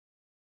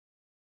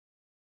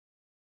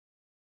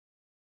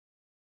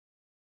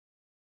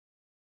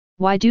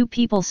Why do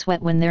people sweat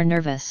when they're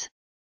nervous?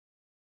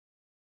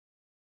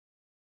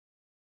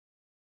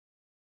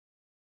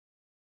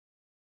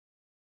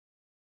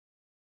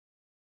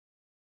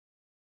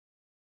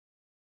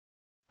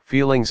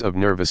 Feelings of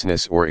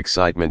nervousness or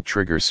excitement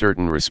trigger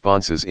certain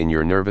responses in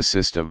your nervous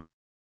system,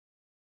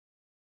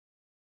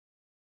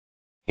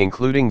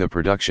 including the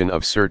production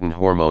of certain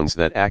hormones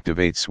that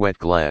activate sweat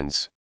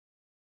glands.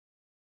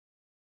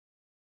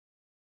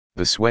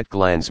 The sweat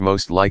glands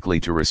most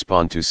likely to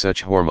respond to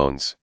such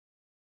hormones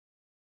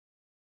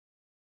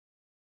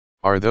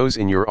are those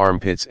in your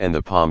armpits and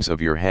the palms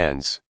of your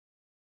hands.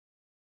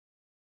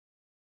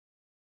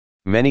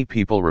 Many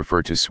people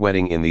refer to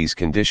sweating in these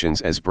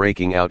conditions as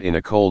breaking out in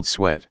a cold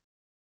sweat.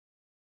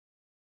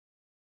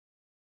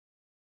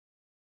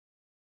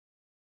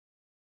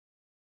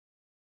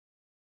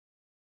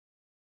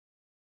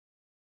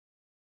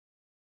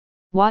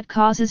 What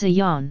causes a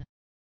yawn?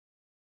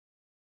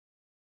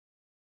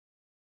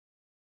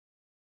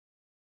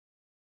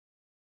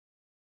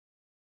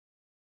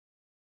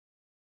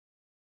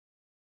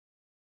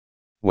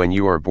 When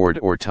you are bored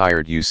or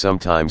tired, you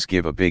sometimes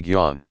give a big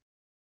yawn.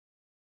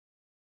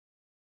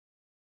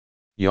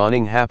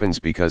 Yawning happens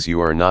because you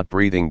are not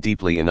breathing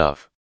deeply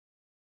enough.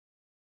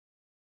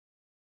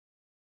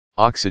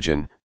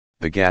 Oxygen,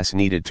 the gas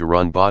needed to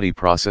run body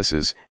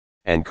processes,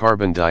 and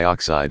carbon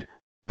dioxide,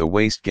 the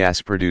waste gas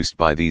produced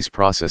by these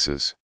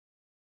processes,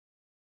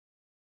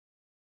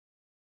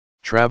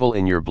 travel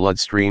in your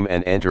bloodstream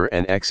and enter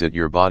and exit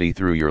your body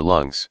through your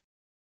lungs.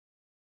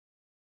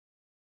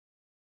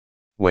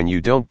 When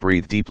you don't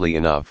breathe deeply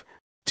enough,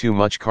 too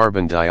much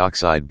carbon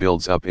dioxide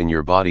builds up in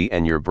your body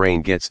and your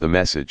brain gets the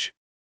message,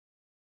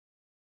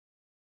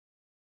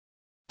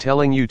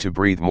 telling you to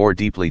breathe more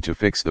deeply to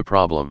fix the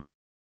problem.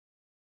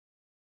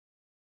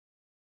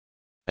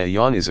 A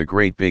yawn is a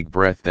great big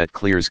breath that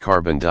clears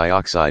carbon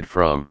dioxide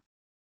from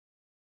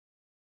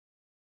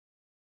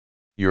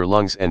your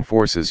lungs and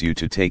forces you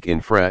to take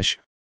in fresh,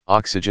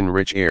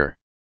 oxygen-rich air.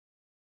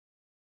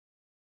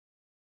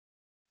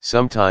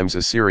 Sometimes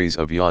a series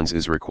of yawns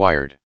is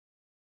required.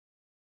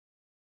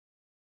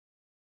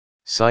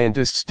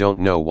 Scientists don't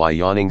know why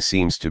yawning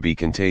seems to be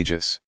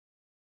contagious,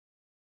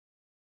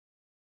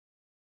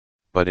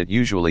 but it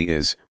usually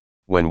is.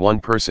 When one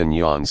person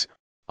yawns,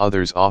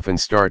 others often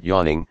start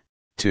yawning,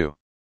 too.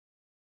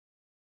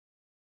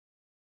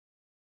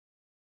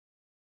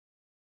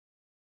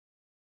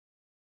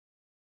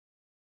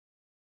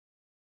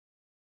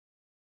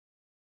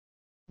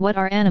 What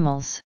are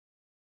animals?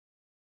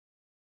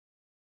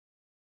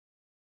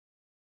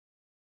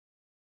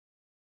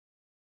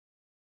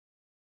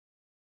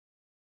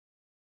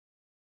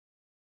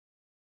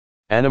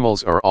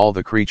 Animals are all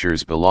the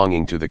creatures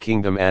belonging to the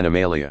kingdom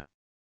Animalia,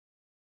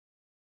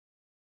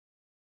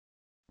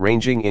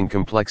 ranging in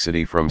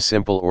complexity from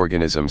simple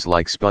organisms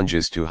like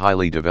sponges to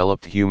highly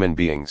developed human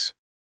beings.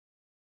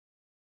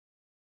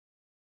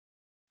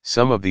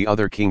 Some of the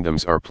other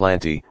kingdoms are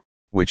plantae,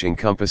 which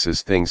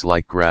encompasses things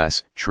like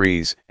grass,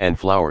 trees, and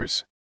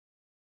flowers,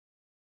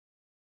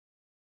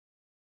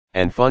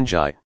 and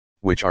fungi,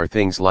 which are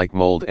things like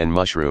mold and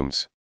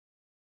mushrooms.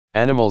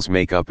 Animals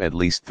make up at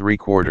least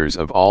 3/4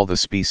 of all the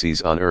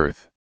species on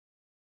Earth,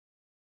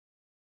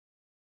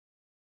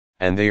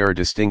 and they are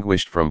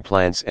distinguished from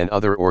plants and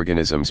other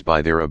organisms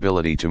by their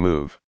ability to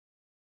move.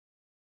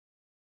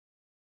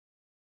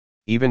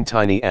 Even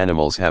tiny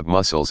animals have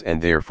muscles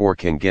and therefore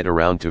can get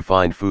around to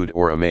find food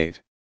or a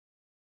mate,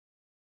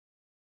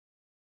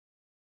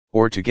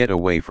 or to get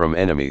away from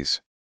enemies.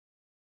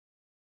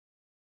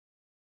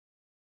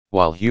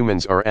 While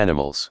humans are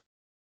animals.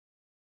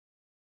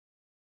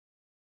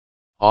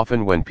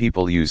 Often when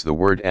people use the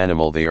word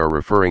animal, they are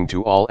referring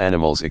to all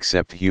animals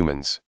except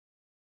humans.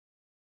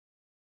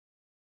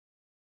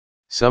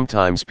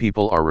 Sometimes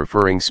people are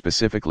referring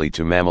specifically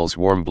to mammals,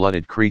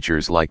 warm-blooded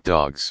creatures like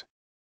dogs,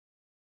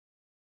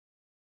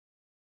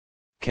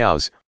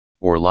 cows,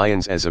 or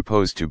lions, as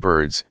opposed to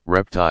birds,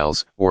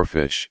 reptiles, or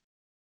fish.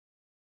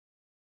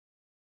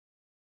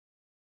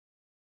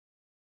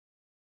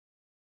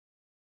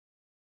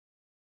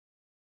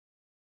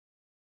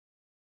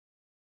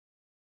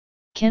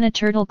 Can a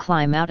turtle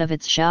climb out of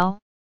its shell?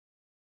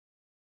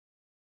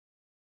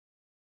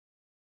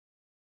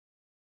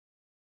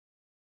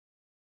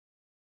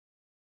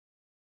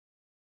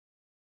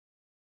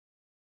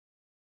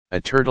 A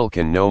turtle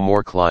can no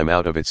more climb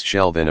out of its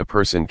shell than a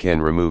person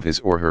can remove his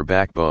or her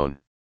backbone.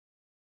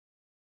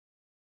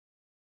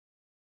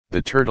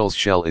 The turtle's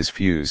shell is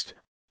fused,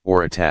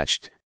 or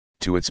attached,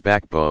 to its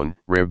backbone,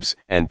 ribs,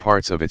 and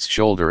parts of its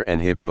shoulder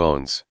and hip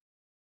bones.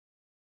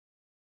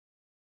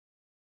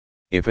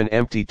 If an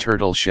empty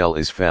turtle shell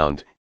is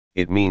found,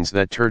 it means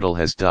that turtle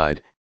has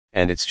died,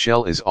 and its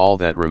shell is all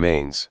that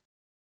remains.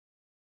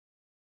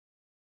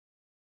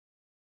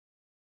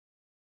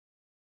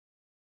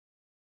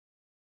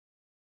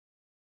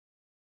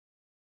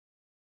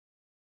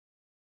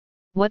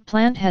 What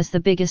plant has the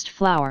biggest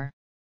flower?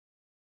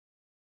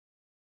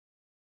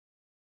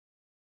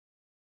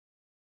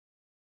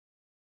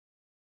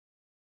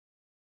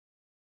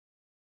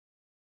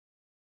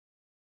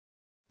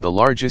 The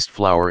largest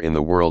flower in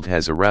the world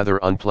has a rather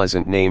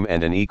unpleasant name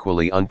and an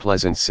equally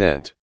unpleasant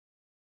scent.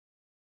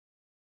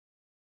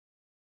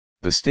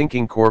 The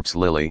stinking corpse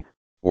lily,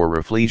 or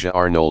Rafflesia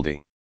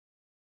arnoldi.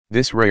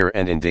 This rare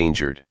and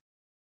endangered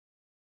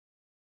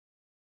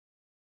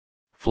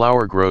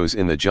flower grows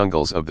in the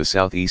jungles of the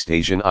Southeast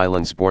Asian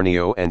islands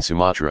Borneo and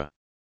Sumatra.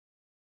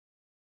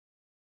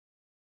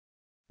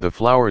 The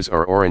flowers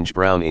are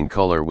orange-brown in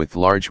color with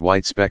large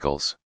white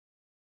speckles.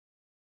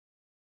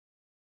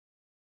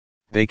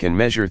 They can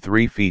measure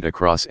 3 feet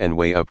across and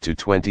weigh up to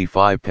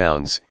 25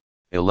 pounds,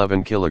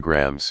 11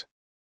 kilograms.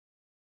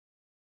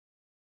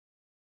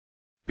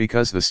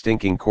 Because the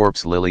stinking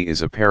corpse lily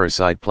is a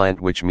parasite plant,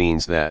 which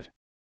means that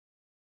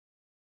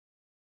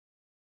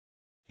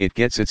it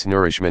gets its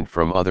nourishment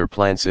from other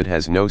plants, it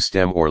has no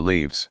stem or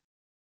leaves.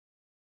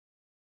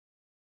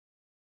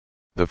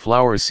 The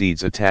flower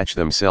seeds attach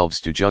themselves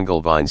to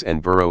jungle vines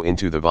and burrow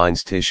into the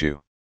vine's tissue,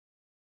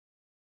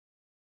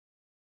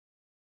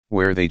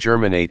 where they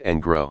germinate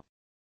and grow.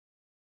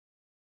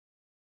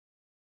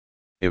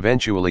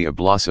 Eventually a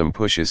blossom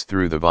pushes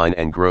through the vine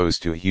and grows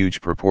to huge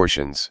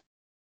proportions.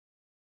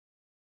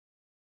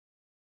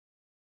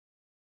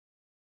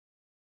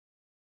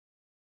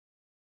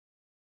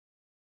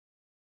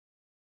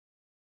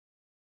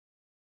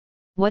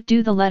 What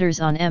do the letters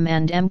on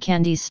M&M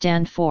candies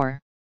stand for?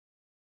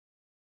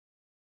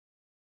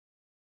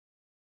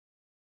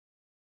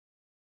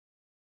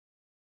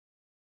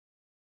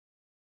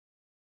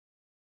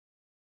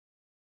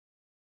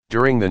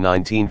 During the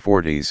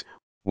 1940s,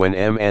 when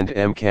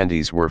M&M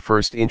candies were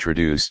first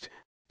introduced,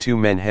 2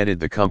 men headed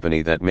the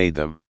company that made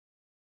them.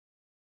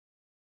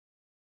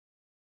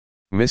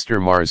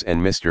 Mr. Mars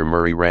and Mr.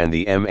 Murray ran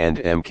the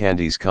M&M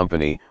Candies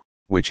Company,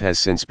 which has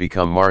since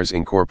become Mars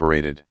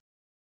Incorporated.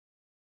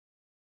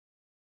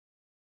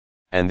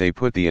 And they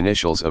put the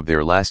initials of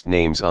their last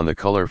names on the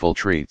colorful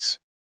treats.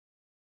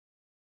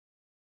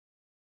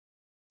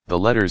 The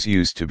letters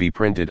used to be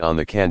printed on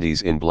the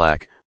candies in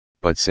black,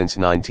 but since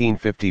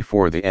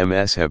 1954 the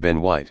MS have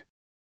been white.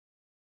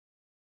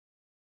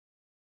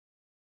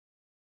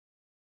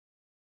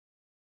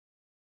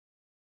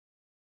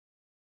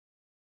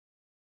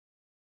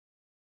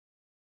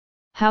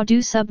 How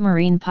do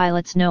submarine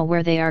pilots know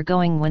where they are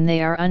going when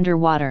they are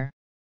underwater?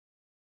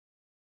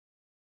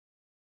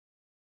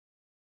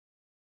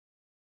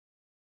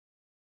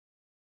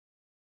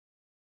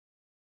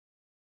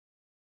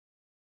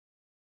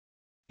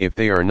 If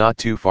they are not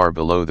too far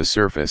below the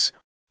surface,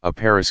 a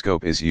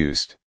periscope is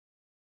used.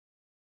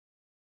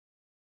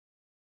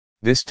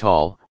 This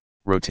tall,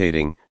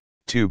 rotating,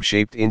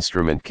 tube-shaped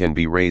instrument can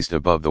be raised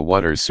above the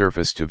water's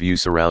surface to view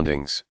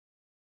surroundings.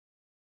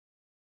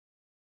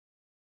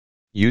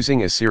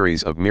 Using a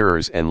series of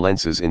mirrors and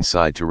lenses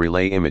inside to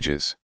relay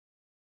images.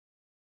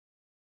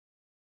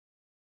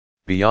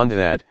 Beyond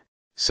that,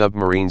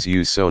 submarines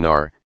use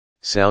sonar,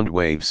 sound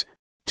waves,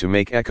 to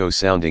make echo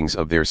soundings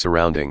of their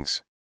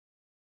surroundings.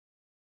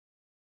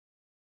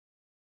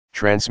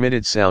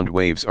 Transmitted sound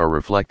waves are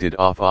reflected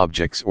off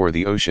objects or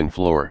the ocean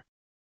floor.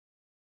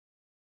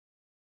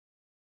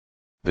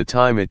 The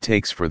time it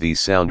takes for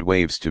these sound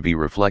waves to be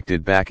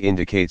reflected back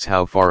indicates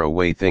how far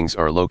away things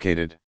are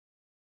located.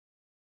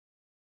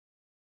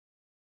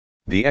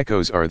 The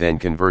echoes are then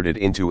converted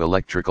into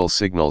electrical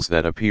signals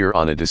that appear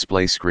on a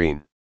display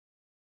screen,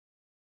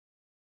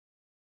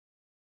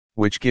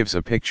 which gives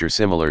a picture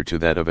similar to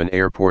that of an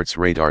airport's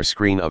radar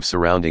screen of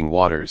surrounding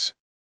waters.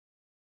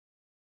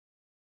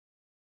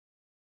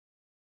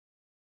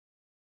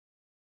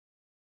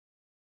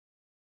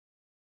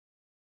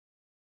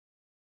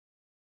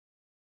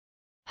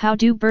 How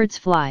do birds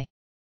fly?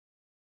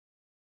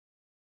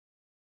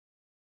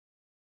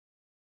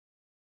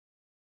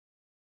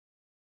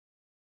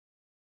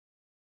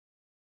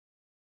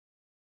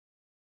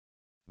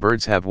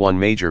 Birds have one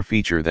major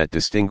feature that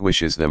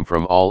distinguishes them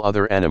from all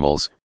other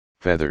animals: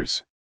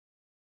 feathers.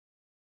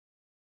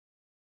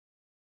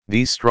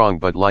 These strong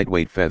but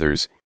lightweight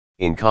feathers,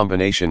 in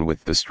combination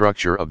with the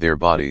structure of their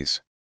bodies,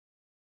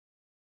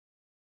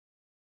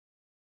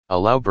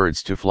 allow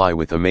birds to fly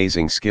with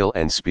amazing skill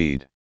and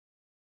speed.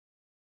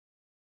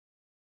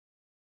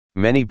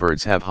 Many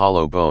birds have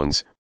hollow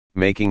bones,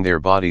 making their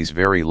bodies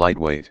very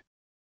lightweight.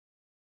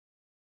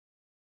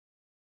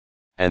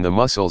 And the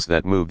muscles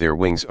that move their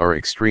wings are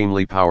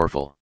extremely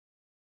powerful.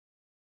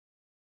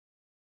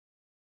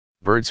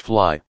 Birds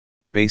fly,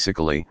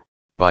 basically,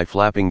 by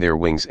flapping their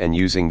wings and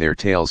using their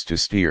tails to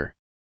steer.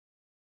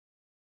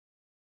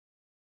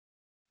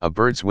 A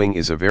bird's wing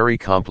is a very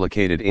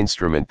complicated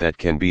instrument that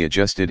can be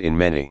adjusted in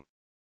many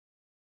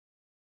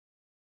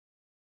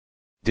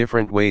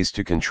different ways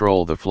to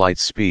control the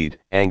flight's speed,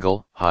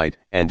 angle, height,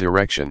 and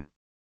direction.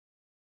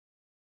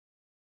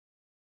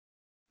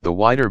 The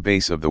wider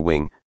base of the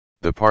wing,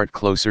 the part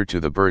closer to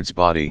the bird's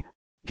body,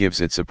 gives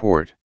it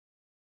support,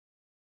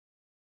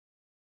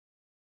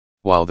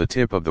 while the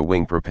tip of the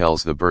wing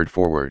propels the bird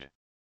forward.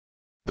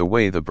 The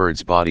way the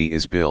bird's body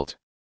is built,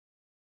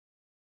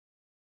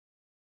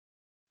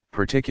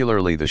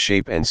 particularly the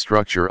shape and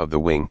structure of the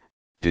wing,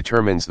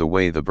 determines the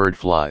way the bird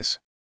flies.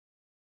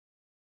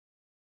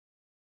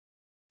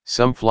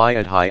 Some fly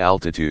at high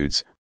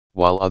altitudes,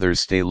 while others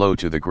stay low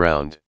to the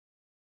ground.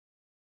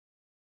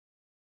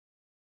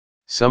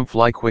 Some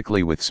fly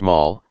quickly with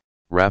small,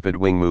 rapid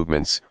wing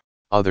movements,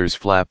 others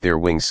flap their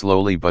wings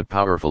slowly but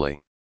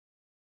powerfully.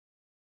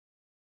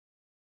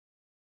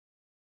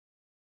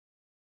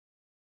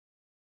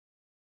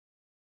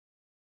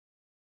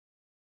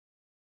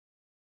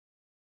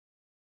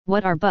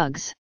 What are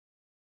bugs?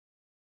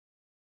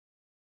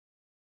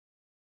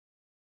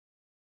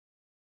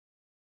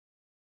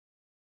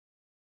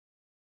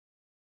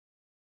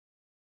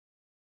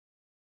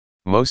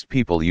 Most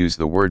people use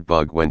the word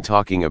bug when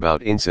talking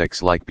about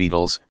insects like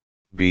beetles,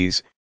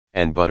 bees,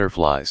 and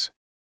butterflies.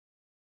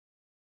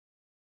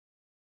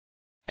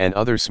 And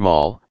other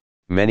small,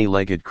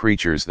 many-legged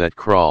creatures that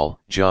crawl,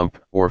 jump,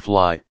 or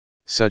fly,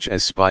 such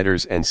as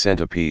spiders and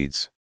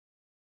centipedes.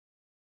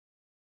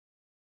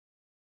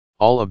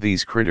 All of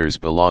these critters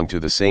belong to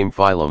the same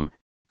phylum,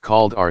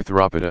 called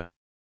Arthropoda,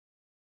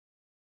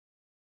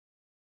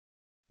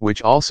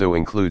 which also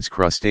includes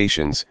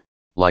crustaceans,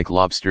 like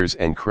lobsters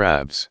and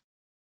crabs.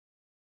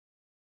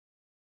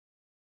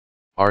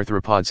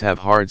 Arthropods have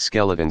hard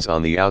skeletons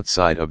on the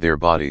outside of their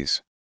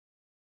bodies,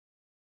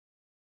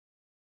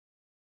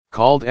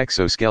 called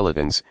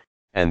exoskeletons,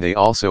 and they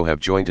also have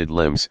jointed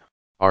limbs.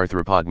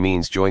 Arthropod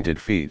means jointed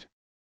feet.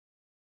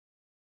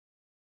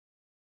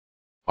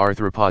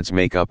 Arthropods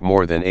make up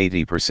more than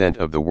 80%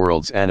 of the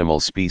world's animal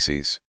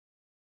species.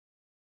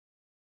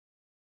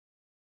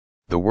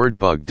 The word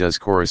bug does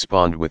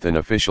correspond with an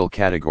official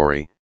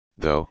category,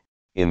 though,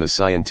 in the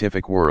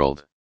scientific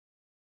world.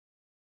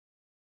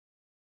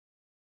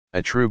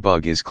 A true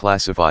bug is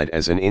classified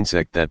as an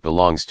insect that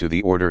belongs to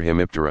the order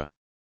Hemiptera.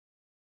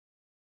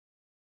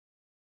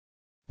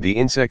 The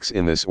insects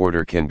in this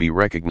order can be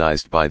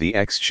recognized by the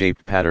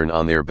X-shaped pattern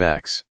on their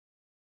backs,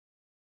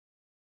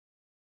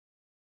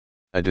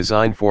 a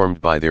design formed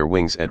by their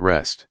wings at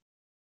rest.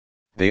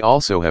 They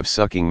also have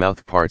sucking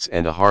mouthparts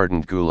and a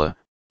hardened gula,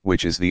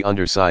 which is the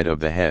underside of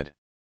the head.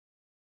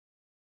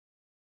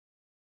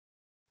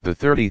 The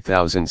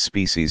 30,000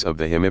 species of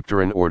the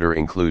Hemipteran order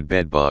include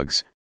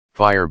bedbugs,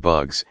 fire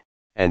bugs,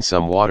 and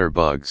some water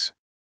bugs.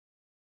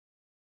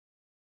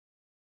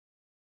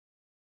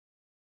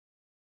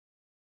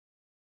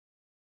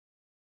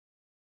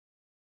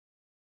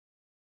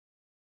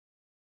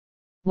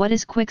 What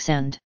is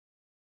quicksand?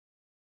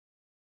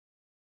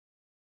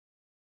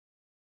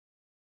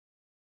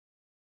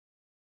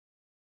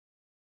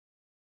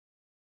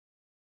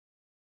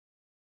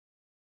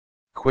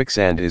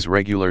 Quicksand is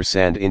regular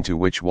sand into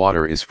which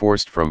water is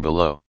forced from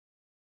below.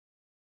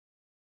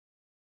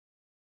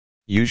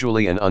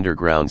 Usually an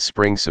underground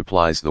spring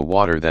supplies the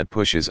water that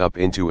pushes up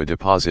into a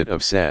deposit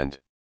of sand.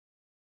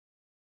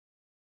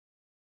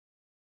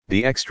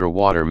 The extra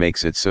water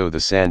makes it so the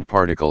sand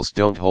particles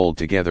don't hold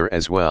together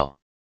as well,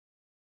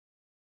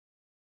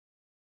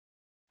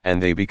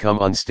 and they become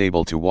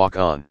unstable to walk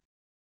on.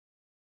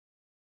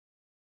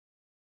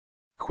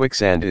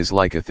 Quicksand is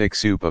like a thick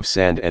soup of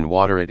sand and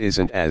water. It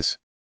isn't as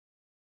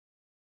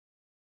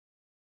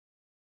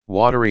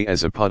watery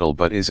as a puddle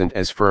but isn't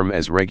as firm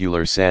as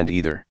regular sand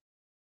either.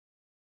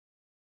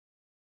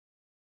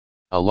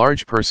 A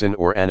large person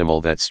or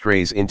animal that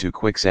strays into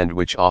quicksand,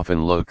 which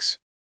often looks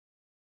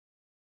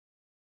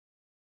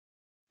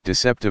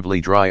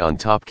deceptively dry on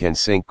top, can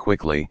sink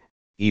quickly,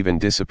 even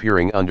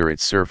disappearing under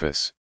its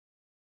surface.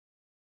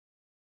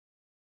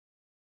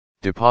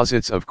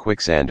 Deposits of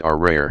quicksand are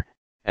rare,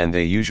 and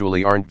they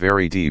usually aren't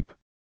very deep.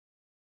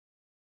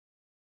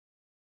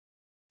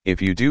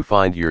 If you do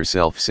find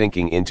yourself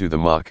sinking into the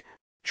muck,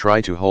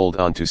 try to hold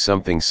on to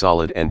something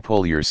solid and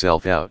pull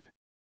yourself out.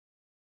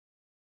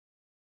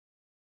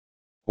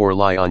 Or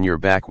lie on your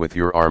back with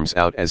your arms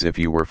out as if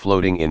you were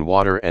floating in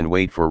water and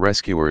wait for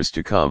rescuers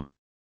to come.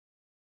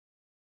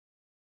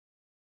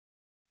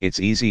 It's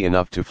easy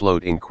enough to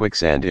float in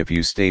quicksand if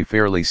you stay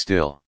fairly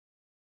still.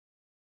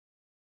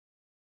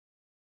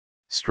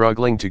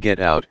 Struggling to get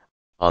out,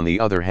 on the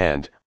other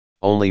hand,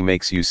 only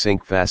makes you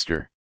sink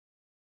faster.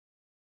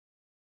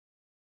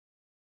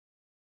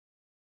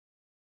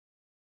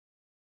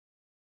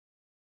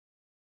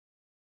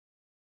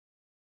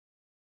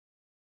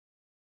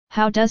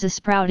 How does a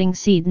sprouting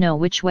seed know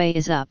which way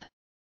is up?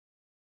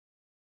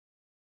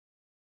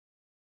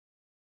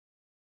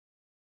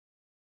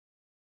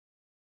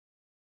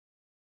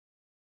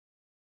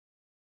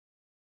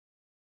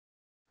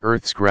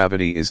 Earth's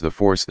gravity is the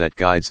force that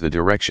guides the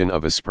direction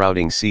of a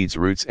sprouting seed's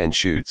roots and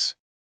shoots.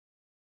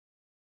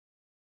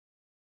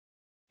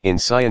 In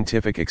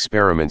scientific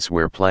experiments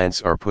where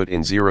plants are put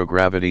in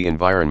zero-gravity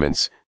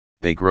environments,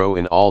 they grow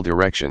in all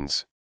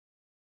directions.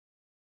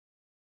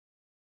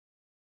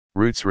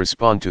 Roots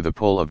respond to the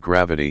pull of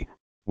gravity,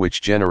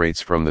 which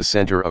generates from the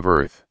center of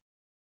Earth.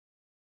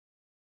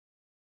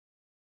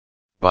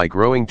 By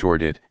growing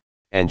toward it,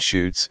 and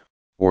shoots,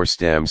 or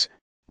stems,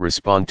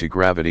 respond to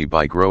gravity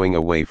by growing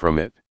away from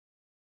it.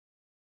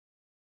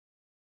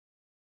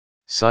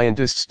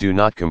 Scientists do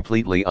not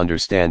completely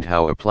understand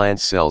how a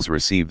plant's cells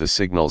receive the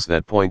signals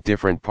that point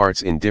different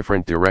parts in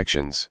different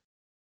directions.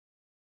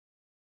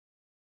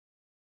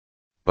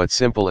 but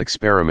simple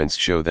experiments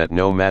show that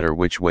no matter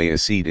which way a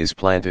seed is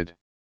planted,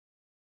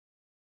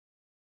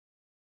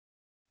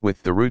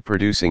 with the root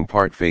producing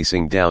part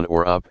facing down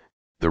or up,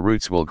 the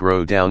roots will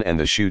grow down and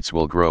the shoots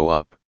will grow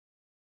up.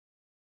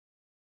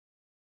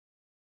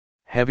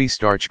 Heavy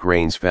starch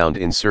grains found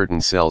in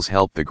certain cells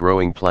help the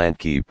growing plant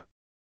keep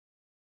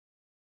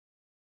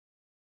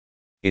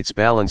its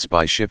balance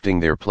by shifting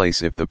their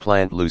place if the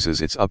plant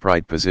loses its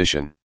upright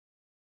position.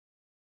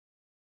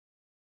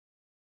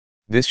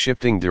 This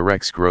shifting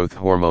directs growth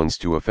hormones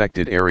to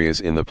affected areas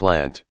in the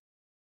plant.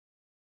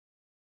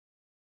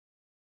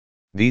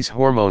 These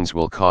hormones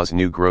will cause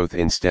new growth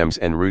in stems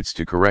and roots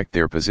to correct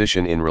their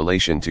position in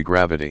relation to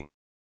gravity.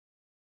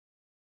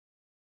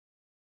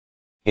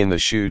 In the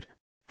shoot,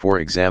 for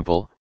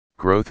example,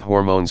 growth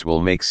hormones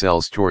will make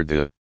cells toward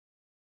the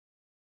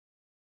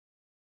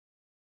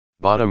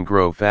bottom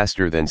grow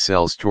faster than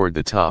cells toward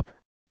the top,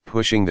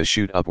 pushing the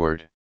shoot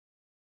upward.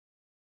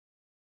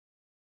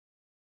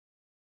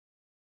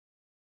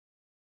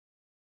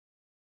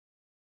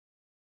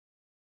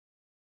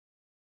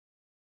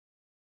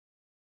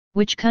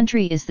 Which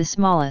country is the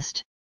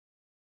smallest?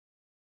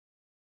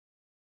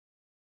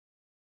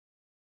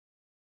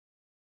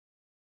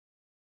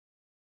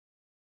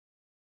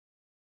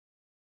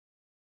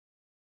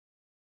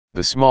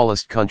 The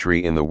smallest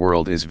country in the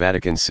world is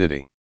Vatican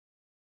City.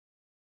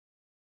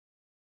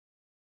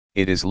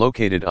 It is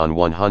located on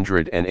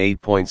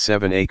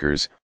 108.7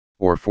 acres,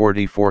 or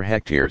 44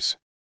 hectares,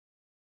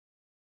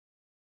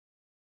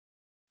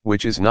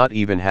 which is not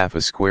even half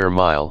a square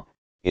mile,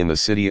 in the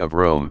city of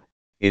Rome,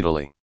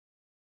 Italy.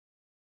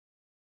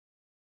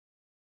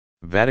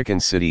 Vatican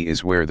City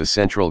is where the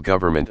central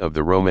government of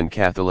the Roman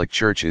Catholic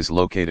Church is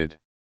located.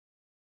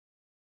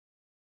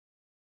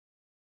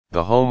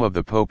 The home of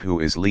the Pope, who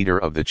is leader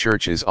of the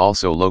Church, is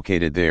also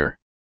located there.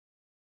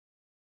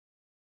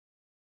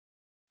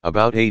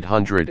 About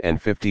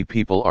 850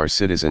 people are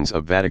citizens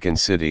of Vatican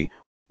City,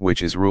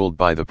 which is ruled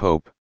by the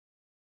Pope,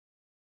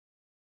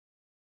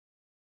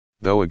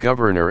 though a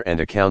governor and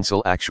a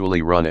council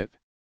actually run it.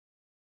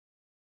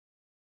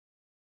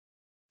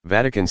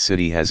 Vatican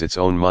City has its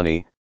own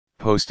money,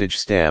 postage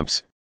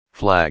stamps,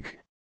 flag,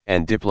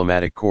 and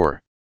diplomatic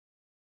corps.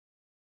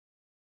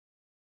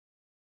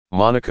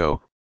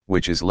 Monaco,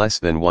 which is less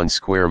than 1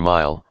 square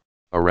mile,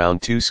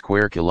 around 2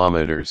 square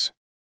kilometers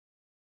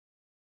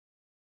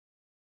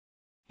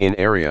in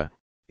area,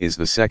 is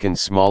the second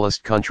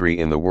smallest country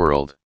in the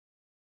world.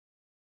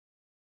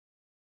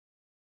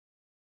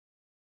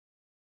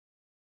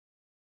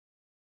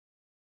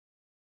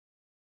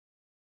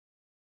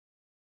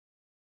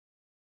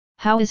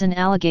 How is an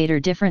alligator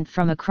different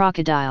from a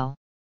crocodile?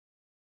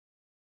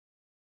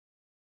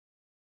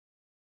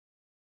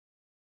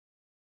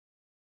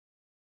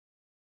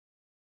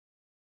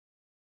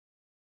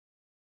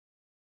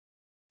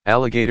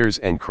 Alligators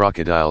and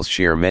crocodiles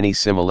share many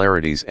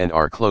similarities and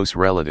are close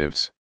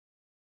relatives,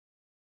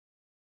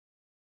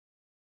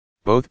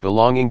 both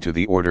belonging to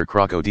the order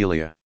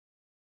Crocodilia.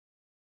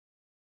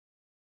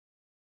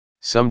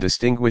 Some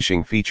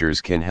distinguishing features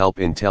can help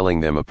in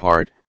telling them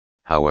apart,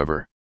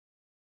 however.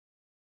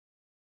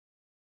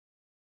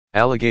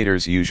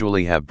 Alligators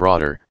usually have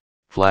broader,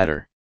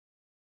 flatter,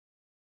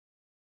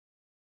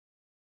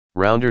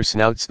 rounder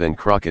snouts than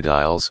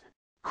crocodiles.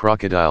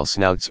 Crocodile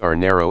snouts are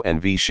narrow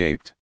and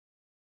V-shaped.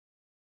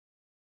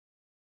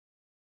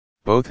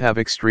 Both have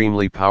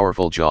extremely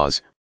powerful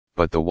jaws,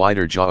 but the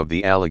wider jaw of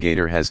the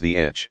alligator has the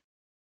edge.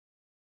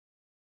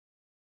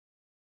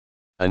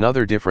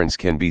 Another difference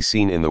can be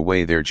seen in the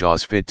way their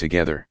jaws fit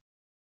together.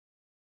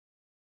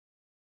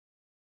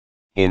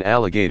 In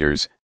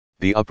alligators,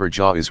 the upper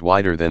jaw is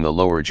wider than the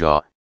lower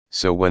jaw,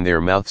 so when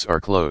their mouths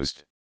are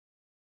closed,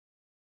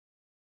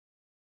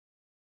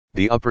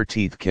 the upper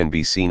teeth can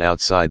be seen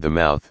outside the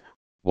mouth,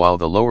 while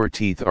the lower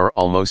teeth are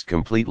almost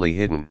completely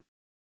hidden.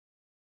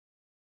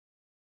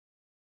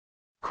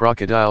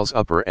 Crocodiles'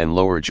 upper and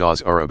lower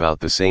jaws are about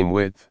the same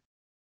width,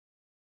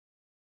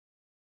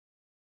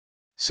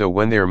 so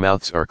when their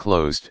mouths are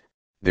closed,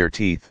 their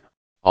teeth,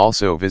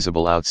 also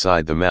visible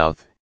outside the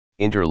mouth,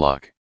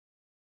 interlock.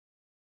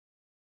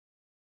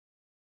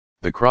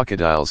 The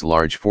crocodile's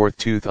large fourth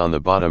tooth on the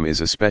bottom is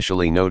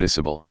especially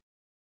noticeable.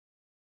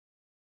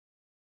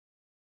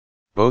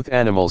 Both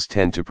animals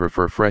tend to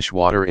prefer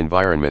freshwater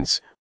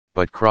environments,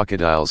 but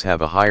crocodiles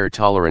have a higher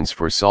tolerance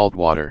for salt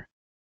water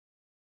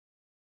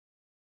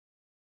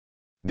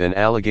than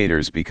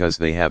alligators because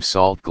they have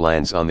salt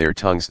glands on their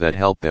tongues that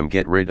help them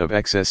get rid of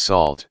excess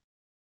salt.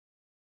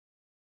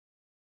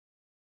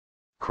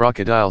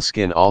 Crocodile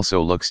skin also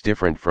looks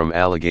different from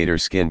alligator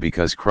skin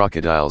because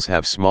crocodiles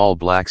have small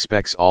black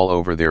specks all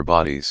over their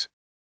bodies,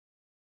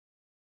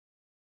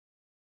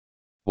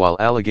 while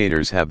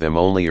alligators have them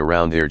only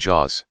around their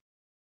jaws.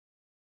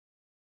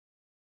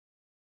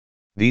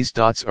 These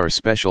dots are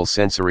special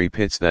sensory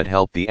pits that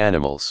help the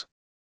animals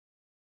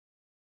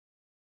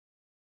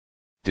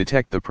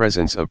detect the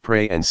presence of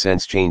prey and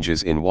sense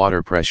changes in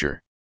water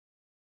pressure.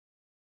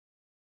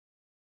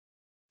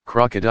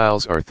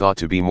 Crocodiles are thought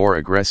to be more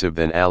aggressive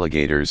than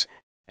alligators,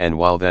 and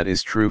while that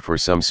is true for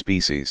some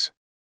species,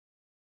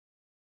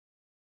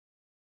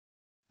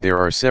 There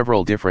are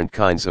several different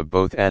kinds of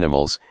both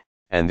animals,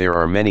 and there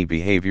are many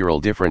behavioral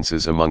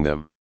differences among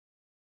them.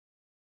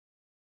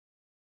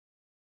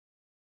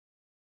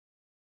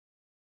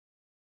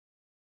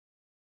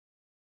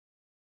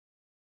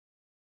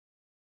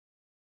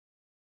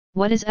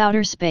 What is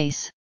outer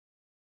space?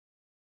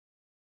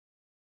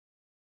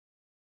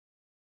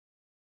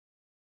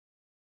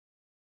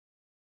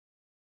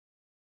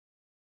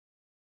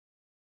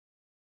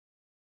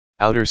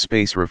 Outer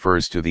space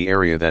refers to the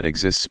area that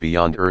exists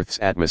beyond Earth's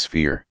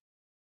atmosphere.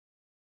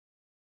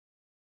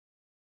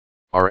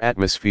 Our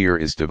atmosphere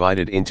is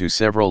divided into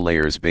several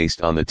layers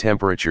based on the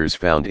temperatures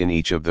found in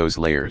each of those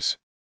layers.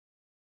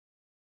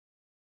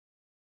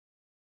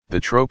 The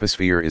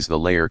troposphere is the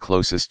layer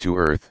closest to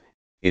Earth.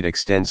 It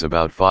extends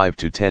about 5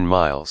 to 10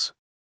 miles.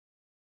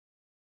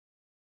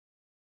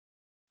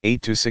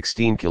 8 to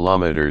 16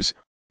 kilometers,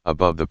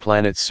 above the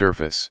planet's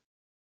surface.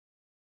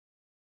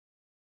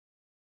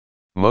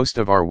 Most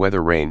of our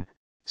weather, rain,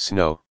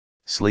 snow,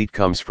 sleet,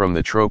 comes from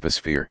the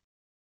troposphere.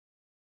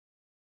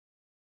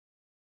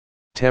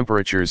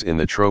 Temperatures in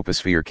the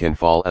troposphere can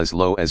fall as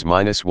low as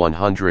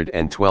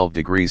 -112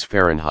 degrees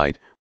Fahrenheit,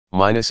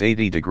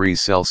 -80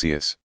 degrees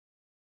Celsius.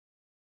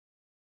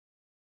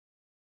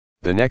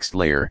 The next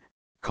layer,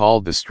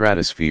 called the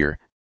stratosphere,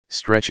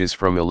 stretches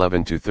from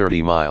 11 to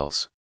 30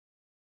 miles.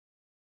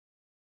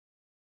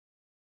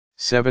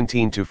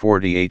 17 to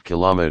 48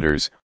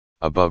 kilometers,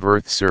 above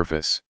Earth's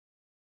surface.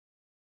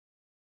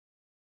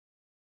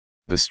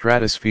 The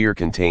stratosphere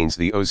contains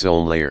the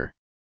ozone layer,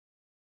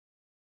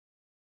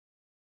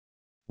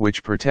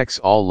 which protects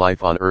all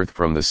life on Earth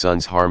from the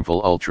sun's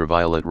harmful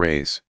ultraviolet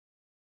rays.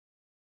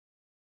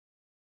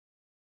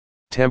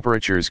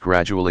 Temperatures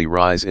gradually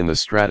rise in the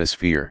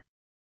stratosphere,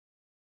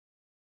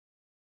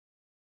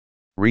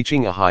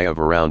 reaching a high of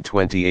around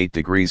 28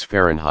 degrees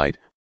Fahrenheit,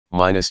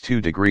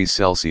 -2 degrees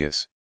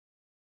Celsius.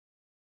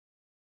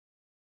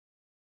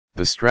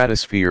 The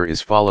stratosphere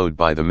is followed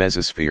by the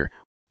mesosphere,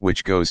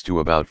 which goes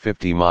to about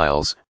 50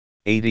 miles,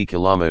 80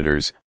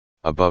 kilometers,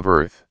 above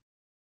Earth.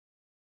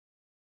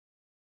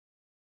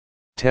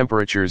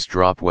 Temperatures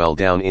drop well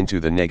down into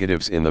the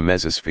negatives in the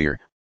mesosphere,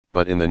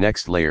 but in the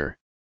next layer,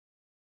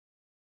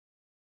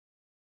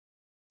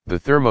 the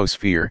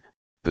thermosphere,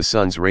 the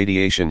sun's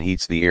radiation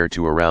heats the air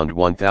to around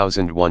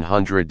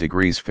 1100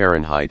 degrees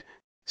Fahrenheit,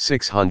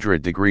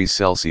 600 degrees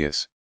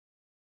Celsius.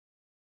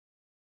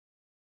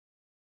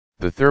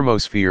 The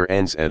thermosphere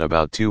ends at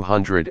about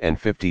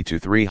 250 to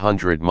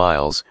 300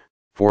 miles,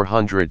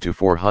 400 to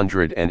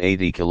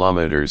 480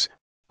 kilometers,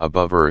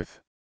 above Earth.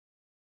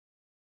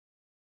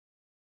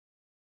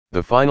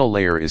 The final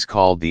layer is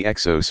called the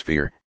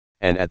exosphere,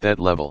 and at that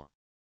level,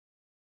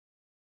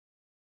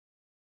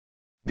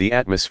 the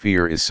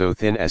atmosphere is so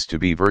thin as to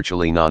be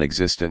virtually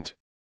non-existent.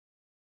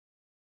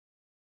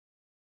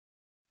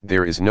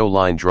 There is no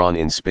line drawn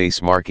in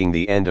space marking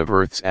the end of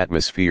Earth's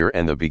atmosphere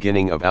and the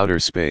beginning of outer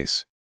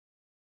space.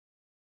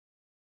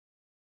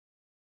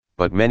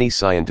 But many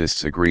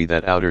scientists agree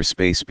that outer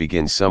space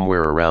begins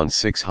somewhere around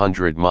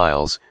 600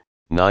 miles,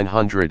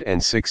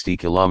 960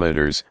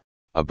 kilometers,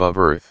 above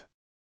Earth.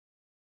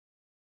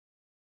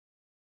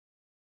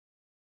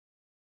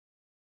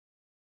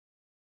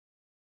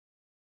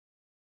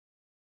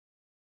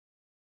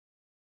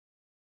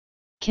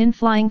 Can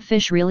flying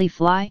fish really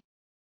fly?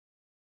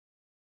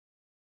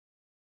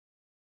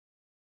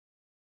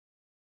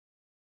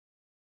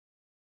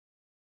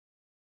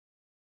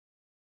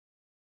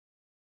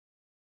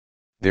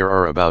 There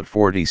are about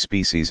 40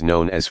 species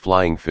known as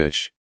flying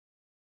fish.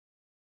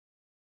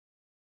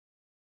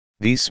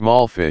 These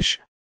small fish,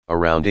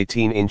 around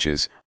 18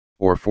 inches,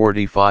 or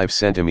 45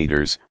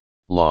 centimeters,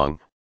 long,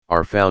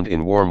 are found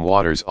in warm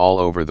waters all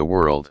over the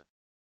world.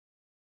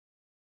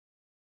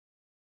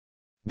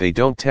 They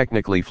don't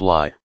technically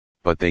fly,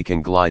 but they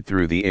can glide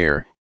through the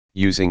air,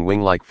 using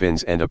wing-like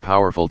fins and a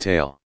powerful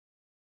tail.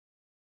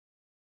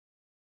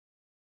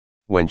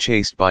 When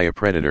chased by a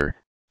predator,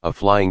 a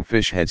flying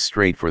fish heads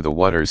straight for the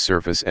water's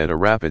surface at a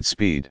rapid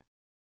speed,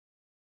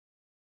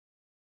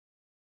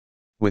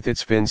 with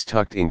its fins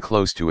tucked in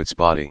close to its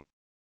body.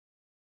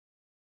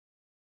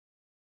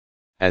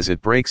 As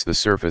it breaks the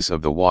surface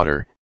of the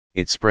water,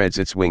 it spreads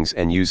its wings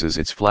and uses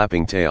its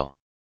flapping tail,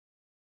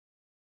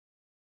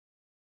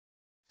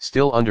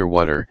 still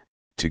underwater,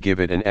 to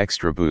give it an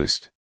extra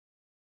boost.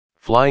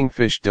 Flying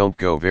fish don't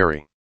go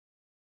very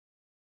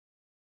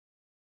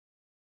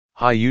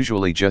high,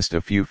 usually just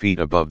a few feet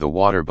above the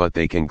water, but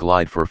they can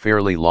glide for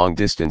fairly long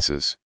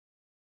distances.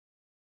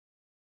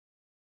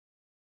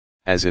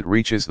 As it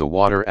reaches the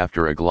water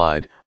after a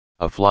glide,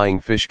 a flying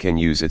fish can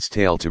use its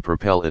tail to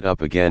propel it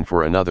up again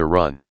for another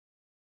run.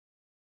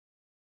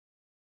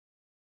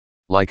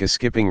 Like a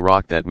skipping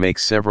rock that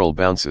makes several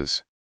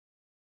bounces.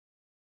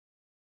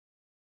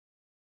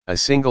 A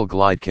single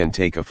glide can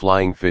take a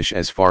flying fish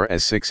as far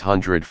as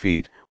 600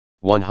 feet,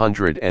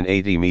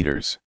 180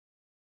 meters.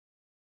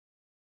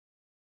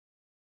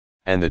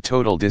 And the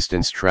total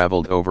distance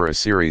traveled over a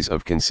series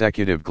of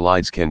consecutive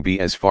glides can be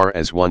as far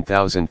as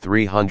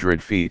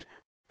 1,300 feet,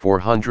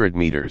 400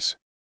 meters.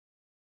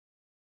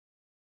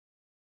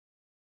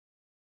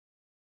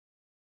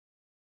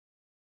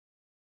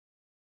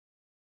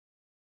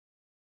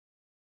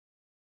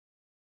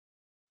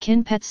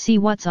 Can pets see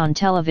what's on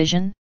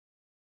television?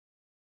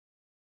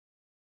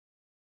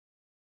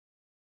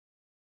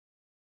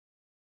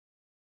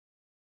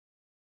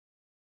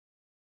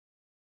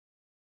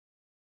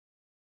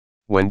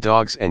 When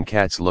dogs and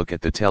cats look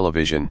at the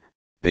television,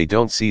 they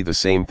don't see the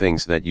same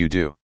things that you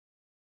do.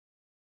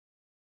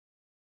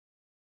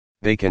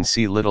 They can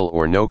see little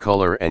or no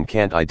color and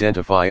can't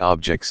identify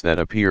objects that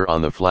appear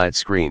on the flat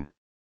screen.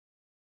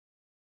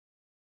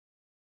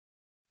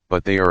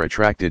 But they are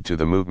attracted to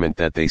the movement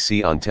that they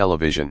see on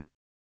television.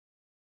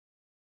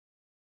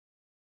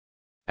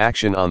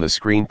 Action on the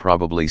screen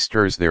probably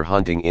stirs their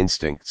hunting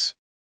instincts,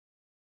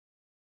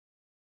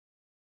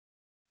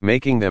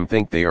 making them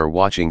think they are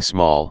watching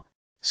small,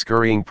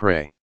 scurrying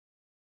prey.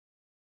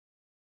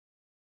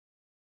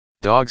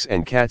 Dogs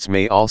and cats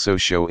may also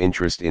show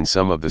interest in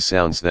some of the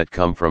sounds that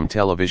come from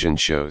television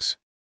shows.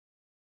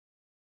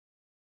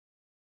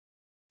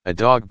 A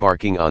dog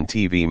barking on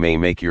TV may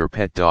make your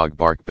pet dog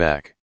bark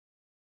back.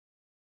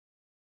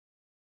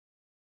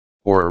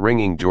 Or a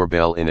ringing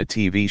doorbell in a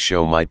TV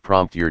show might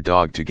prompt your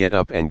dog to get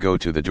up and go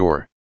to the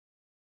door.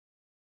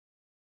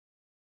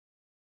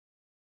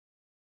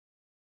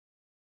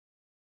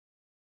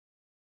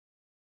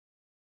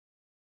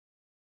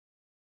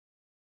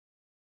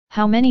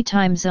 How many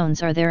time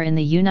zones are there in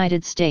the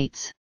United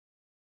States?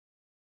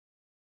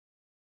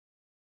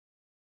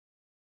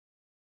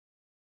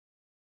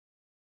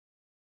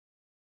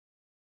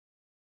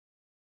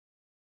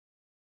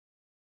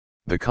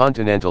 The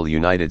continental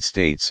United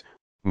States,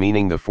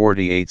 meaning the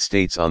 48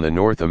 states on the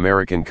North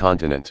American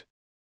continent,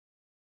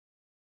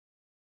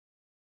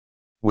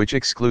 which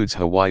excludes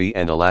Hawaii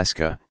and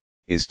Alaska,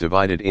 is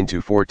divided into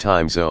 4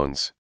 time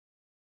zones.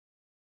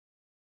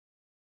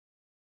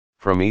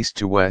 From east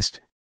to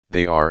west,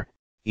 they are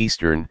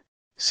Eastern,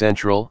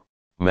 Central,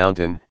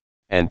 Mountain,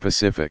 and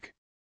Pacific.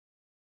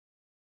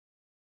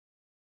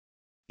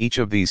 Each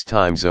of these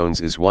time zones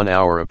is 1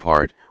 hour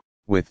apart,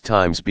 with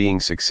times being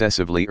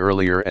successively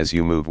earlier as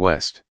you move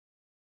west.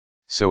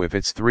 So if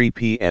it's 3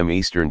 p.m.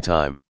 Eastern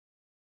Time,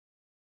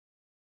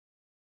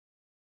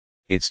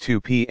 it's 2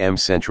 p.m.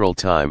 Central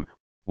Time,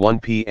 1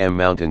 p.m.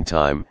 Mountain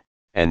Time,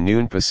 and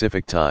noon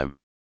Pacific Time.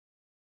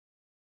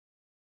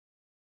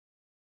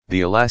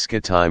 The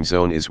Alaska time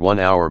zone is 1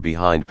 hour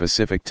behind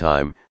Pacific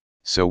Time,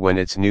 so when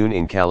it's noon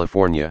in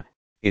California,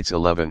 it's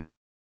 11:00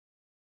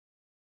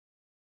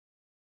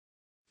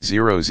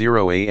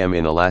 a.m.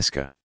 in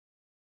Alaska.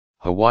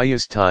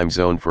 Hawaii's time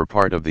zone for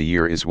part of the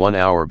year is 1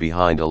 hour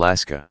behind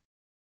Alaska.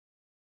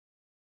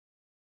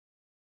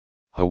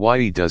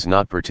 Hawaii does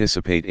not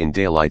participate in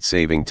daylight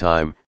saving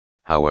time,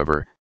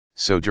 however,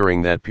 so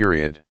during that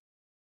period,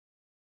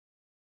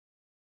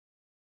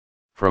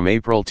 from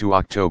April to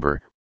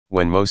October,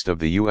 when most of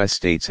the U.S.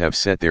 states have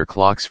set their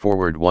clocks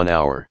forward 1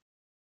 hour,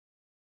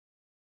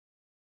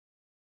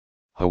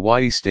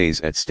 Hawaii stays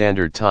at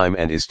standard time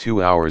and is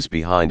 2 hours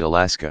behind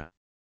Alaska.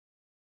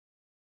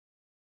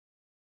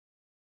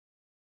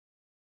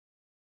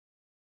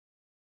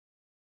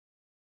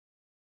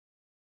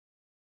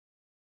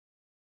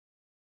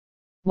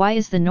 Why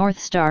is the North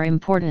Star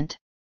important?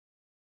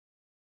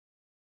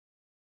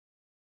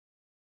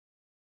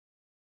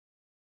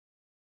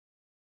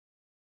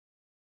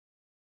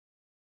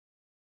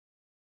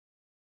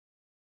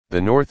 The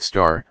North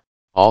Star,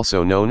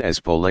 also known as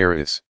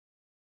Polaris,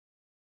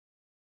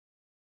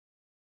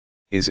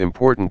 is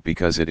important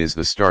because it is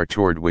the star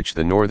toward which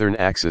the northern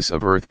axis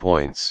of Earth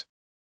points.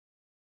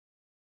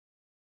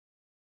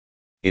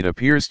 It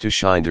appears to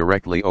shine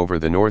directly over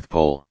the North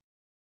Pole.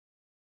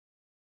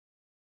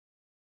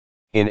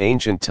 In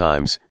ancient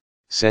times,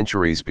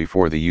 centuries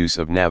before the use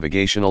of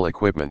navigational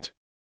equipment,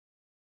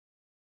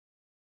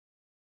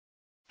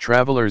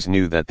 travelers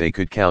knew that they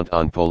could count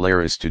on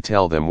Polaris to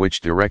tell them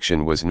which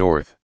direction was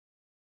north.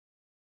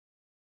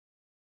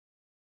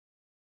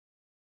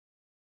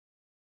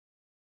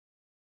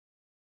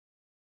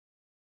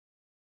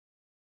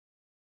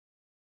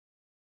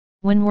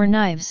 When were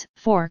knives,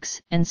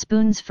 forks, and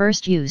spoons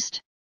first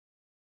used?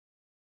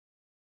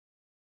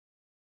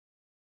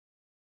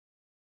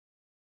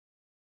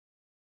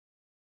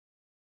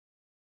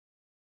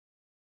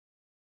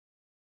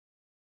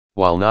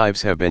 While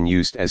knives have been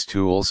used as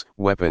tools,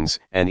 weapons,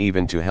 and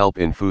even to help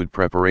in food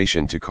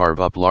preparation to carve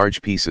up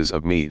large pieces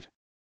of meat.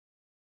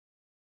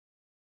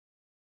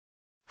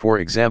 For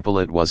example,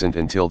 it wasn't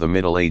until the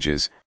Middle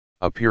Ages,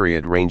 a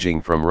period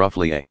ranging from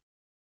roughly AD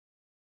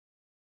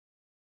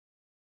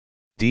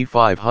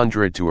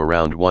 500 to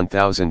around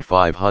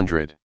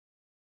 1500,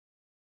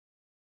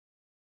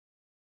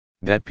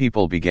 that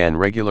people began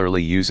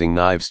regularly using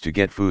knives to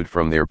get food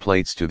from their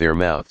plates to their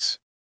mouths.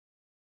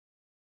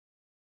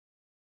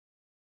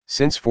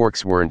 Since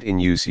forks weren't in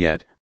use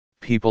yet,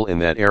 people in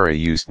that era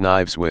used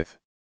knives with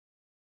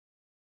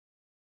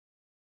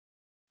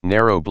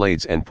narrow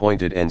blades and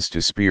pointed ends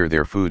to spear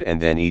their food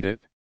and then eat it.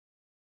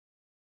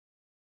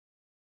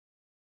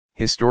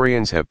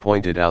 Historians have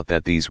pointed out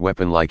that these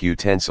weapon-like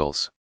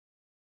utensils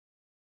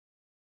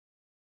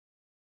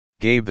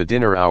gave the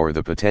dinner hour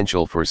the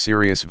potential for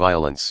serious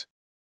violence.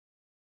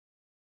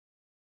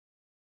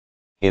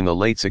 In the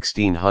late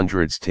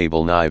 1600s,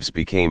 table knives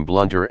became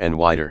blunter and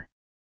wider,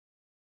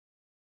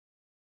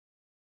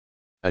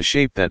 a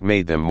shape that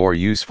made them more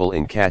useful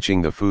in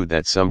catching the food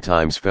that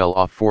sometimes fell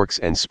off forks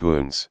and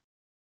spoons.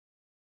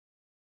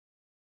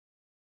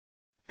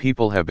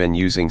 People have been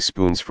using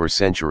spoons for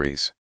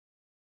centuries.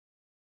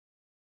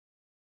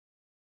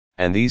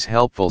 And these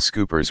helpful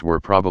scoopers were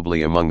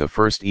probably among the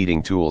first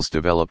eating tools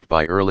developed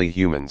by early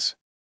humans.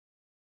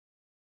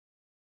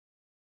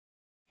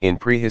 In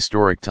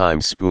prehistoric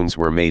times, spoons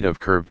were made of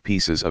curved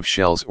pieces of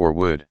shells or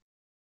wood.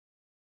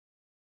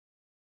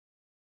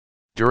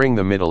 During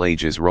the Middle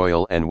Ages,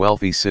 royal and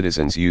wealthy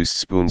citizens used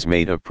spoons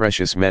made of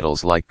precious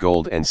metals like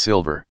gold and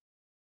silver.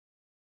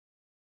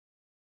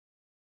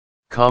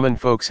 Common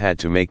folks had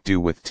to make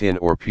do with tin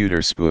or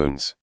pewter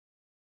spoons.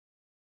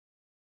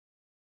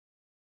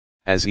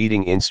 As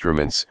eating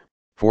instruments,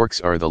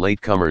 forks are the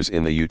latecomers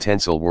in the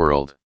utensil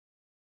world.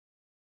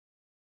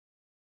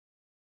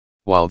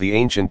 While the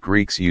ancient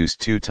Greeks used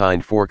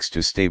two-tined forks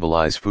to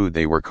stabilize food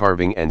they were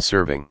carving and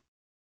serving.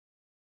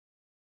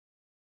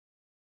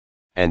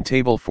 And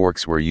table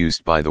forks were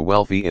used by the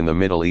wealthy in the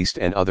Middle East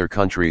and other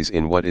countries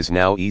in what is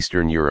now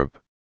Eastern Europe.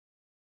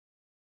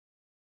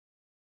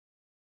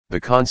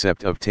 The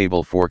concept of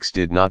table forks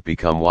did not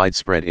become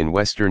widespread in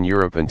Western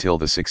Europe until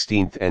the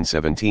 16th and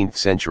 17th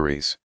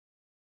centuries.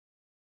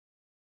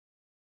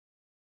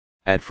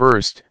 At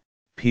first,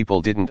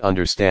 people didn't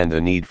understand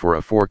the need for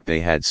a fork. They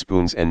had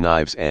spoons and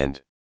knives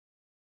and,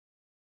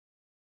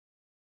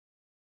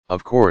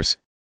 of course,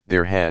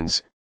 their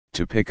hands,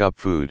 to pick up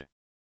food.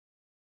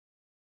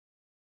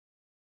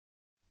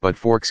 But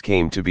forks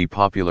came to be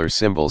popular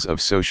symbols of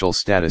social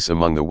status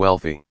among the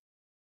wealthy.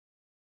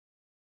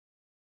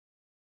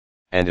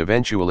 And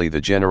eventually the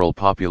general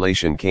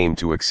population came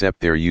to accept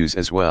their use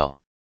as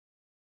well.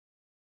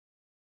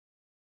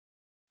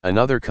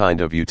 Another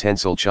kind of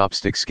utensil,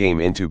 chopsticks, came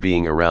into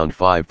being around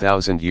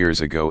 5,000 years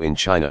ago in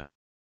China.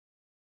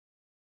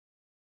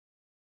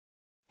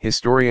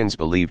 Historians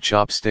believe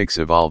chopsticks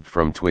evolved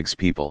from twigs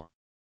people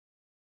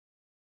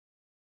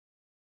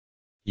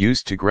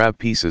used to grab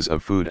pieces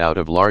of food out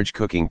of large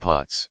cooking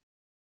pots.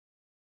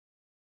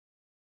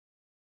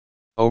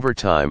 Over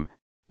time,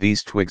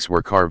 these twigs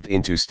were carved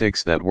into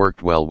sticks that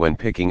worked well when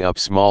picking up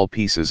small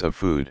pieces of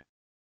food.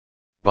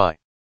 By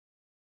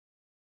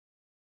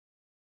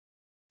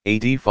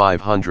AD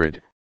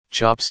 500,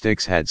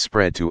 chopsticks had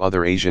spread to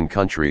other Asian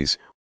countries,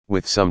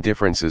 with some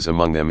differences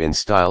among them in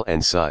style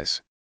and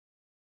size.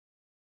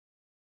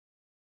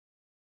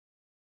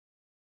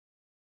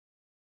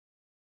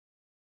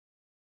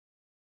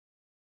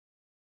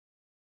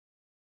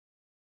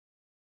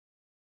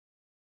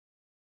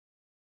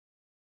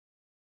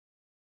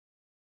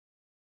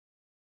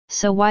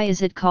 So why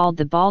is it called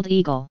the bald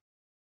eagle?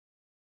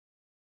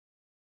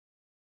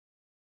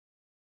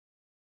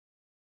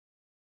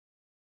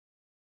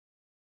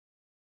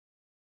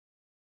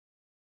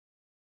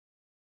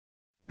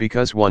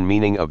 Because one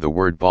meaning of the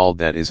word bald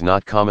that is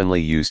not commonly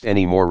used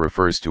anymore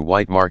refers to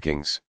white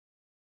markings.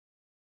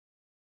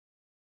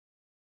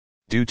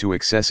 Due to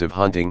excessive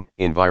hunting,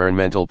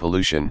 environmental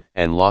pollution,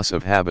 and loss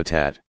of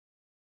habitat,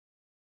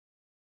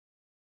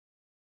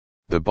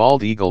 the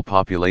bald eagle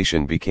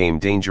population became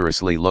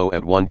dangerously low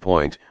at one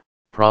point,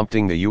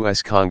 prompting the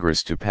U.S.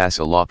 Congress to pass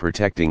a law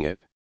protecting it.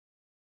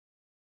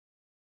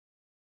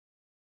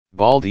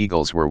 Bald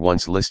eagles were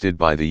once listed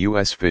by the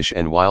U.S. Fish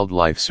and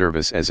Wildlife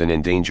Service as an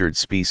endangered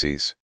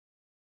species,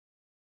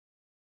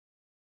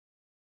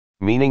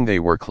 meaning they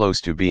were close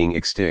to being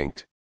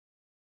extinct.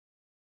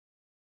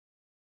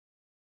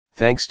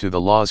 Thanks to the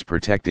laws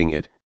protecting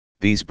it,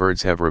 these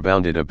birds have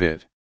rebounded a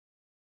bit.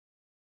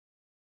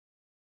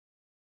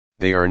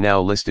 They are now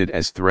listed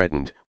as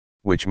threatened,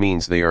 which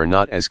means they are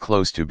not as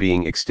close to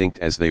being extinct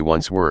as they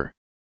once were.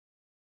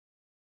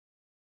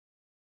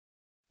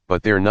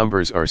 But their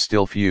numbers are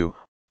still few,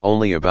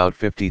 only about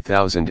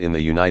 50,000 in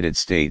the United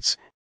States,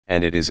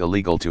 and it is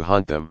illegal to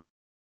hunt them.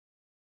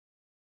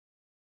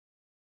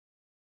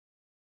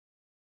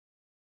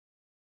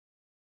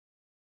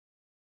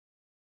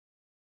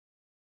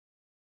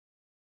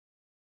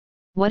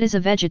 What is a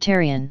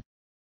vegetarian?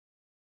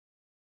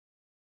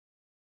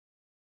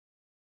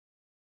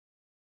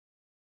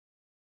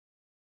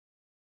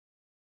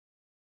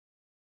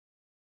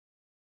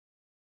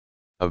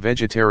 A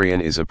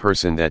vegetarian is a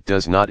person that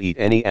does not eat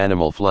any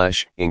animal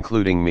flesh,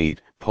 including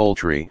meat,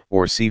 poultry,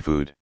 or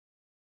seafood.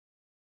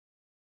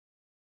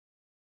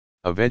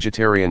 A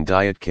vegetarian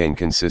diet can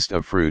consist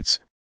of fruits,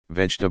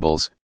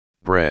 vegetables,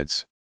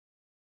 breads,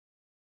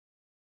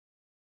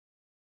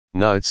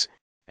 nuts,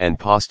 and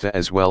pasta,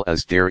 as well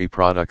as dairy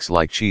products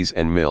like cheese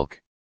and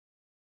milk.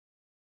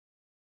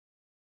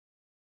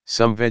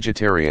 Some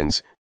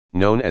vegetarians,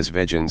 known as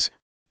vegans,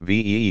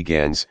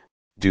 vegans,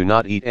 do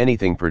not eat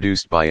anything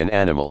produced by an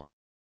animal.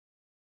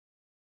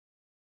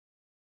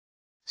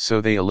 So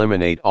they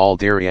eliminate all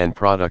dairy and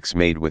products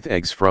made with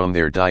eggs from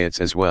their diets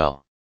as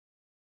well.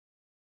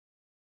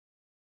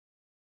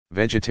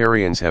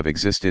 Vegetarians have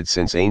existed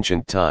since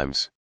ancient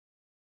times.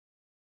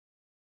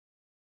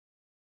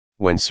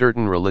 When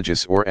certain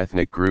religious or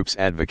ethnic groups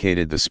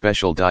advocated the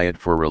special diet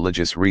for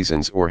religious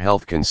reasons or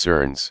health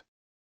concerns,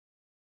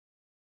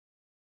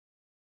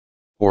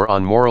 or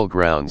on moral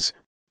grounds,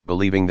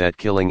 believing that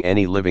killing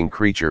any living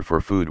creature for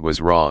food was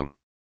wrong.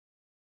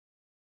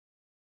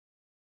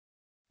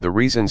 The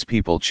reasons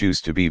people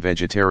choose to be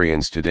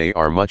vegetarians today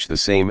are much the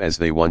same as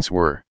they once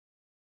were,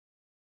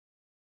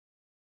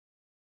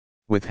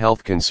 with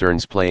health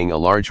concerns playing a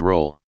large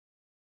role.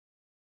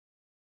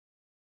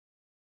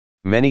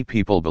 Many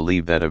people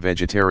believe that a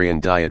vegetarian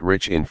diet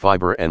rich in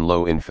fiber and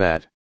low in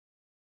fat,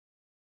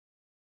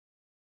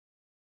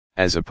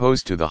 as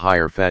opposed to the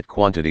higher fat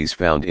quantities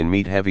found in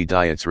meat-heavy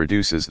diets,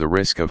 reduces the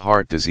risk of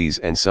heart disease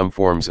and some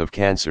forms of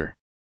cancer.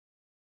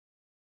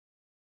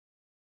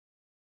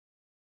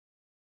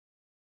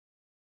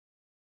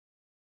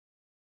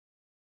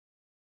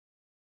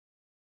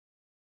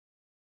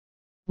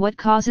 What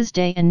causes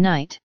day and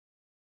night?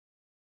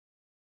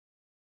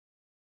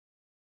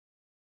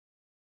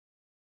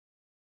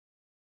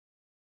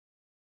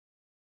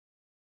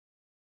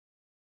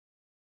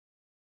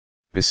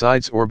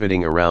 Besides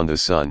orbiting around the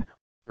Sun,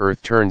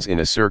 Earth turns in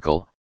a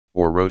circle,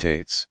 or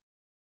rotates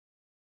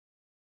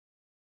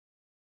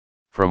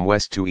from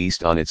west to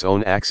east on its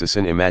own axis,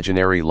 an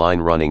imaginary line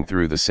running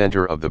through the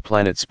center of the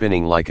planet,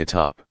 spinning like a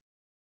top.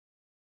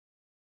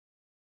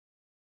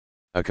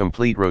 A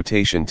complete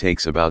rotation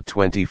takes about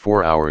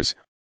 24 hours,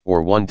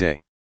 or 1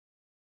 day.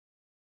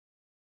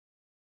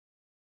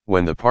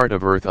 When the part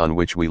of Earth on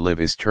which we live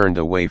is turned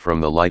away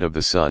from the light of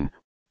the Sun,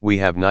 we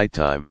have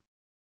nighttime.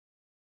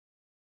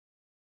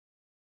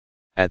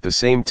 At the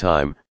same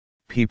time,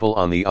 people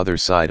on the other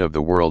side of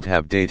the world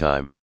have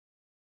daytime.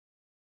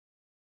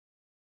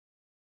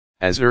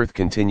 As Earth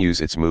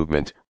continues its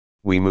movement,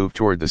 we move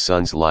toward the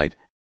Sun's light,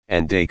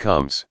 and day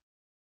comes.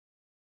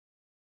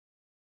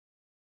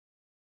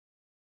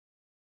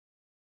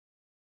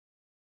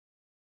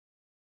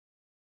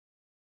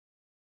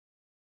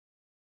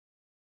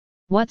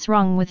 What's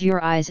wrong with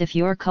your eyes if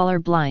you're color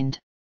blind?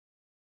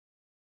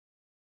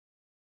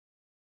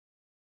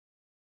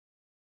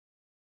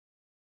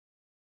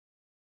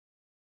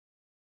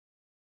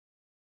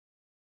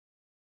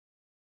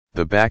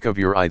 The back of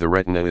your eye, the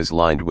retina, is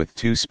lined with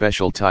two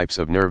special types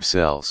of nerve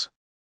cells,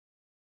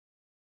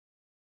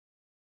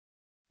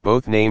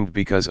 both named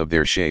because of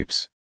their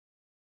shapes.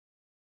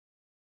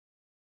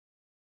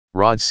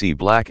 Rods see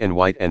black and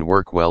white and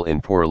work well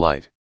in poor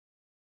light,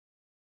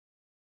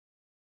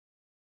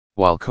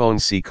 while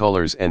cones see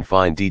colors and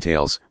fine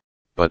details,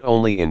 but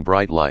only in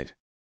bright light.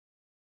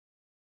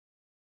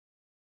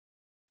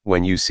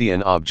 When you see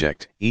an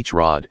object, each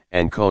rod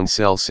and cone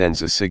cell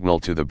sends a signal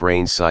to the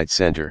brain's sight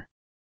center,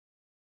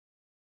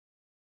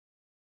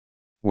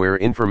 where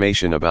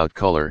information about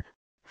color,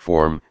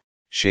 form,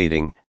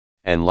 shading,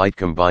 and light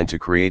combine to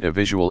create a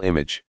visual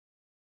image.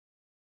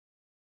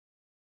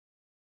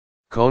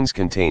 Cones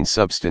contain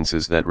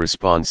substances that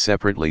respond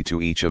separately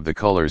to each of the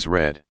colors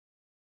red,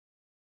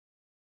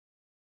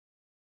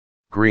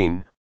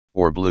 green,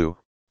 or blue,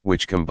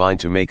 which combine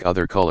to make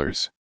other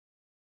colors.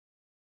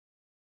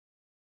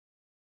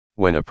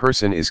 When a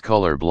person is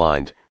color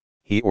blind,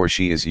 he or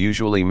she is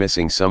usually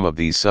missing some of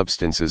these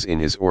substances in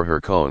his or her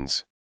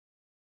cones.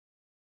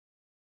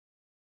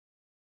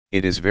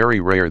 It is very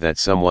rare that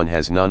someone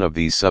has none of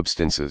these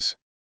substances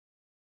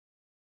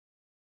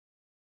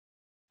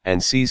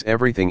and sees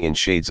everything in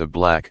shades of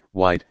black,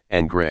 white,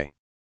 and gray.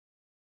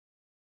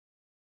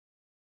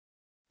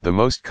 The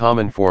most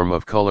common form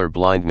of color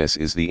blindness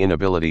is the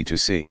inability to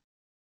see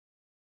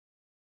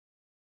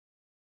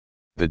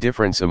the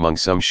difference among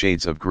some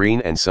shades of green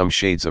and some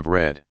shades of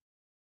red.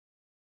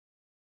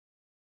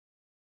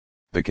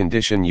 The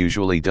condition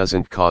usually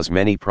doesn't cause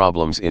many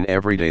problems in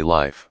everyday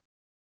life,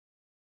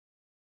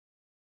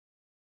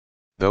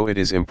 though it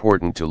is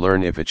important to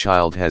learn if a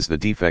child has the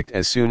defect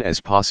as soon as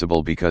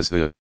possible, because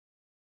the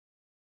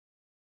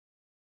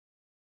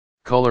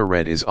color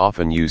red is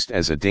often used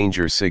as a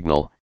danger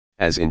signal,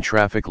 as in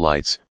traffic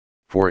lights,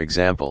 for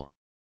example.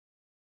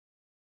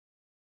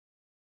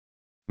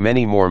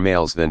 Many more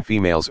males than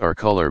females are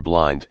color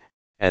blind,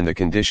 and the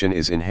condition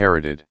is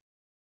inherited.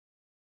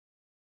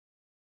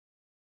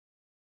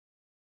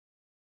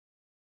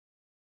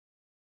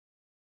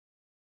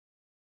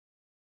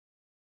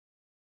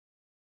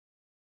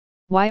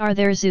 Why are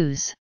there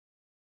zoos?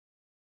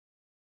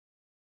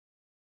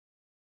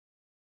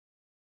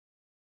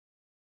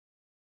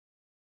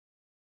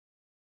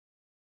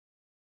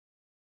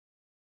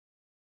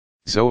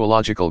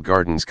 Zoological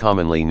gardens,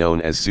 commonly known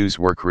as zoos,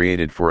 were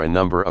created for a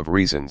number of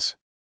reasons.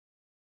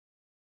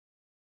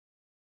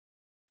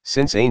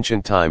 Since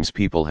ancient times,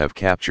 people have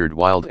captured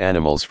wild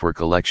animals for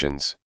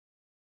collections,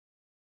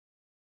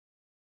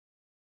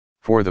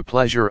 for the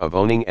pleasure of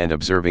owning and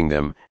observing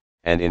them,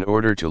 and in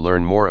order to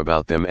learn more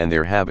about them and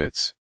their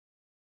habits.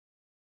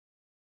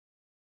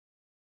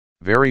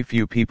 Very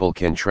few people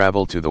can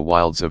travel to the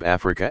wilds of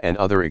Africa and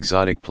other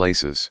exotic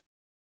places,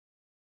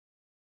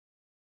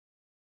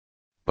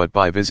 but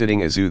by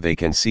visiting a zoo they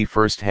can see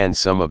firsthand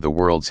some of the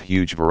world's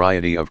huge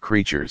variety of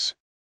creatures.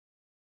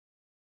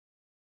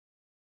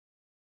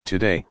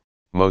 Today,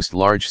 Most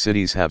large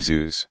cities have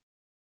zoos.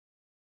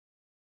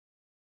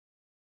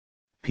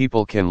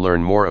 People can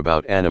learn more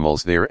about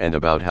animals there and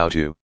about how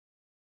to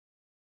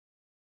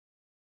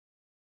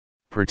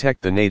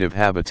protect the native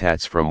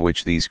habitats from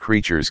which these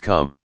creatures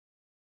come.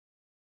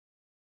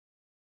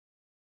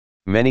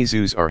 Many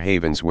zoos are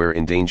havens where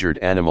endangered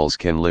animals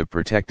can live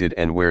protected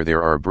and where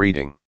there are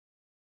breeding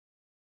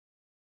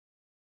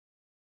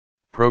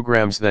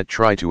programs that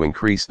try to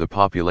increase the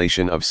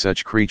population of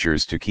such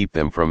creatures to keep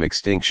them from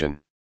extinction.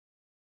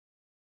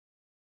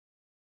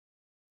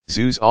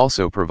 Zoos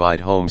also provide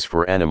homes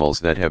for animals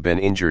that have been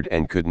injured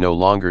and could no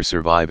longer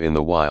survive in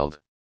the wild.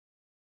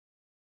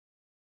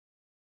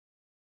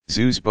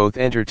 Zoos both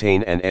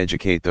entertain and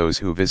educate those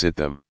who visit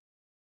them.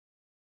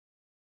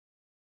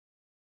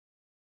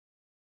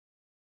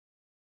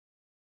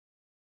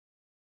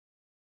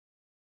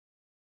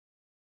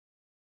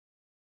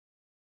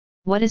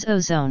 What is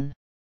ozone?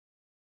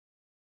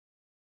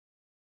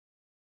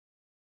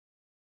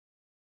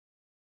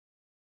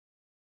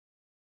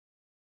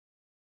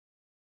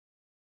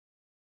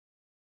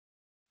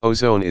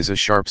 Ozone is a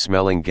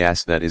sharp-smelling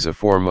gas that is a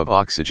form of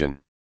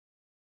oxygen.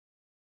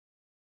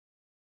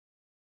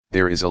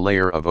 There is a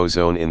layer of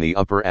ozone in the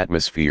upper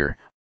atmosphere,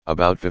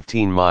 about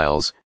 15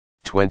 miles,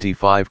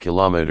 25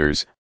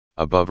 kilometers,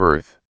 above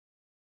Earth.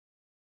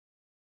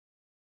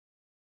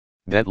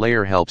 That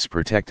layer helps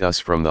protect us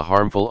from the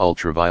harmful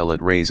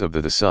ultraviolet rays of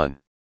the sun.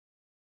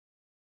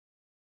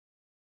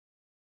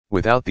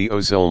 Without the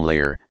ozone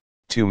layer,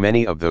 too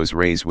many of those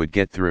rays would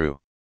get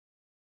through,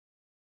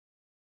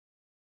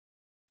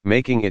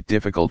 making it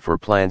difficult for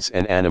plants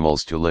and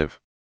animals to live.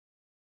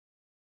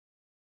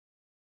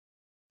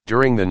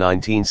 During the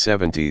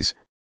 1970s,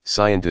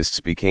 scientists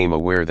became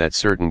aware that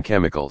certain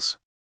chemicals,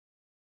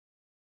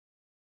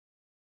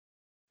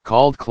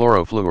 called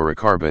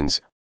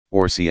chlorofluorocarbons,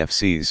 or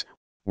CFCs,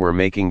 were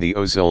making the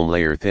ozone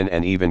layer thin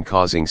and even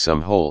causing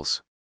some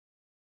holes.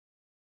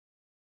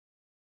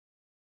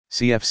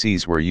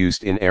 CFCs were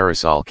used in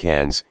aerosol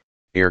cans,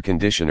 air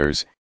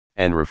conditioners,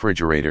 and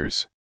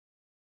refrigerators.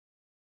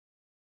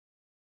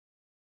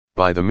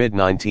 By the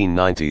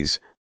mid-1990s,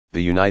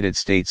 the United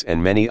States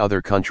and many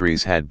other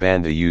countries had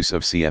banned the use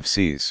of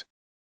CFCs.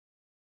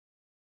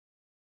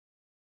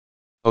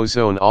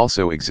 Ozone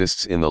also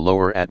exists in the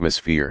lower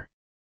atmosphere.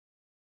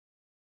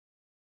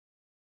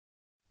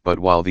 But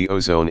while the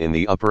ozone in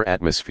the upper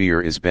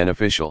atmosphere is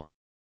beneficial,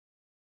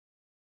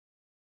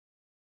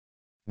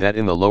 that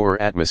in the lower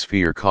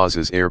atmosphere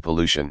causes air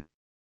pollution.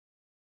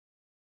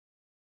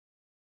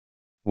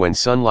 When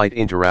sunlight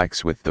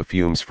interacts with the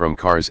fumes from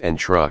cars and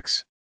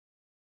trucks,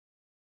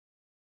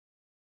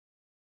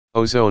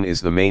 ozone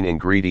is the main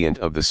ingredient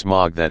of the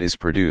smog that is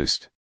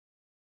produced.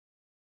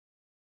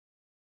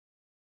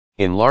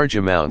 In large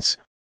amounts,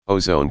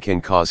 ozone can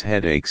cause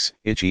headaches,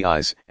 itchy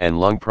eyes, and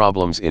lung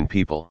problems in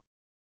people.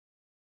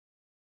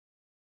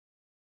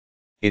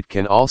 It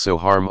can also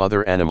harm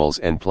other animals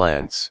and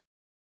plants.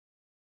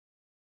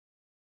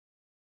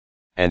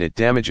 And it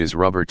damages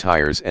rubber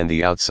tires and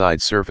the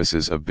outside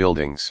surfaces of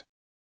buildings.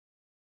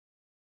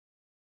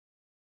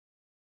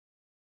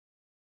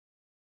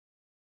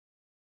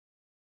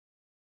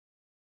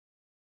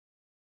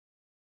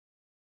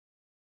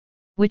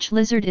 Which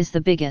lizard is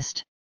the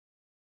biggest?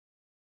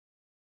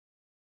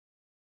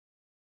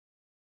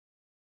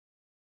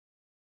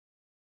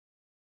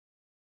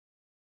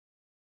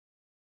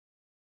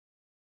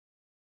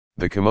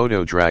 The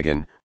Komodo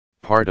dragon,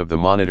 part of the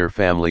monitor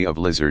family of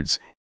lizards,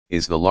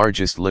 is the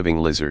largest living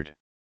lizard.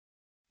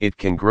 It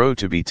can grow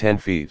to be 10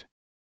 feet,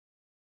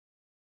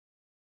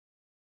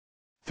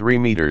 3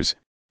 meters,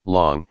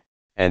 long,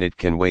 and it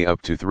can weigh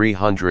up to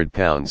 300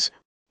 pounds,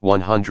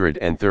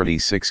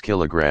 136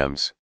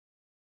 kilograms.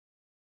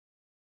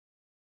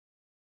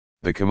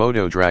 The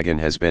Komodo dragon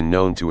has been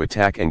known to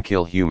attack and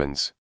kill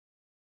humans.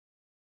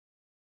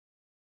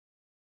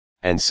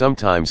 And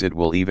sometimes it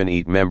will even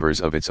eat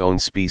members of its own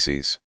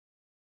species.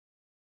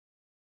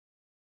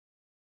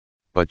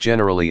 But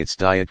generally its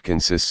diet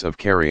consists of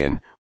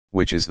carrion,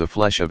 which is the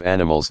flesh of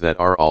animals that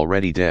are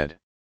already dead.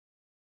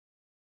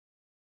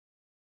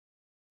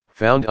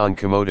 Found on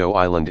Komodo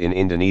Island in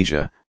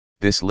Indonesia,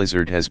 this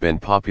lizard has been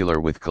popular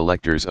with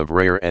collectors of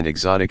rare and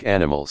exotic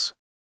animals.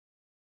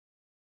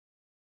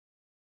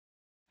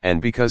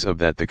 And because of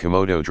that the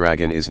Komodo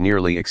dragon is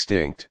nearly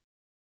extinct.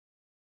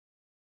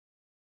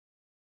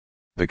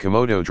 The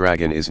Komodo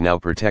dragon is now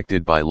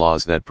protected by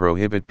laws that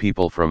prohibit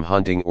people from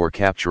hunting or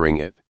capturing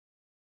it.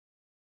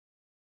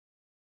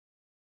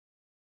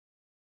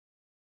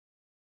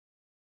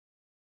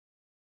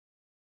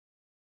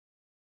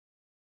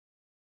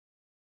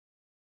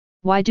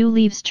 Why do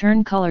leaves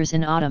turn colors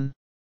in autumn?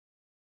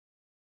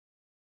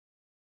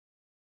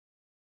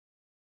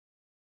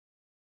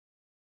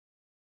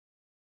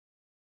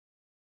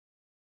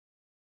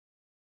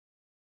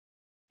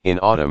 In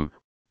autumn,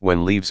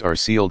 when leaves are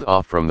sealed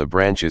off from the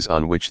branches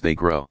on which they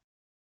grow,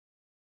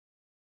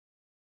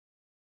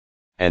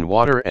 and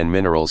water and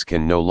minerals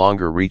can no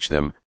longer reach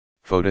them,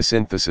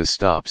 photosynthesis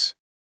stops.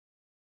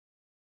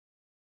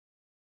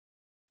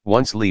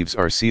 Once leaves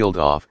are sealed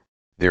off,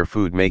 their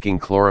food making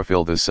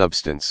chlorophyll the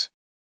substance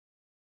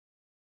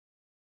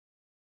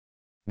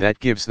that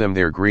gives them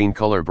their green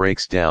color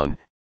breaks down,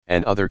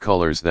 and other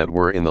colors that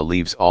were in the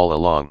leaves all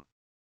along.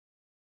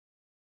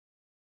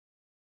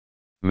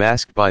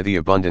 Masked by the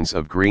abundance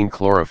of green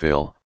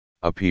chlorophyll,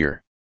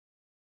 appear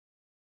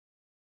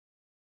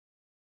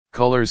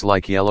colors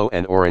like yellow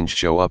and orange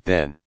show up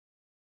then.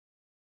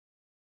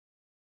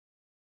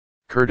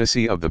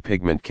 Courtesy of the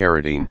pigment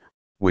carotene,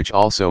 which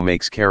also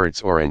makes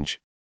carrots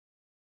orange.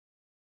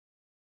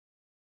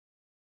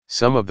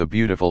 Some of the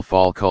beautiful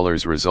fall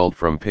colors result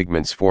from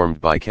pigments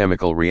formed by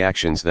chemical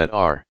reactions that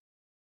are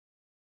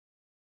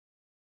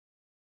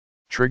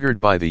triggered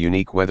by the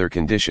unique weather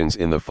conditions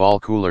in the fall,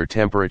 cooler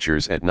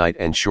temperatures at night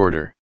and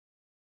shorter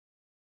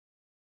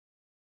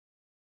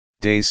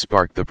days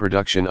spark the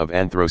production of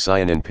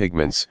anthocyanin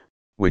pigments,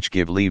 which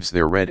give leaves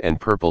their red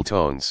and purple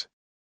tones.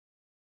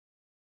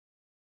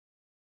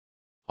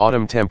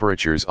 Autumn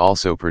temperatures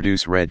also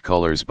produce red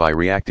colors by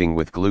reacting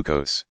with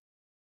glucose,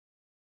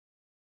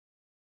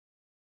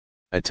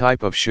 a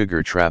type of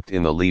sugar trapped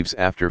in the leaves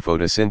after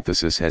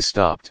photosynthesis has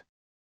stopped.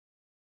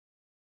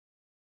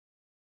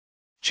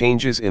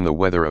 Changes in the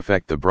weather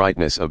affect the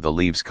brightness of the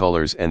leaves'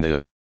 colors and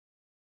the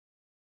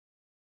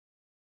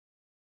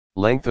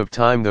length of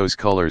time those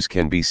colors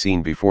can be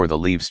seen before the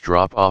leaves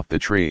drop off the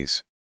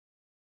trees.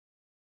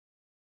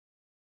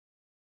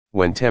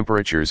 When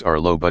temperatures are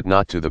low but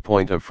not to the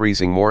point of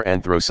freezing, more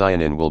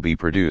anthocyanin will be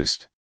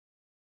produced,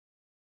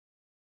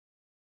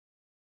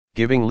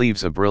 giving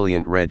leaves a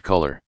brilliant red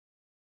color.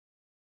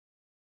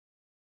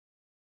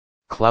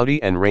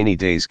 Cloudy and rainy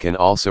days can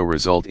also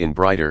result in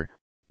brighter,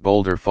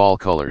 bolder fall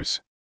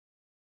colors.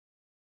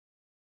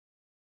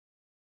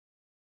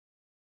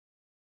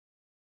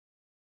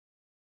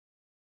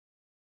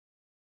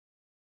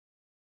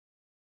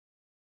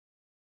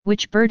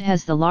 Which bird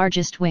has the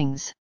largest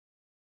wings?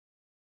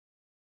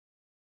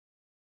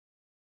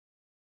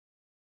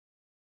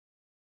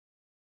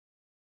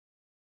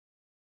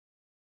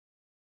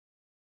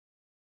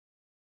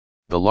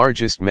 The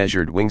largest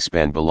measured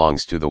wingspan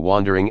belongs to the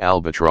wandering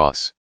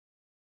albatross,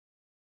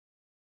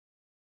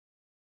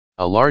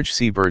 a large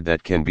seabird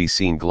that can be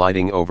seen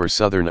gliding over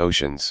southern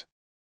oceans.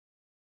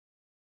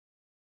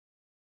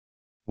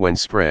 When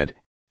spread,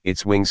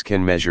 its wings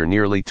can measure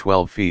nearly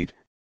 12 feet,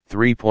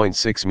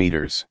 3.6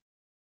 meters.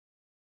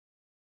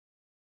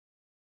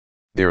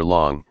 Their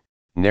long,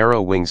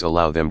 narrow wings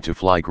allow them to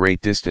fly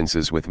great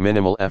distances with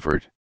minimal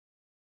effort.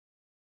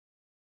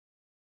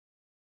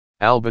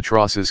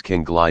 Albatrosses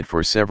can glide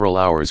for several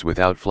hours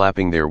without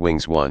flapping their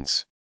wings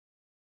once.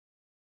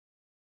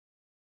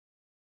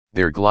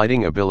 Their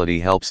gliding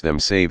ability helps them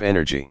save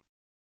energy,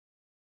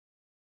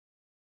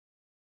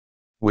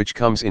 which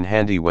comes in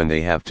handy when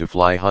they have to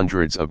fly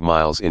hundreds of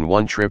miles in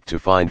one trip to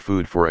find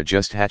food for a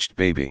just hatched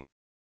baby.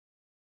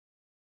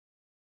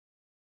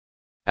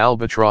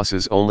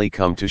 Albatrosses only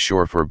come to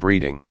shore for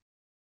breeding,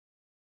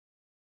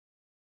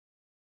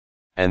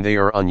 and they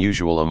are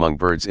unusual among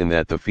birds in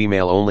that the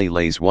female only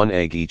lays one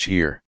egg each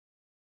year.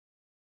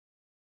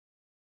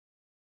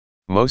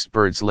 Most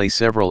birds lay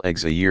several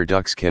eggs a year.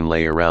 Ducks can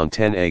lay around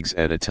 10 eggs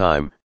at a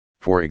time,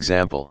 for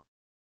example.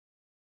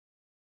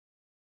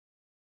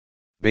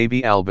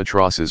 Baby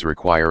albatrosses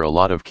require a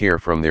lot of care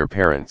from their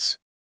parents.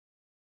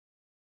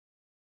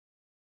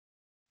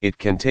 It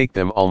can take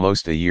them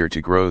almost a year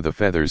to grow the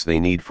feathers they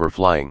need for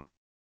flying.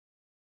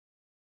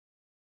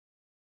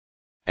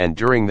 And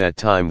during that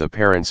time the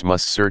parents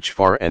must search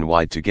far and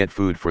wide to get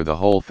food for the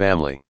whole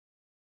family.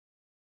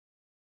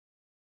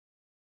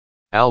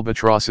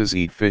 Albatrosses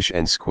eat fish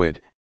and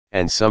squid,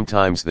 and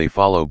sometimes they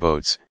follow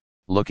boats,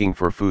 looking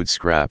for food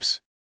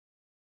scraps.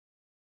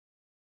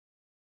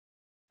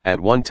 At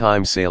one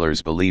time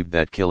sailors believed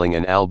that killing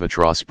an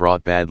albatross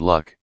brought bad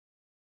luck,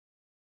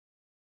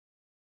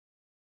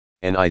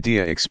 an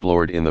idea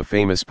explored in the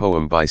famous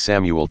poem by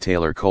Samuel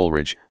Taylor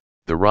Coleridge,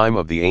 The Rime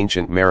of the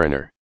Ancient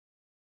Mariner.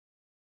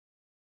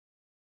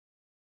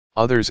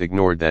 Others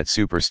ignored that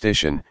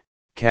superstition,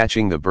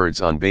 catching the birds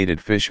on baited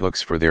fish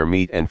hooks for their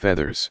meat and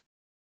feathers.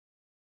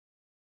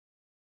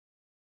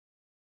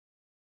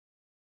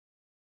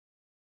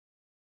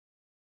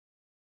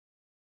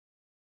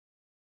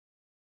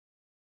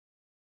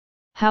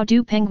 How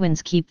do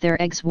penguins keep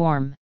their eggs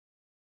warm?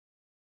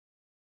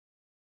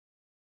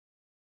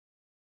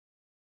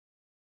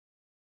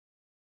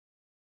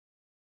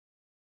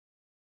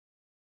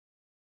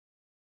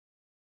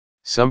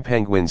 Some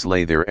penguins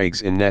lay their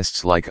eggs in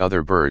nests like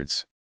other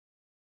birds.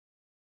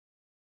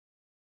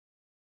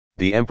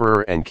 The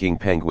emperor and king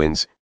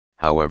penguins,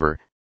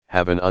 however,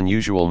 have an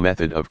unusual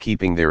method of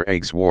keeping their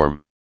eggs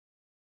warm.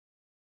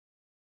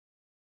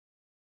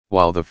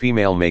 While the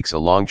female makes a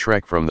long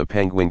trek from the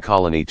penguin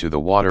colony to the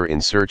water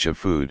in search of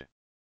food,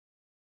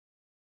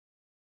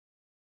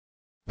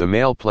 the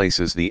male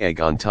places the egg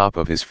on top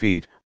of his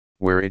feet,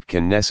 where it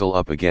can nestle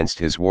up against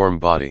his warm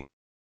body.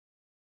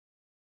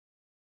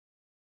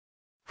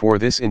 For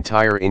this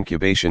entire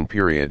incubation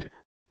period,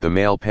 the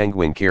male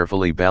penguin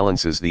carefully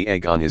balances the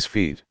egg on his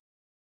feet.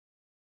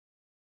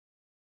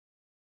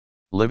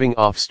 living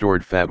off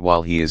stored fat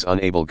while he is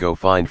unable go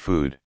find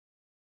food.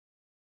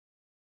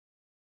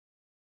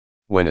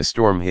 When a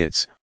storm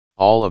hits,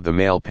 all of the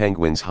male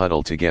penguins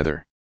huddle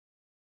together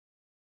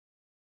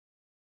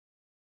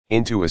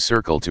into a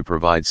circle to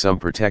provide some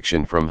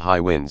protection from high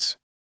winds.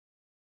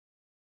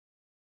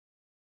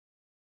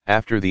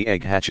 After the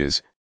egg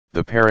hatches,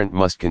 the parent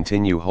must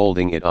continue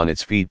holding it on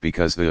its feet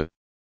because the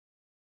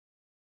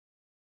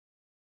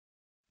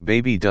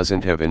baby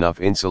doesn't have enough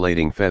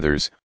insulating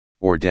feathers,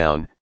 or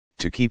down,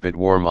 to keep it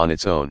warm on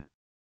its own.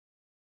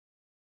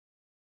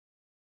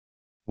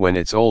 When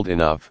it's old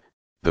enough,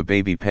 the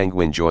baby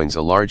penguin joins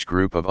a large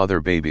group of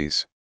other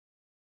babies.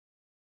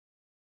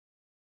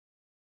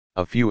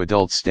 A few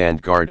adults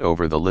stand guard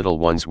over the little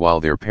ones while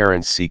their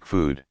parents seek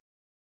food.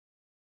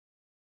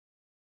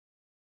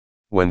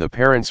 When the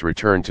parents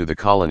return to the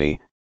colony,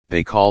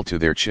 they call to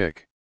their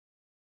chick.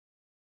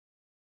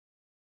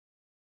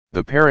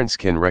 The parents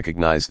can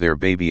recognize their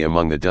baby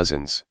among the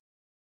dozens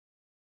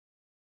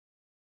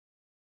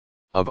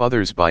of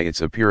others by its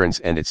appearance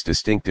and its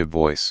distinctive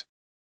voice.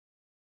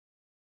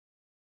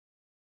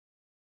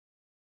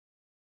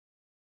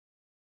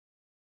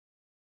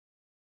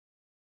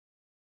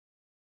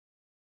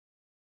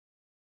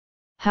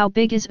 How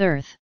big is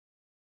Earth?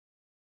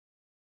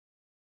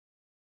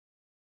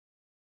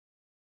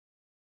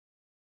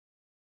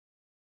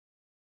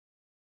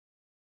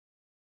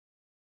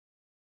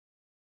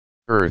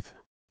 Earth,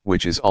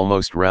 which is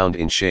almost round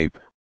in shape,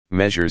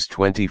 measures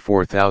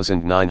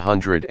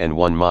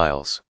 24,901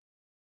 miles.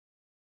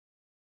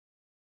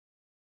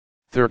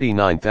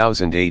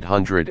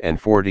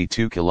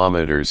 39,842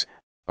 kilometers,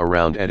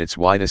 around at its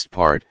widest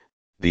part,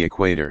 the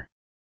equator.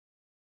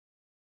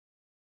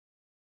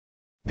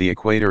 The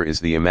equator is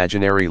the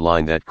imaginary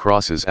line that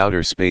crosses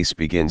outer space,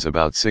 begins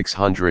about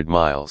 600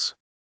 miles.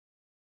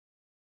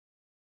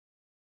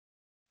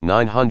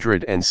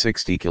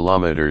 960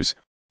 kilometers,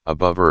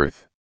 above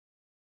Earth.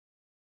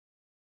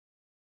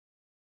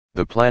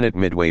 The planet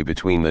midway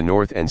between the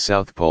North and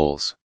South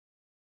poles.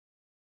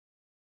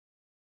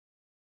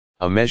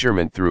 A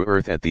measurement through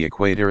Earth at the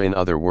equator, in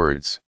other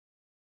words.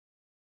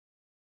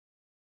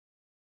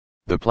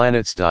 The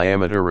planet's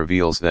diameter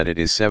reveals that it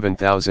is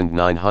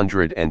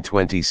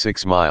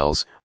 7,926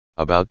 miles,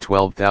 about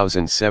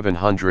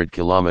 12,700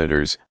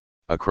 kilometers,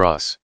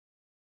 across.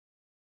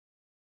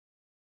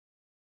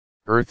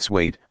 Earth's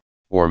weight,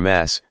 or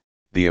mass,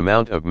 the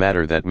amount of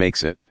matter that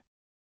makes it,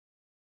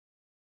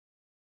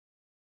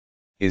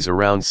 is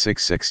around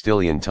 6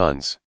 sextillion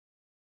tons.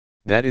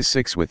 That is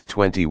 6 with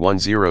 21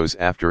 zeros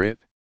after it.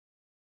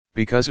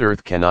 Because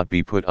Earth cannot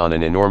be put on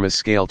an enormous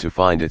scale to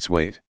find its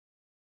weight.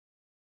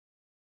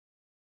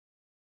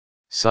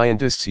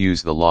 Scientists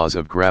use the laws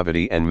of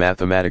gravity and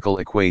mathematical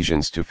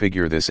equations to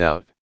figure this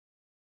out.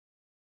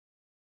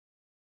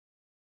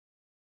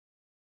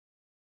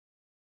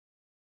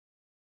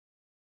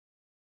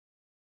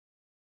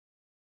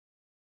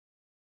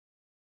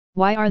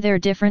 Why are there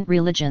different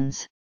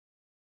religions?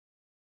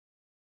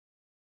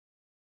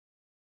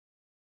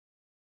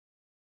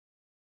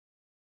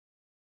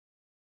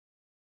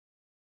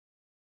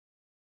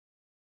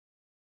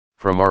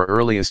 From our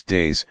earliest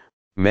days,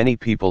 many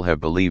people have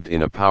believed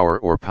in a power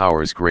or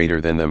powers greater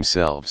than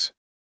themselves.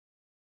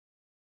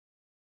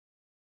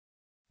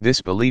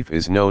 This belief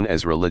is known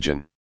as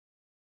religion.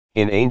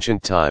 In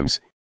ancient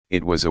times,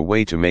 it was a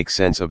way to make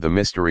sense of the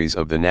mysteries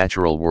of the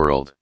natural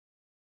world.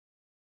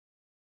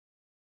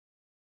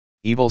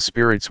 Evil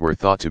spirits were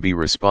thought to be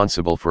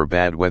responsible for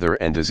bad weather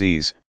and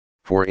disease,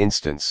 for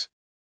instance.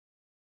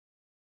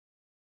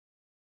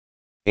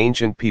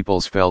 Ancient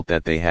peoples felt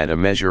that they had a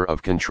measure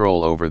of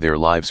control over their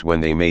lives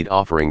when they made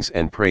offerings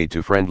and prayed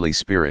to friendly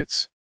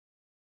spirits,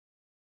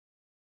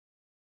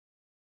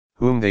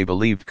 whom they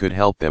believed could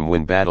help them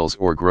win battles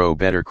or grow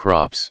better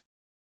crops.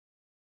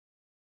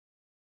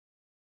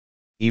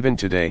 Even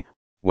today,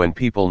 when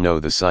people know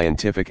the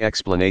scientific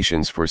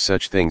explanations for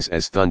such things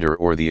as thunder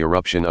or the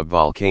eruption of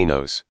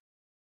volcanoes,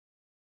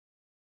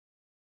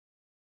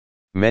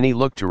 many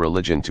look to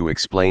religion to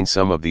explain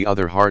some of the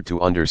other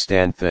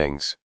hard-to-understand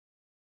things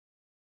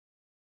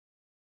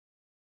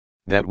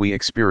that we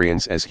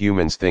experience as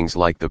humans, things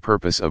like the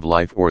purpose of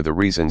life or the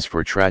reasons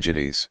for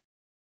tragedies.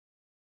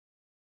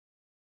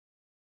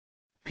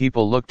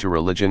 People look to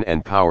religion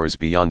and powers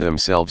beyond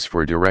themselves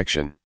for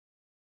direction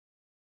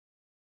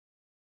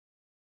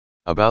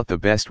about the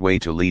best way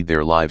to lead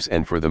their lives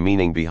and for the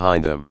meaning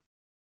behind them.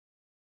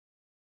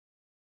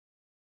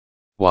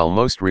 While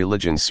most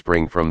religions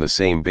spring from the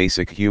same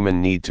basic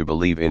human need to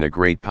believe in a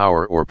great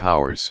power or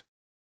powers,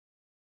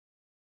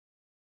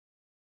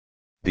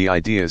 the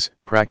ideas,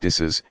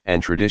 practices,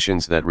 and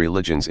traditions that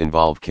religions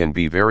involve can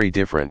be very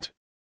different.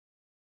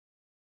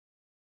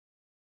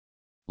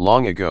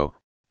 Long ago,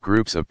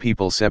 groups of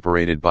people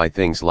separated by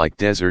things like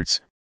deserts,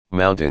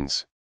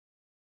 mountains,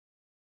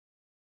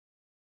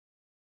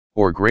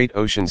 or great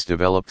oceans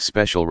developed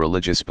special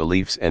religious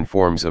beliefs and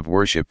forms of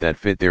worship that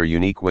fit their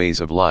unique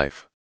ways of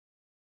life.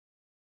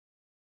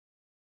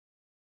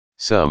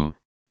 Some,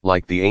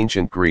 like the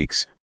ancient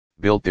Greeks,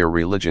 built their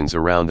religions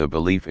around a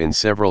belief in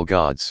several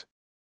gods.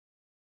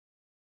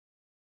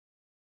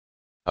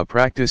 a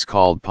practice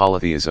called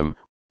polytheism,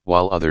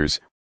 while others,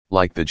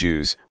 like the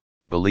Jews,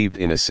 believed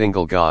in a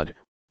single God,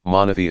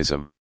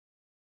 monotheism.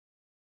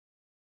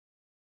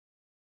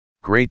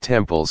 Great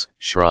temples,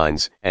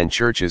 shrines, and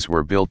churches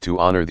were built to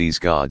honor these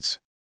gods.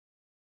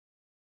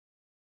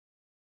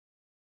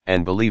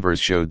 And believers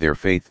showed their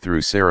faith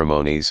through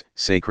ceremonies,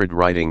 sacred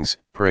writings,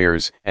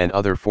 prayers, and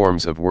other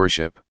forms of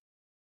worship.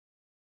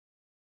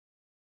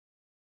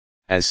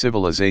 As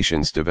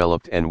civilizations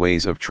developed and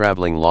ways of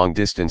traveling long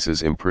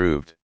distances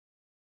improved,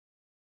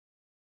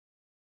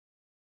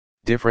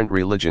 different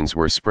religions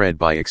were spread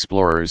by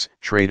explorers,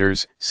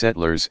 traders,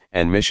 settlers,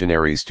 and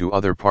missionaries to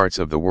other parts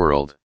of the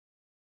world.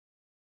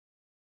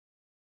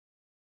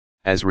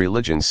 As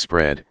religions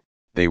spread,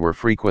 they were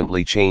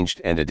frequently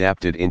changed and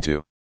adapted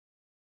into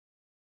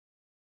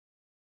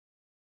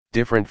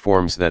different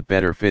forms that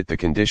better fit the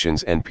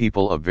conditions and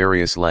people of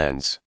various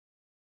lands.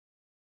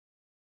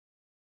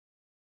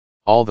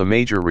 All the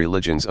major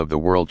religions of the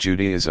world,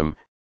 Judaism,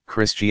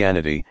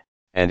 Christianity,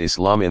 and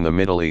Islam in the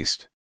Middle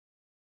East,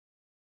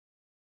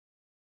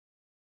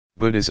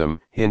 Buddhism,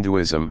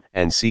 Hinduism,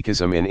 and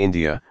Sikhism in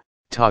India,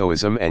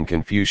 Taoism and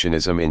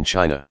Confucianism in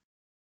China,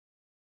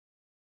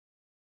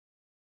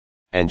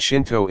 and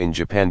Shinto in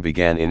Japan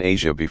began in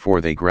Asia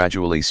before they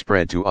gradually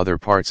spread to other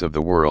parts of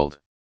the world.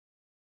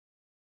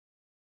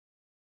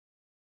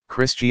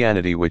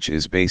 Christianity, which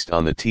is based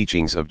on the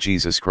teachings of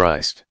Jesus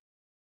Christ,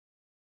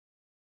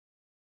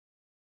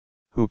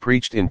 who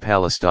preached in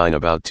Palestine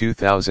about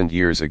 2,000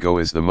 years ago,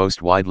 is the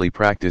most widely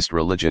practiced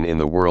religion in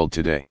the world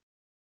today.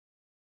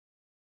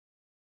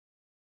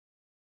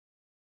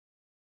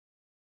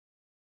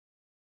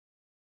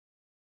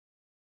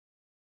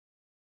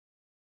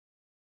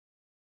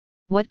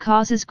 What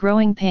causes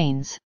growing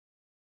pains?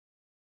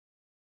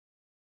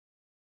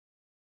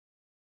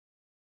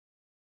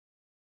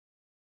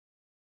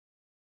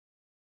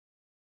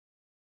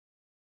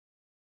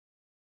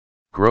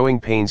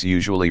 Growing pains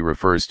usually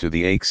refers to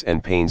the aches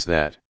and pains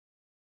that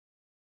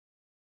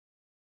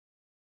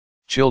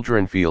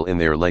children feel in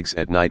their legs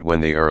at night when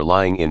they are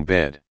lying in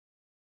bed.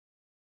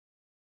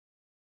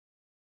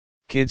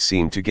 Kids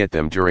seem to get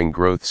them during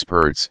growth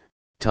spurts,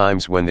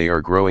 times when they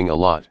are growing a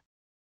lot.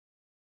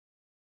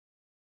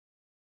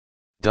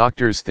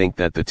 Doctors think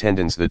that the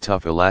tendons, the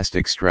tough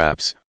elastic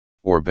straps,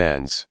 or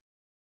bands,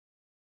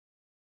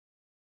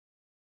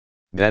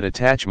 that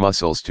attach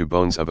muscles to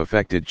bones of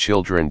affected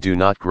children do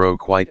not grow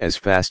quite as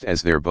fast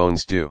as their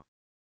bones do.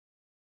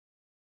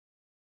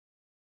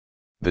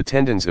 The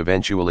tendons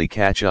eventually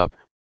catch up,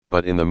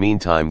 but in the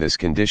meantime this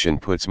condition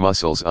puts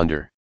muscles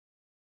under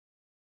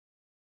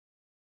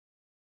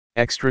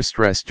extra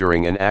stress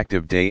during an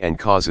active day and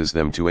causes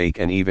them to ache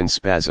and even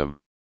spasm,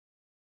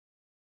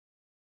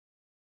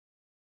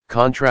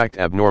 contract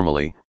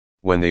abnormally,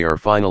 when they are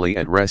finally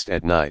at rest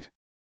at night.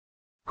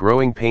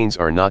 Growing pains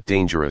are not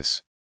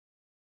dangerous.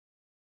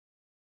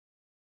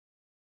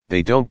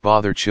 They don't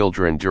bother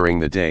children during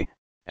the day,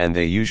 and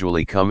they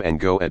usually come and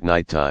go at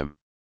nighttime.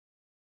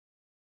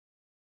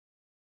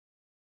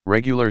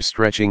 Regular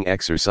stretching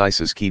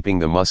exercises keeping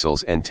the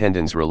muscles and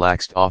tendons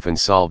relaxed often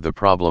solve the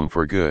problem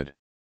for good.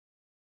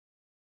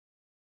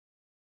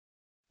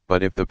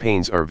 But if the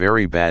pains are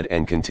very bad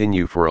and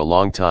continue for a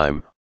long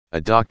time,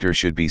 a doctor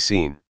should be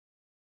seen.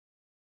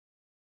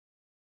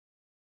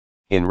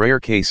 In rare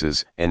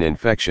cases, an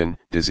infection,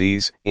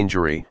 disease,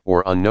 injury,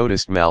 or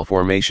unnoticed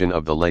malformation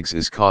of the legs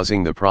is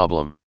causing the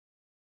problem.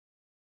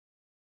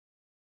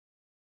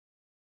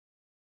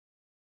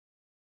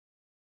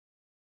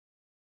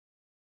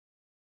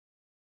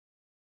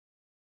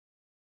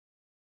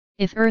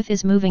 If Earth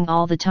is moving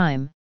all the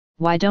time,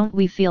 why don't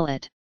we feel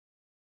it?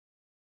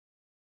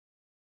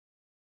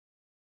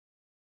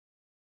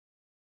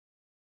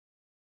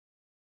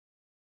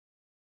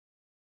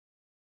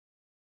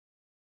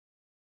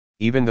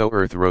 Even though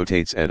Earth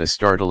rotates at a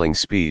startling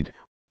speed,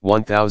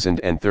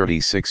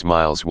 1,036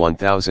 miles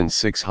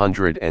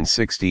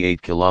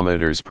 1,668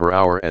 kilometers per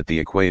hour at the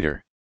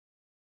equator,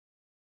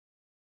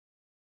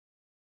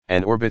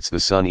 and orbits the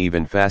Sun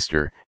even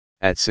faster,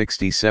 at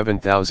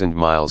 67,000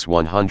 miles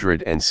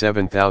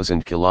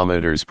 107,000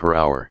 kilometers per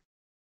hour.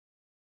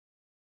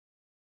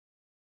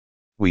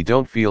 We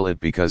don't feel it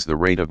because the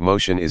rate of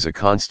motion is a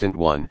constant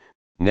one,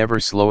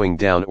 never slowing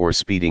down or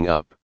speeding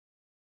up.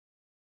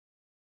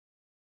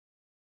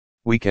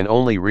 We can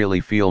only really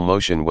feel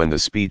motion when the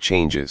speed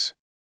changes.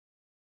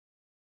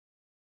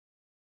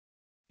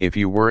 If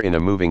you were in a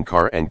moving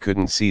car and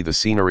couldn't see the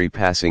scenery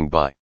passing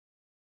by,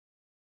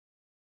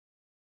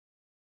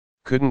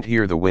 couldn't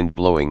hear the wind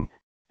blowing,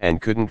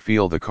 and couldn't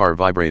feel the car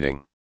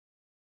vibrating,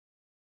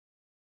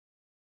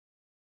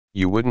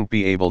 you wouldn't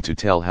be able to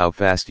tell how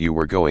fast you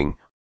were going,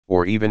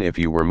 or even if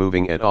you were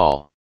moving at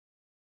all.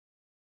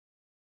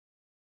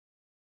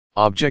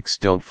 Objects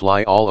don't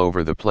fly all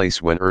over the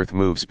place when Earth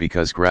moves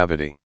because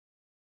gravity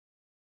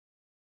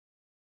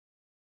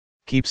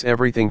keeps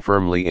everything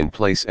firmly in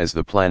place as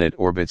the planet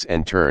orbits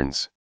and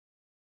turns.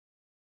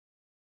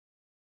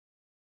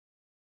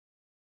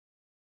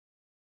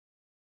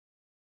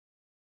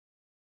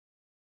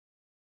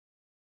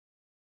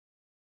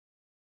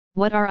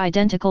 What are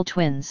identical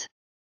twins?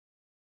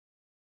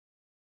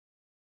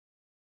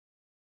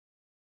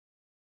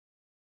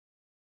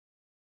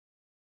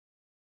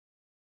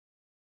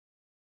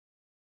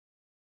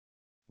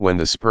 When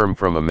the sperm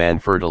from a man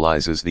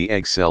fertilizes the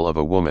egg cell of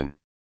a woman,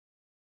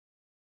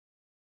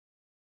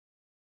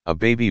 a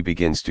baby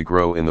begins to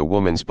grow in the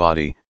woman's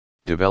body,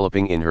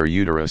 developing in her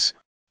uterus,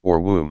 or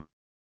womb.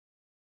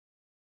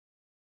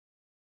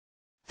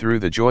 Through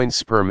the joined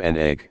sperm and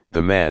egg,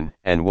 the man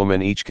and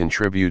woman each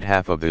contribute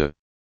half of the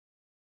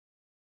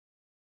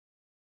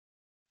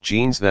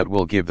genes that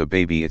will give the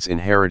baby its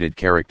inherited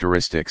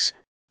characteristics,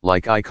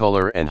 like eye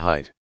color and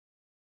height.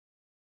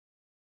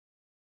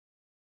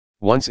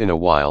 Once in a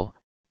while,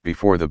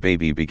 before the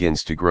baby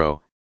begins to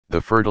grow,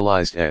 the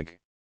fertilized egg,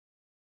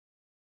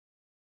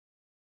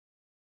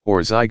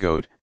 or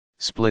zygote,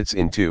 splits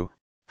in two,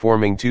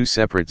 forming two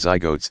separate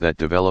zygotes that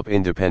develop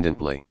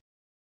independently.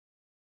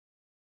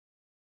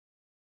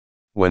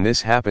 When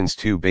this happens,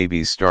 two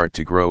babies start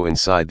to grow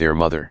inside their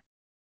mother.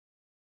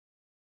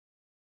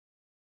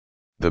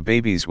 The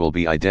babies will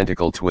be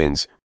identical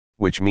twins,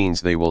 which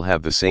means they will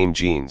have the same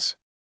genes,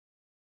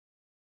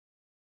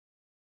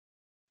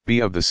 be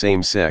of the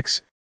same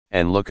sex,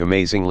 and look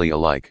amazingly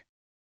alike.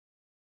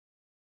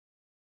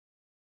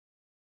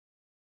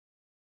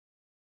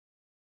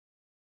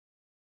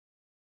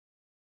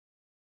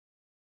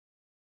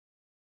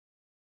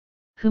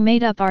 Who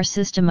made up our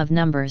system of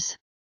numbers?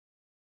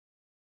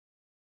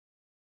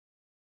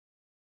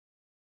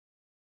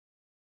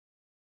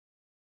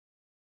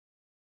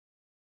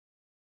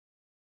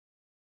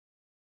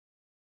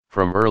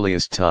 From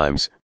earliest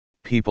times,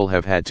 people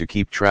have had to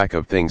keep track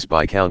of things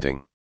by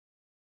counting.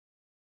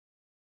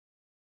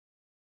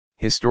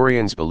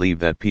 Historians believe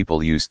that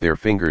people used their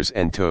fingers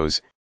and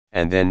toes,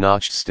 and then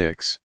notched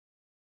sticks,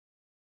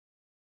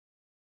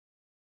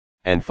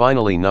 and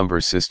finally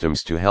number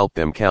systems to help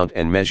them count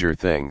and measure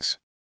things.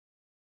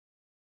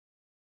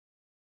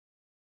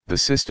 The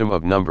system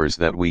of numbers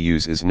that we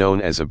use is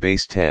known as a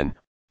base 10,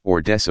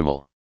 or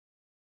decimal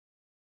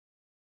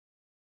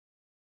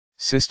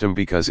system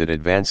because it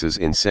advances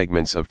in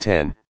segments of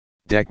 10,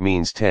 dec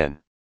means 10.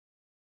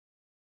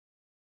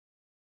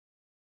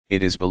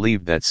 It is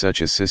believed that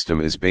such a system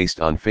is based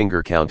on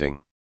finger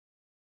counting.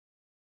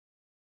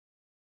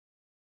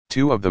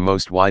 Two of the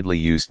most widely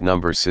used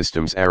number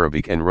systems,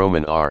 Arabic and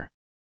Roman, are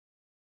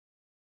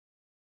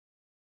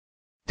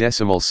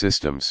decimal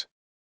systems.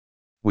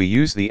 We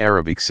use the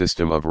Arabic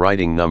system of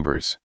writing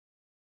numbers.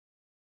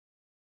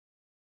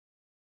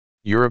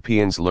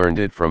 Europeans learned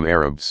it from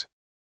Arabs,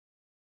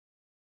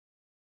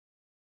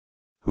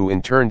 who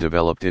in turn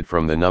developed it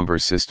from the number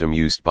system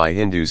used by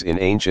Hindus in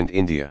ancient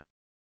India.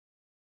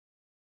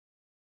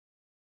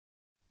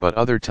 But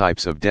other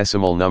types of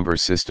decimal number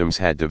systems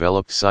had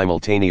developed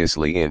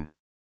simultaneously in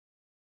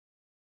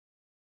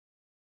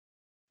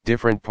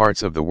different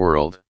parts of the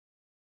world.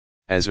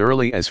 As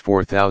early as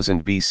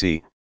 4000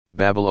 BC,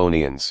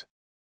 Babylonians,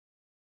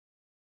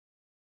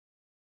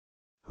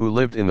 who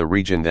lived in the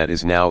region that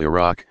is now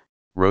Iraq,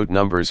 wrote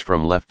numbers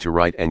from left to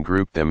right and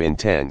grouped them in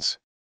tens.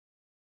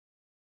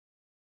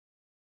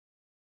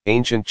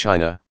 Ancient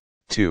China,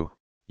 too,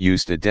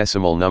 used a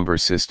decimal number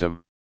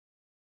system.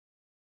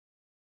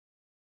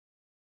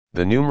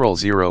 The numeral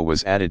 0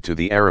 was added to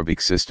the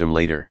Arabic system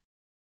later.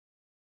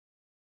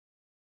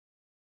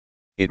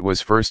 It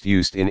was first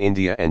used in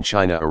India and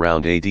China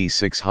around AD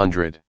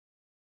 600.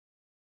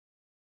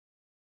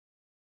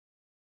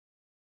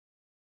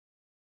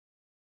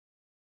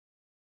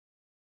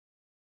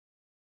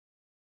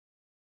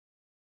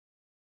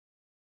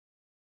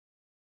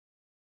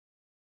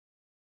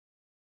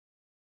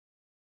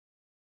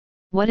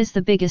 What is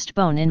the biggest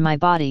bone in my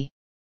body?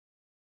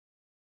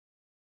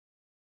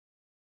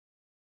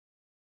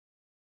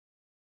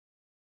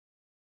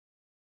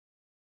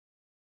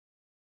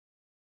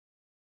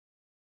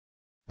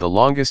 The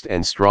longest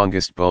and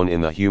strongest bone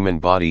in the human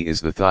body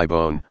is the thigh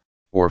bone,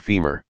 or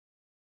femur.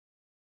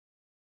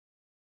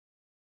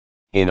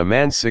 In a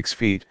man 6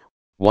 feet,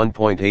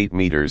 1.8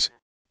 meters,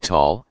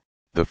 tall,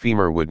 the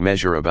femur would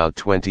measure about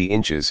 20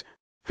 inches,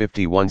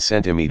 51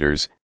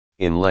 centimeters,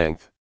 in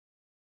length.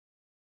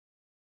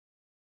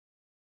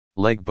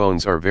 Leg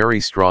bones are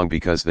very strong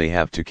because they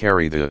have to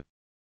carry the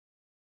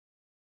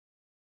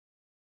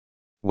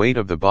weight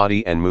of the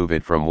body and move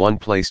it from one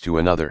place to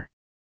another.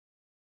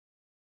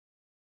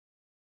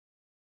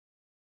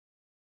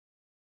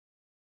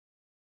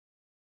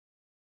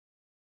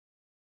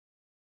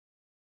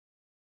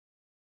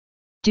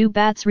 Do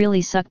bats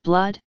really suck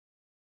blood?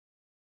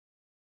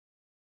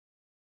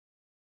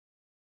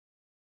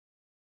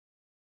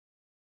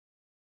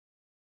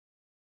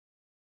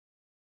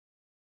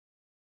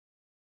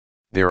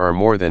 There are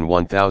more than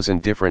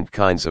 1,000 different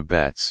kinds of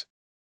bats.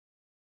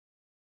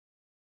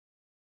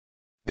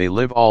 They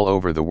live all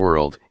over the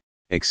world,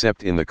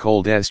 except in the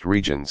coldest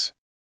regions.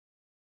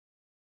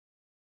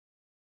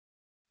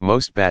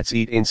 Most bats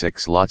eat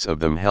insects, lots of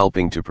them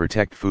helping to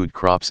protect food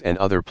crops and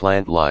other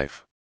plant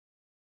life.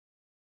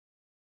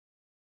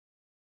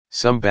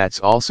 Some bats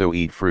also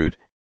eat fruit,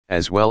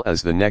 as well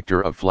as the nectar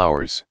of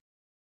flowers.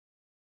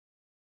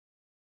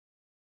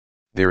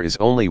 There is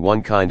only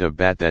one kind of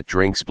bat that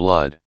drinks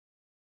blood.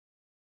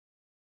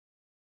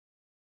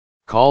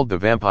 Called the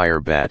vampire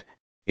bat,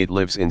 it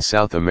lives in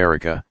South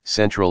America,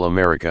 Central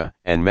America,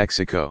 and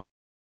Mexico.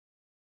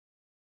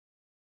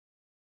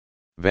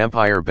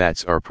 Vampire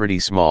bats are pretty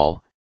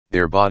small,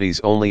 their bodies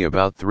only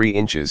about 3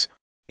 inches,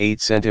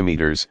 8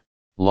 centimeters,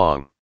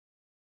 long.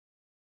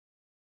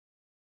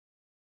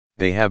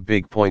 They have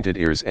big pointed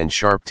ears and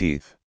sharp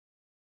teeth,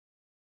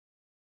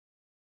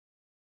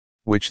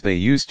 which they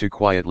use to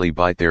quietly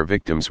bite their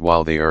victims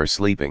while they are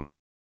sleeping.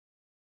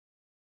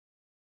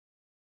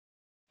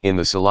 In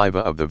the saliva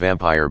of the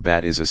vampire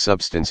bat is a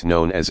substance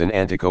known as an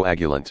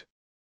anticoagulant,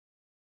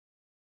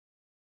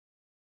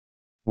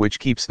 which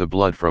keeps the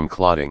blood from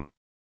clotting.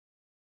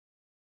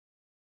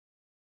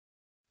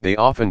 They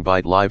often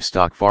bite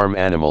livestock farm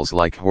animals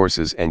like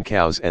horses and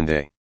cows, and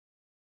they,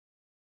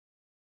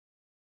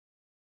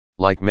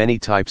 like many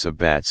types of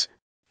bats,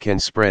 can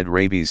spread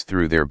rabies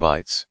through their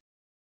bites.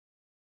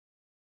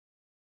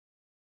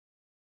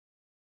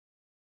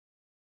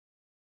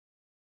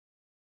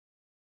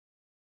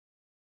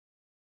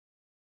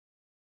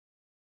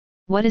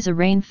 What is a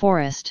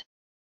rainforest?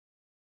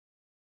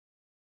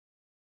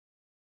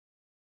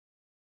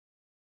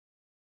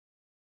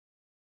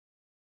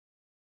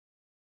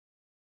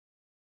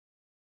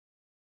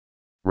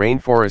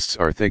 Rainforests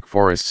are thick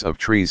forests of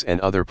trees and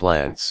other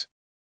plants,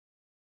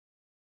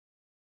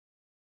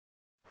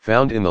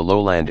 found in the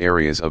lowland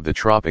areas of the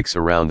tropics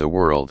around the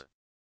world.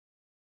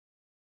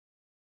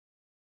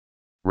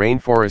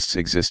 Rainforests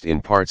exist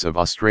in parts of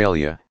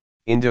Australia,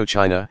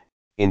 Indochina,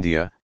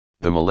 India,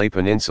 the Malay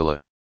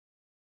Peninsula,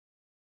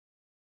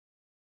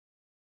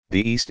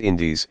 the East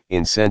Indies,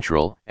 in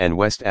Central and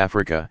West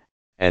Africa,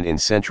 and in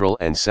Central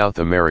and South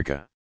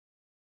America.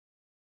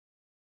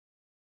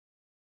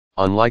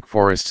 Unlike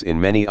forests in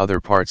many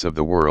other parts of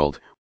the world,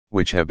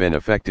 which have been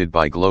affected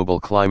by global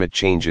climate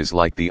changes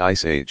like the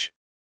Ice Age,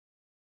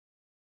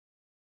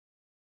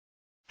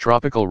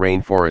 tropical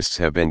rainforests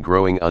have been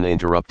growing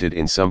uninterrupted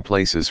in some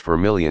places for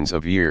millions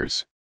of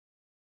years.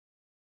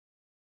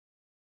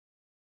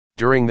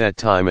 During that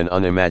time, an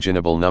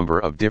unimaginable number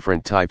of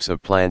different types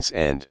of plants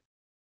and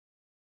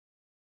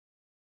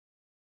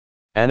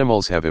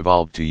animals have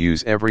evolved to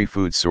use every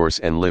food source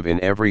and live in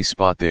every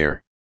spot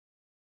there.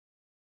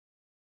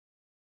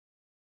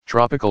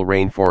 Tropical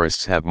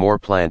rainforests have more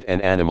plant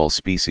and animal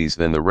species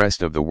than the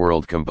rest of the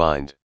world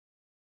combined.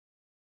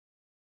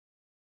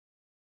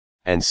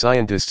 And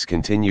scientists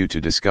continue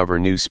to discover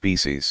new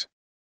species.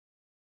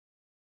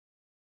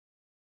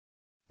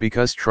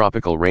 Because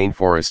tropical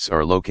rainforests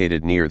are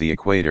located near the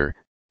equator,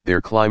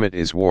 their climate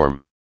is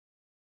warm.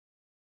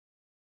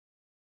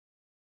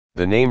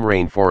 The name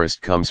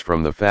rainforest comes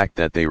from the fact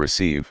that they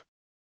receive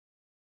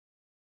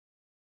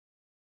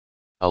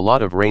a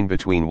lot of rain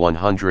between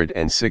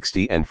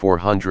 160 and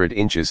 400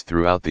 inches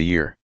throughout the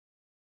year.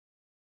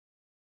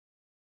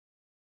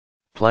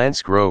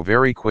 Plants grow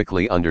very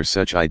quickly under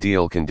such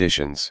ideal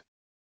conditions.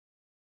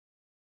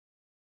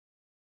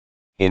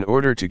 In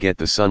order to get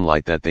the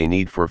sunlight that they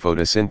need for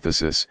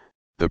photosynthesis,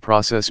 the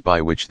process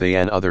by which they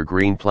and other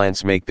green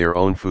plants make their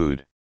own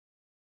food.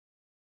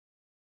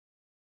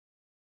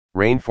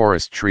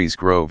 Rainforest trees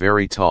grow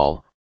very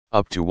tall,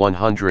 up to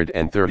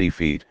 130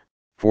 feet,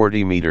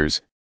 40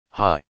 meters,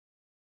 high.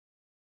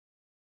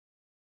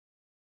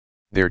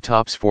 Their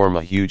tops form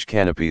a huge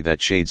canopy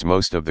that shades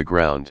most of the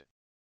ground,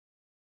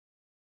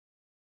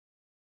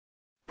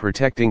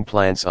 protecting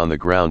plants on the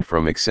ground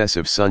from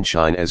excessive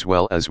sunshine as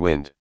well as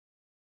wind.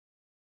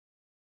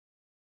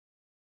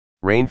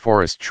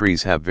 Rainforest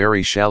trees have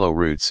very shallow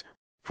roots,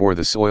 for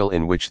the soil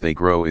in which they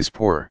grow is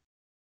poor,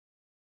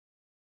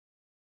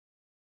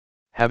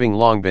 having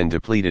long been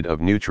depleted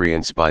of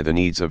nutrients by the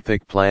needs of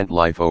thick plant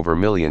life over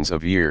millions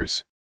of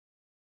years.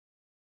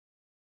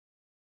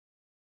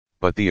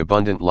 But the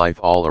abundant life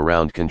all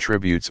around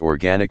contributes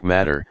organic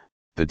matter,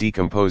 the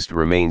decomposed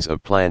remains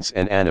of plants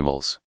and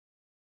animals,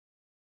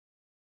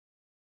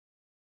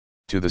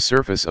 to the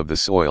surface of the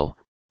soil,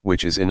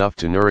 which is enough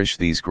to nourish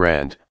these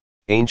grand,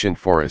 ancient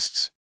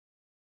forests.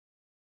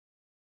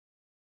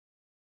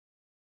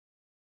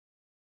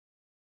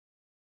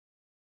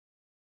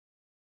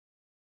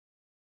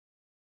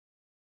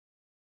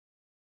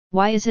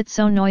 Why is it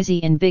so noisy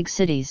in big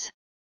cities?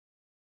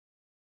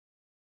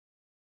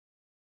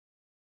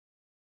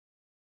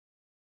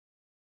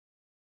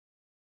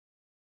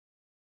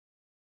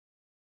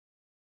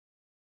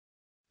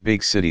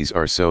 Big cities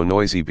are so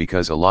noisy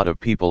because a lot of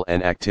people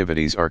and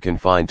activities are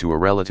confined to a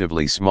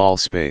relatively small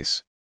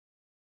space.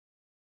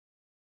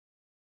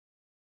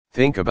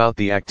 Think about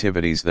the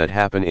activities that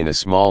happen in a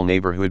small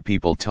neighborhood: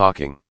 people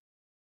talking,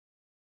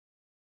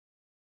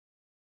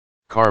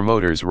 car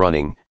motors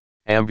running,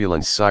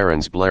 ambulance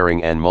sirens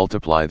blaring, and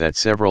multiply that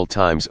several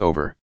times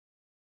over.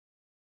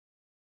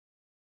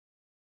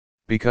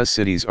 Because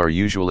cities are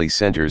usually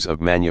centers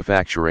of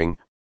manufacturing,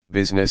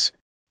 business,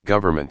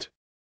 government,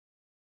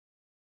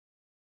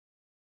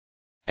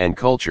 and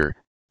culture,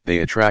 they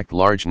attract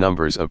large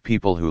numbers of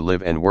people who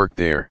live and work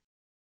there.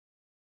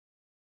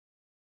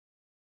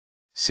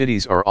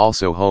 Cities are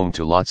also home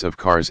to lots of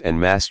cars and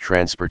mass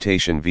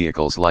transportation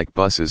vehicles like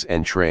buses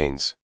and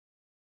trains,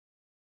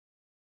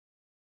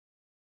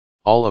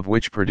 all of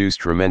which produce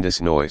tremendous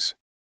noise.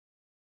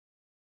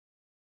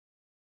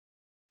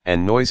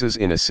 And noises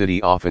in a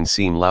city often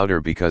seem louder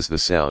because the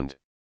sound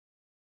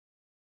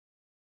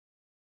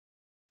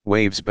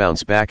waves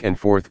bounce back and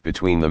forth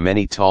between the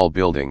many tall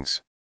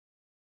buildings.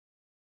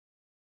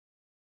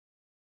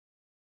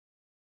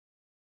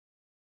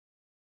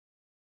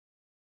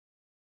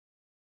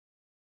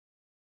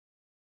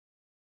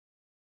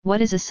 What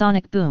is a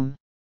sonic boom?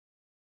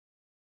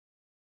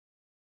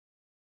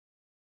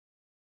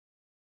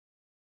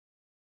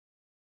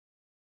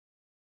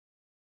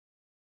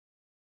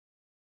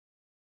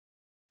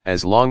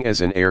 As long as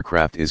an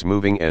aircraft is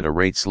moving at a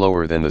rate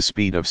slower than the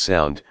speed of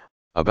sound,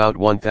 about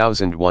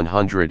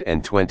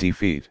 1,120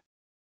 feet,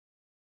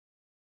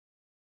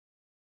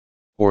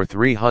 or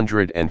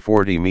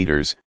 340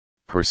 meters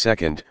per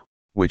second,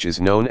 which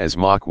is known as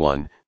Mach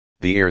 1,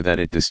 the air that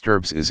it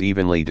disturbs is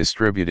evenly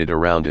distributed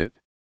around it.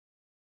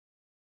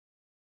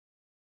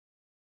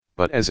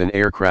 But as an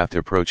aircraft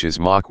approaches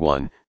Mach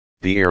 1,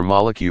 the air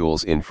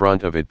molecules in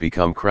front of it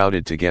become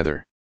crowded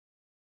together.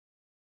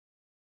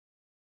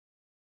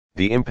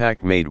 The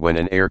impact made when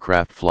an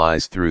aircraft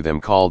flies through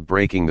them called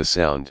breaking the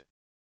sound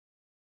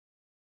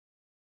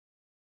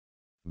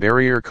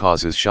barrier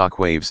causes shock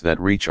waves that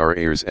reach our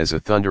ears as a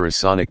thunderous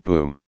sonic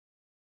boom.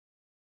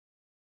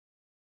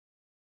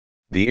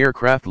 The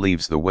aircraft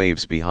leaves the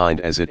waves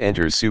behind as it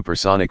enters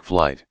supersonic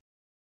flight.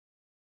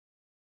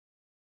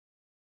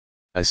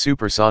 A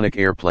supersonic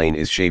airplane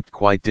is shaped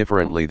quite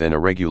differently than a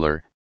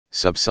regular,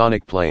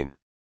 subsonic plane.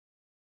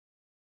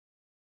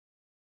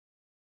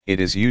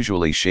 It is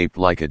usually shaped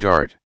like a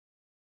dart,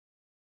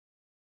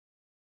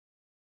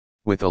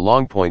 with a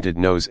long pointed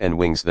nose and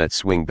wings that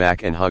swing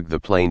back and hug the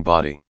plane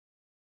body.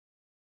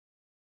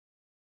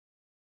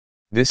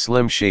 This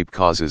slim shape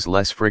causes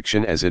less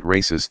friction as it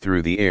races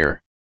through the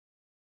air.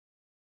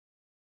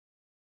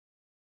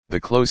 The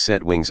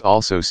close-set wings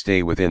also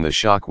stay within the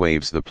shock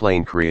waves the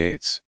plane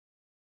creates,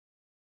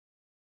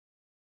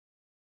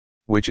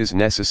 which is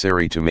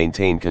necessary to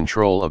maintain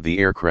control of the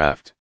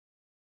aircraft.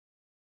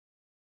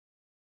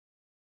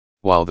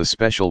 While the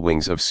special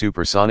wings of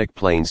supersonic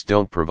planes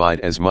don't provide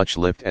as much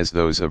lift as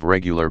those of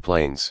regular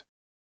planes,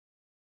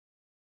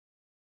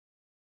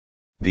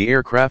 the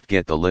aircraft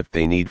get the lift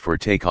they need for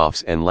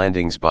takeoffs and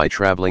landings by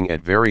traveling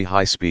at very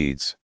high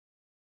speeds.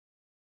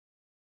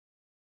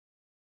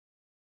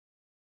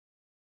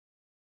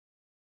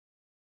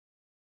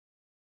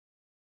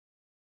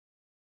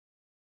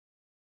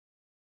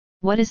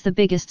 What is the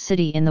biggest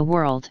city in the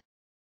world?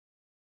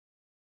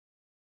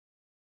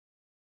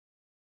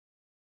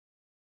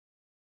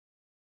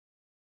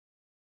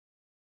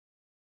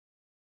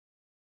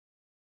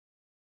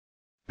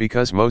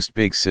 Because most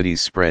big cities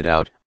spread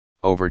out,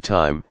 over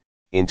time,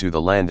 into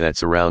the land that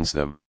surrounds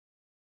them,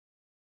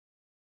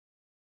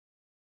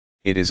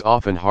 it is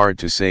often hard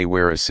to say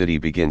where a city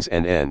begins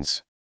and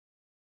ends.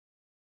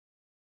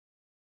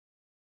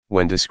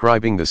 When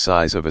describing the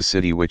size of a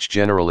city, which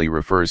generally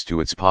refers to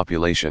its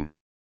population,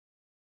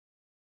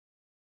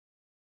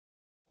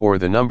 or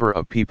the number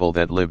of people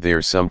that live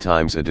there,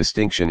 sometimes a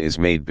distinction is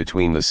made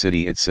between the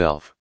city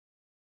itself,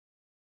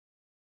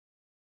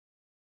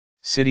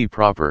 city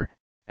proper,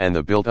 and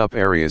the built-up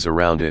areas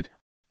around it,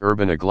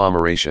 urban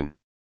agglomeration.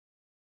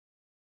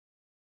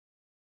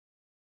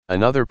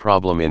 Another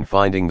problem in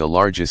finding the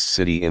largest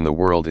city in the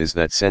world is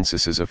that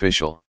censuses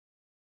official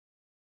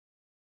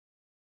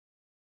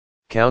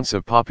counts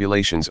of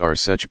populations are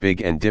such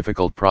big and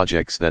difficult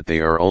projects that they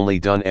are only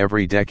done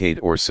every decade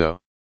or so.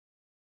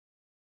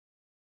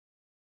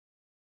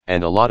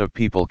 And a lot of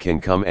people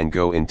can come and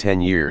go in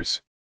 10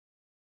 years.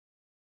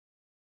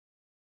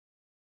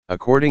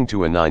 According to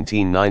a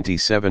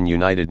 1997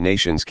 United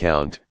Nations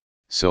count,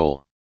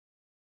 Seoul,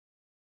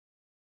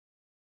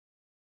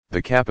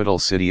 the capital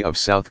city of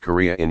South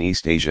Korea in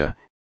East Asia,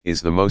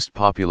 is the most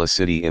populous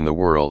city in the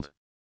world.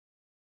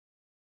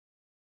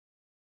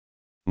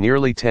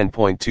 Nearly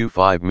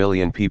 10.25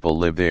 million people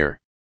live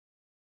there.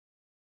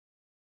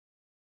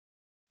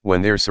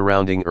 When their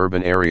surrounding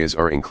urban areas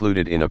are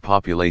included in a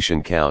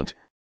population count,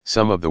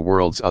 some of the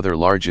world's other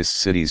largest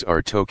cities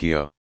are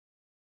Tokyo,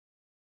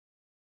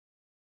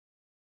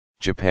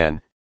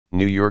 Japan,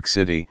 New York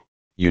City,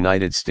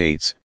 United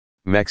States,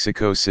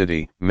 Mexico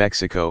City,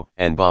 Mexico,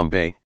 and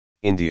Bombay,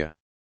 India.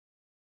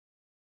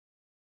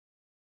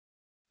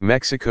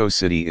 Mexico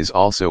City is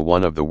also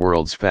one of the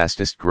world's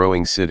fastest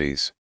growing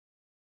cities.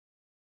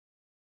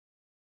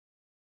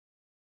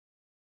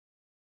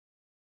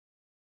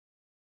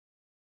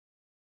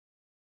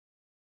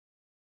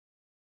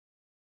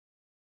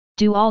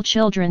 Do all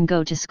children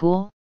go to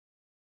school?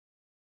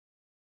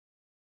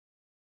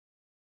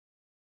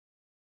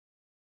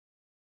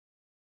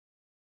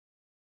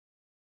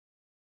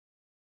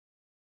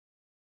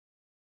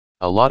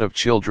 A lot of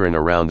children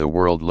around the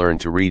world learn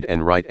to read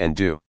and write and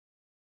do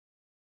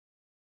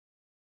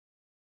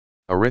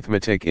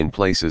arithmetic in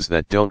places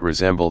that don't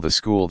resemble the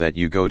school that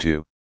you go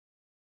to.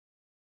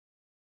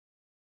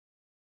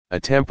 A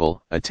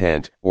temple, a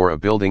tent, or a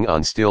building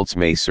on stilts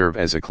may serve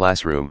as a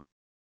classroom.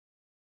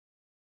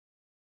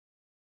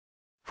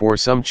 For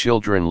some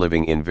children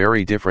living in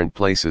very different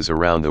places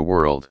around the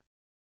world.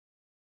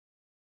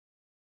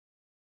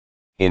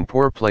 In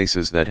poor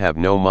places that have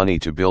no money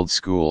to build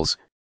schools,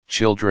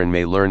 children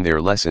may learn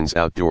their lessons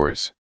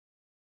outdoors.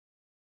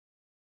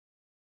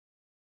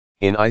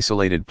 In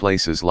isolated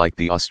places like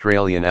the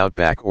Australian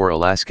outback or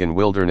Alaskan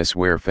wilderness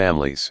where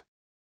families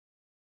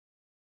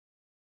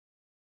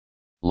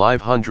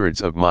live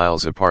hundreds of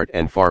miles apart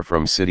and far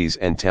from cities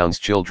and towns,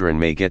 children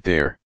may get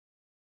their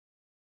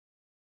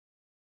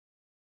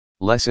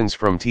lessons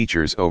from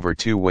teachers over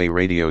two-way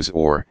radios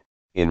or,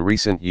 in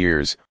recent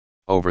years,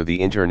 over the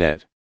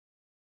internet.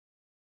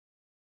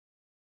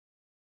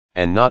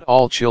 And not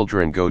all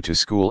children go to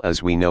school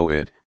as we know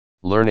it,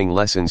 learning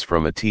lessons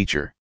from a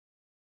teacher.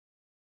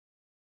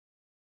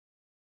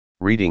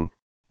 Reading,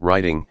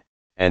 writing,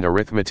 and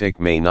arithmetic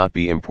may not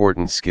be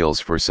important skills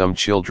for some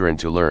children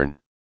to learn.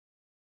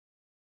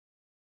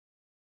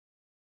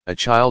 A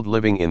child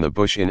living in the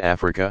bush in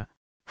Africa,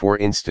 for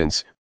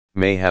instance,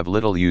 may have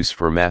little use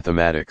for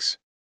mathematics.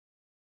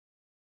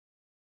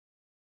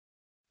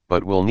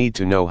 But will need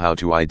to know how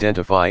to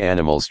identify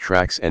animals'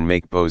 tracks and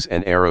make bows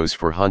and arrows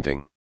for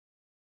hunting.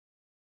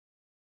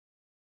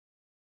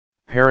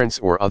 Parents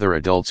or other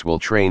adults will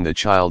train the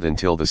child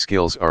until the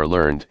skills are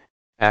learned,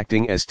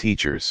 acting as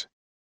teachers.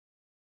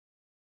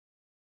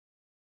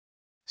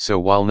 So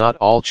while not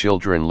all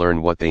children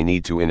learn what they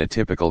need to in a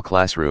typical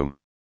classroom,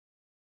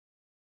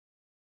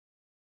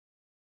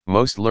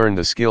 most learn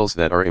the skills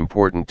that are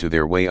important to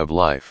their way of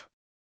life.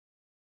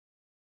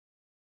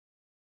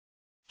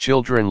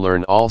 Children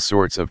learn all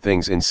sorts of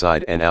things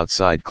inside and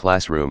outside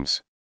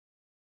classrooms.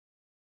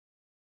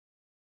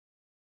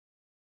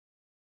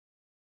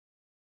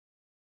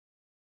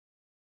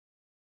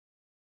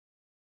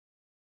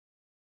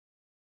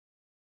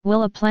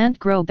 Will a plant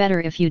grow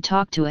better if you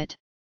talk to it?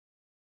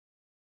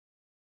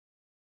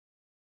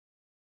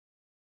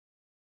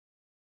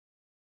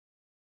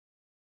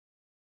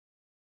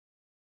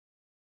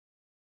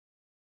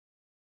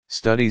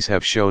 Studies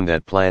have shown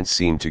that plants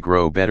seem to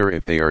grow better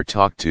if they are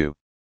talked to.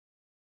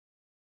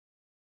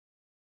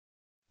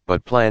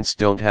 But plants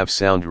don't have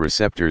sound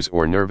receptors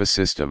or nervous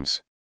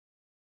systems.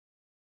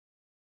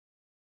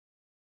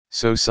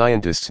 So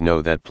scientists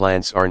know that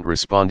plants aren't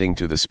responding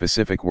to the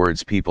specific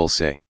words people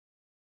say.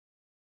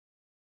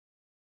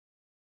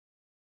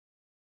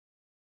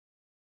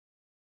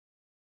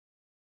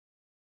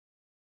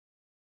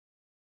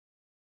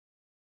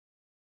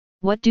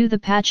 What do the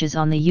patches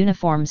on the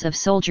uniforms of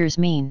soldiers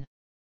mean?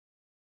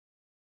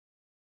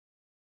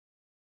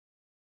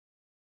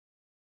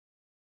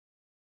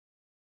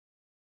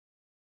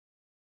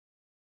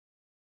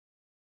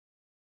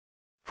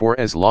 For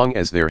as long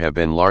as there have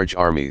been large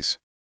armies,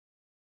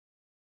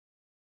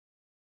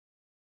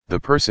 the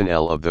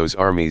personnel of those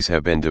armies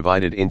have been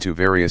divided into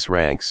various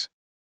ranks.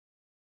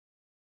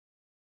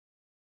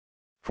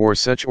 For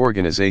such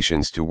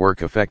organizations to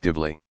work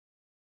effectively,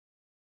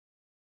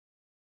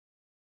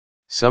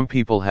 some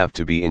people have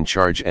to be in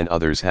charge and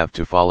others have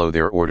to follow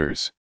their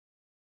orders.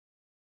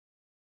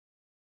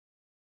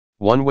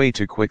 One way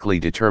to quickly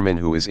determine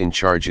who is in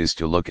charge is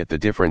to look at the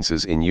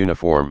differences in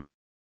uniform,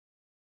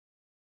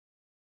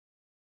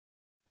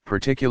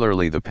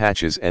 particularly the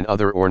patches and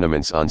other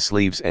ornaments on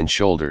sleeves and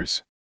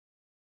shoulders.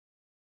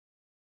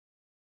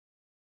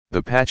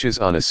 The patches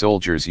on a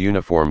soldier's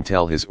uniform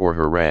tell his or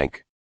her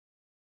rank,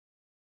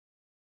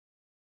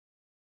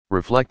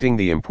 reflecting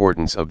the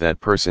importance of that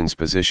person's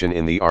position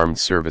in the armed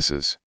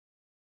services.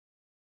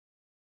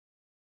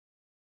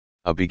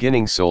 A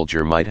beginning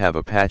soldier might have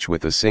a patch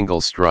with a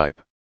single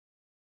stripe.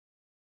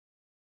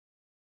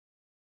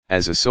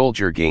 As a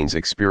soldier gains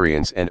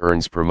experience and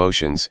earns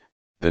promotions,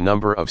 the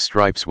number of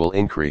stripes will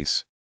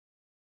increase.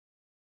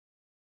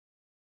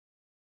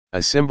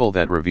 A symbol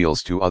that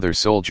reveals to other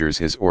soldiers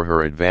his or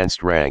her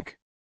advanced rank.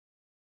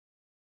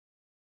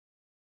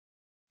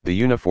 The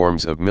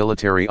uniforms of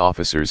military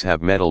officers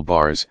have metal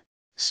bars,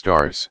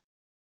 stars,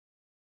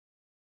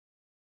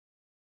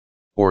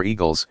 or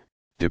eagles,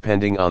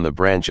 depending on the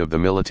branch of the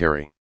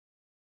military.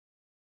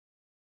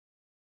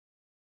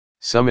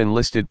 Some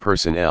enlisted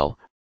personnel,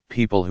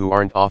 people who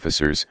aren't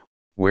officers,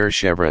 wear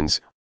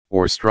chevrons,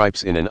 or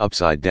stripes in an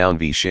upside-down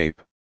V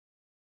shape.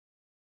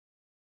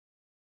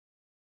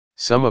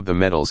 Some of the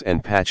medals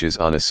and patches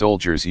on a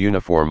soldier's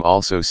uniform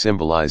also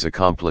symbolize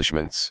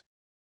accomplishments,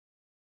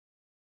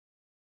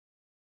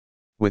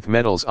 with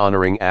medals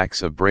honoring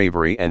acts of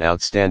bravery and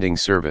outstanding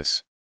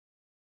service.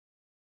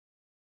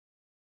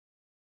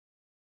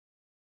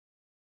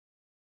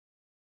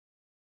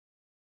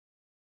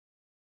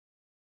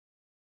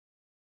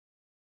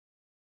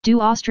 Do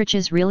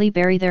ostriches really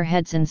bury their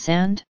heads in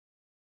sand?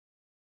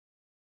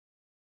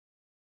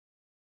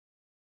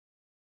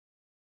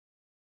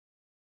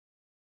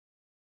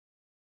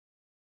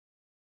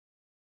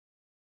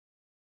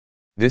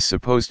 This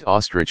supposed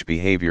ostrich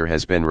behavior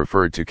has been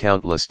referred to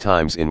countless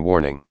times in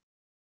warning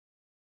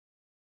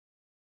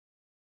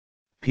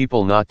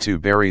people not to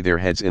bury their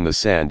heads in the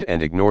sand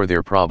and ignore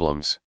their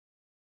problems.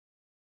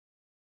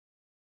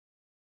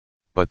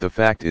 but the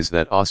fact is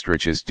that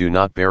ostriches do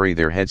not bury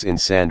their heads in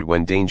sand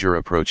when danger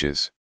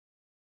approaches.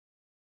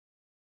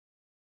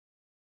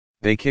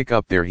 They kick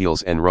up their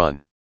heels and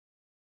run.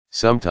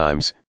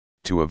 Sometimes,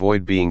 to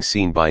avoid being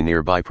seen by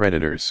nearby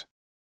predators.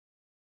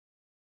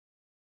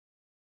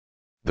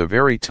 The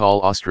very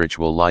tall ostrich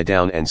will lie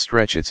down and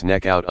stretch its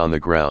neck out on the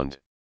ground.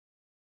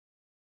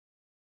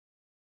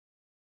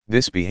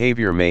 This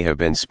behavior may have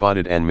been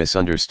spotted and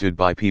misunderstood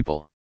by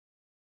people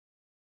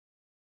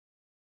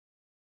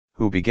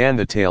who began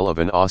the tale of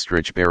an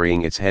ostrich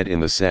burying its head in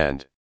the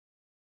sand.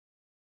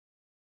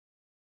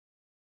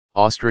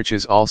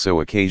 Ostriches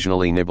also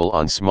occasionally nibble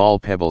on small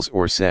pebbles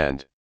or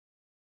sand.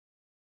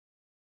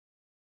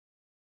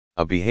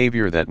 A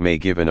behavior that may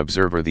give an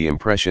observer the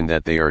impression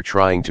that they are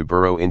trying to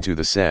burrow into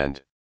the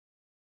sand.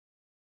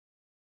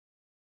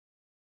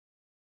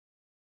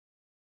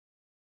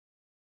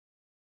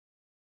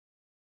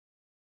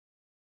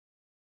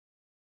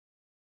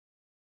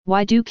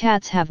 Why do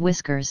cats have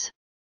whiskers?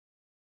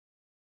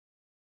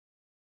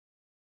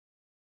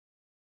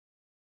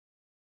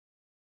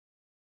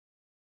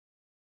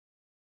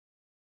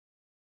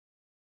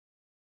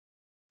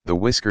 The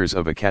whiskers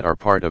of a cat are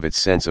part of its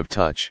sense of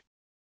touch.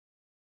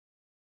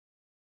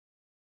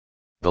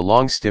 The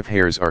long stiff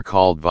hairs are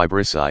called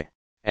vibrissae,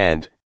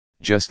 and,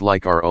 just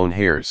like our own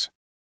hairs,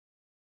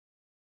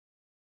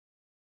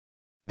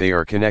 they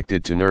are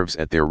connected to nerves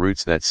at their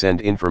roots that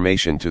send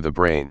information to the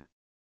brain.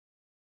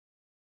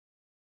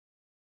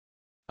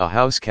 A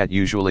house cat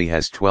usually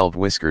has 12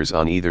 whiskers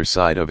on either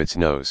side of its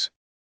nose,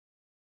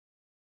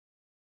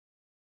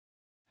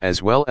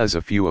 as well as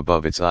a few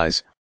above its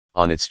eyes,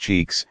 on its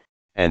cheeks,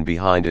 and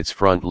behind its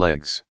front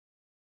legs.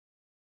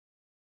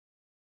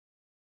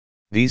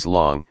 These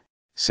long,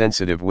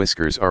 sensitive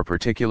whiskers are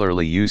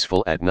particularly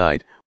useful at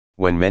night,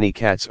 when many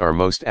cats are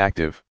most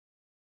active.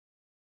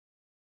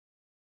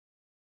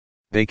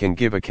 They can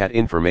give a cat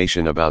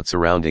information about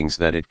surroundings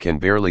that it can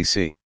barely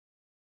see.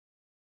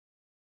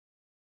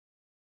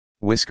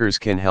 Whiskers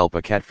can help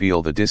a cat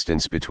feel the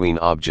distance between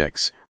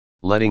objects,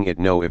 letting it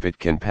know if it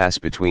can pass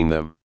between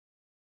them.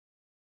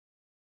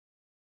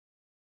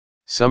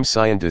 Some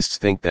scientists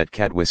think that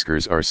cat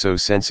whiskers are so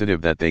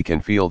sensitive that they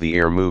can feel the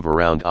air move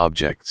around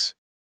objects,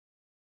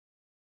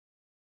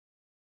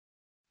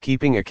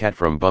 keeping a cat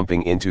from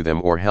bumping into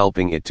them or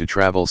helping it to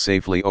travel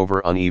safely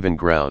over uneven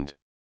ground.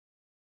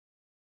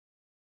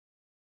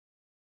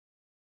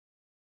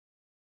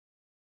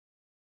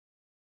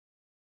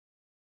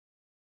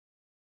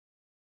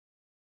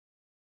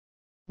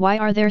 Why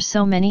are there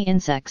so many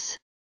insects?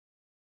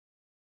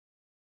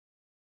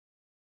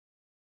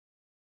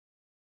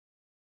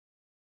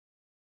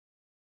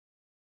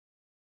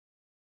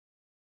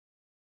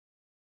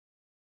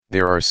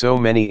 There are so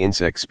many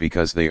insects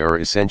because they are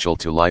essential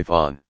to life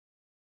on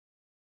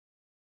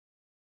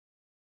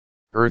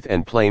Earth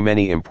and play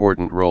many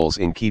important roles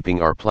in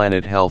keeping our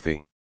planet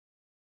healthy.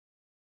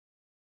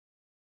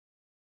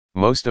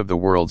 Most of the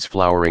world's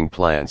flowering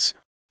plants,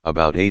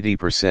 about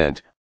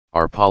 80%,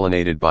 are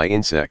pollinated by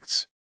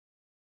insects.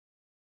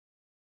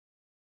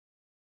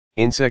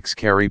 Insects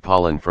carry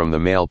pollen from the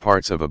male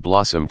parts of a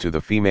blossom to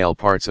the female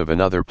parts of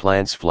another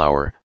plant's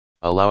flower,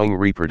 allowing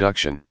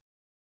reproduction.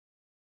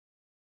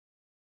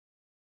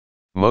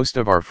 Most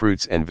of our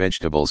fruits and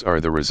vegetables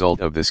are the result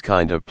of this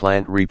kind of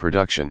plant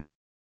reproduction.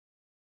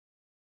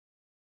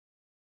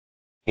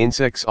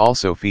 Insects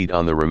also feed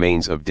on the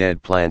remains of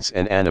dead plants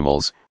and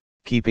animals,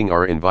 keeping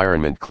our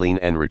environment clean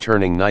and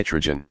returning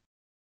nitrogen,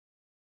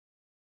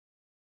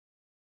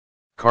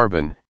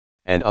 carbon,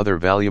 and other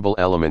valuable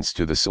elements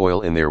to the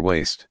soil in their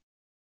waste.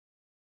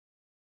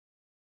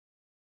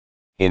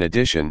 In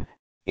addition,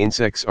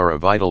 insects are a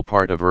vital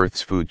part of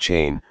Earth's food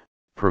chain,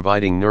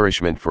 providing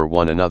nourishment for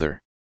one another.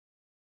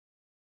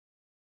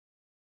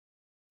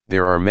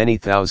 There are many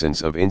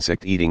thousands of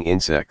insect-eating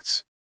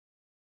insects,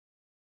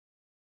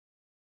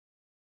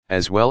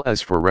 as well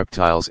as for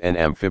reptiles and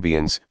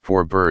amphibians,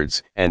 for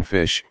birds and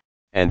fish,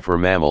 and for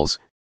mammals,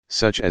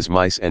 such as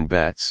mice and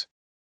bats.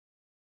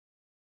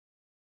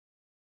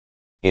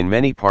 In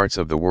many parts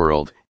of the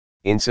world,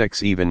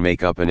 insects even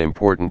make up an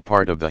important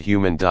part of the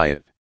human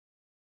diet.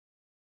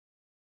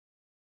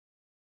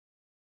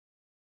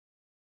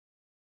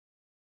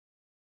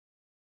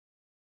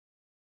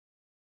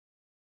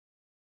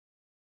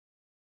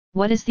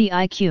 What is the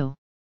IQ?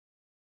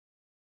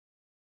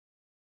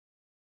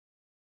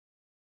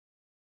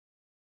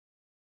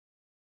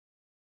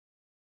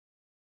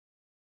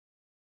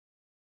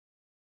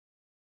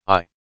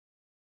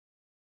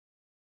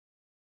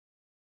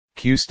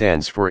 Q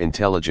stands for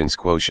intelligence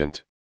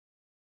quotient,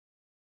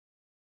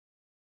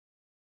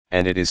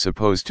 and it is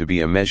supposed to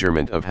be a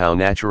measurement of how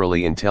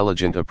naturally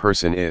intelligent a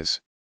person is.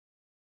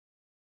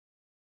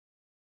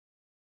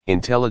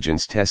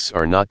 Intelligence tests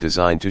are not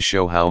designed to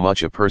show how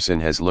much a person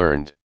has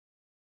learned.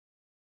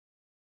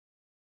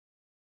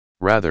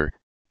 Rather,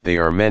 they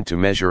are meant to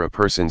measure a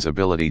person's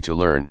ability to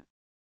learn.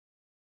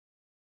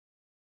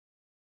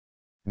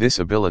 This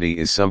ability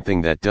is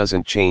something that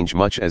doesn't change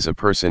much as a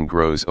person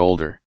grows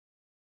older.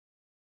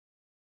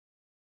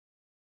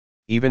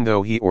 even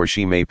though he or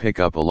she may pick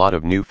up a lot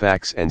of new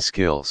facts and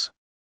skills.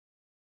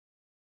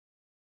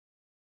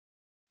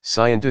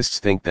 Scientists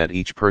think that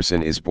each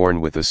person is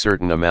born with a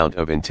certain amount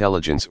of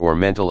intelligence or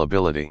mental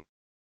ability.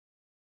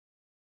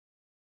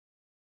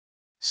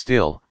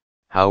 Still,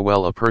 how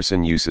well a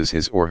person uses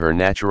his or her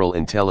natural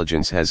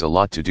intelligence has a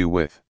lot to do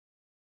with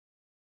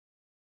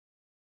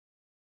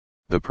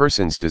the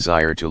person's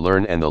desire to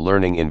learn and the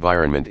learning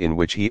environment in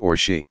which he or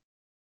she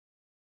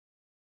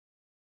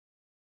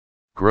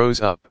grows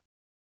up.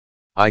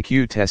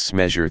 IQ tests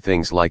measure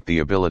things like the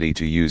ability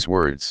to use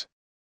words,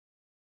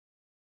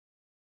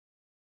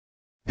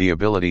 the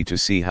ability to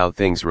see how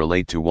things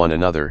relate to one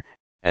another,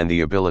 and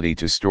the ability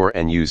to store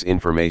and use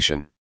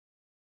information.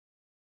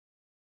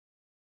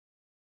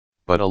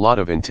 But a lot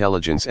of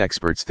intelligence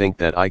experts think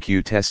that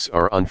IQ tests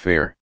are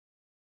unfair,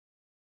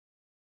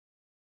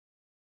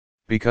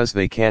 because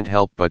they can't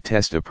help but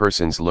test a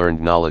person's learned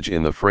knowledge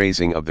in the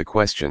phrasing of the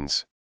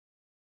questions.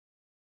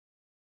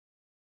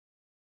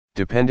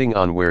 Depending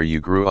on where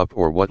you grew up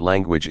or what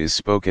language is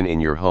spoken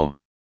in your home,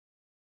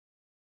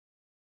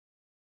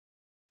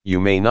 you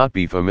may not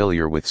be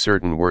familiar with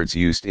certain words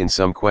used in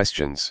some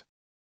questions.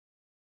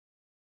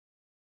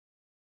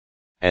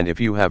 And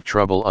if you have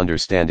trouble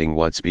understanding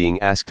what's being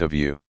asked of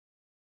you,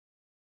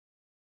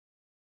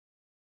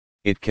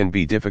 it can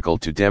be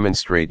difficult to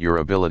demonstrate your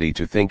ability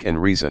to think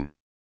and reason.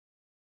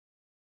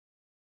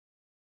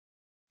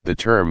 The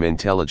term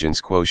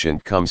intelligence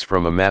quotient comes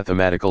from a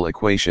mathematical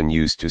equation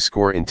used to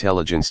score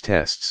intelligence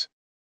tests.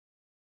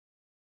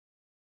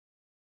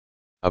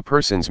 A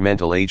person's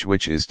mental age,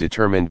 which is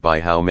determined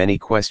by how many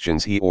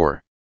questions he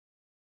or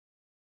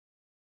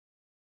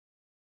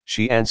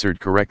she answered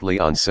correctly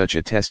on such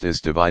a test,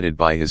 is divided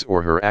by his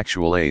or her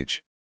actual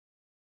age.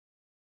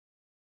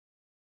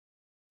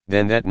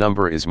 Then that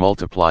number is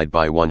multiplied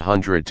by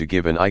 100 to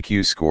give an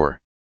IQ score.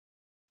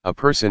 A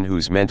person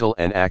whose mental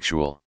and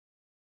actual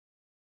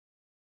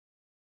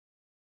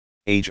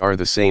age are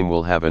the same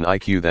will have an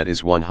IQ that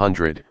is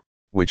 100,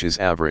 which is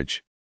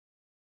average.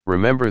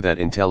 Remember that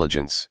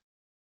intelligence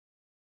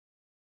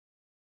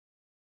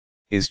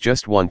is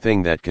just one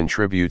thing that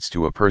contributes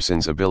to a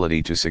person's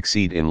ability to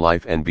succeed in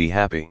life and be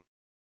happy.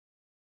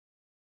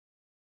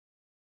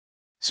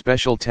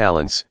 Special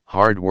talents,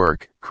 hard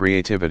work,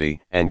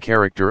 creativity, and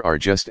character are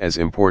just as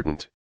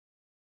important.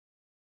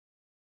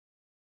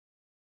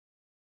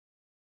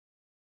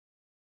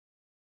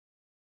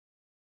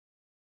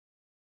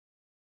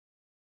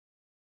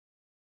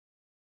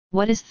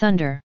 What is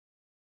thunder?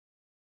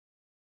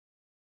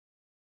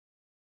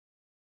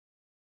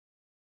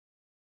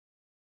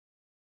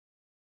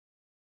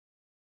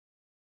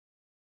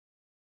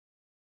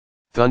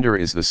 Thunder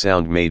is the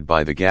sound made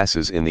by the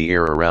gases in the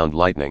air around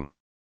lightning,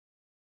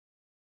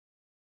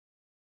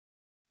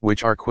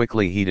 which are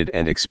quickly heated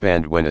and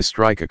expand when a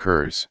strike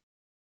occurs.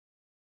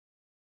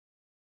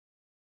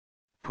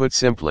 Put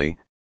simply,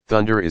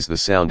 thunder is the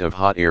sound of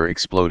hot air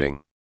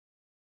exploding.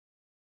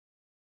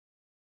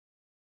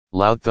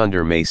 Loud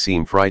thunder may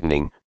seem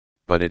frightening,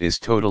 but it is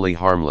totally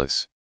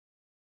harmless.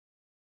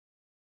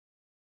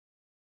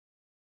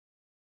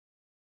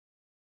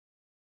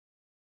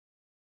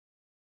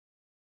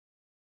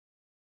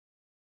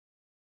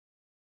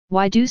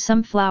 Why do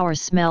some flowers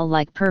smell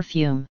like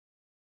perfume?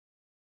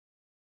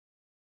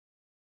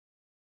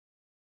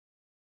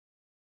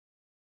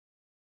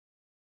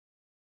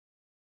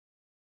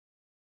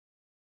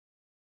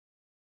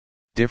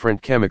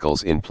 Different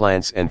chemicals in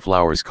plants and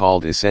flowers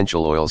called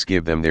essential oils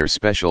give them their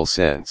special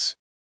scents.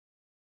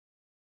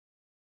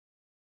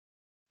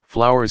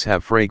 Flowers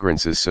have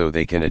fragrances so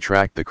they can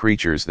attract the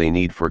creatures they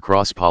need for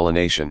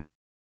cross-pollination.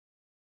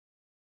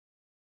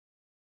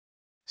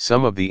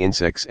 Some of the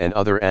insects and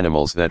other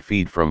animals that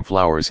feed from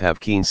flowers have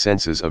keen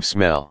senses of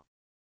smell.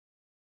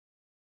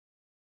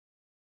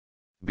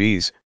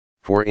 Bees,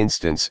 for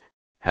instance,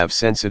 have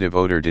sensitive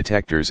odor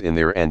detectors in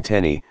their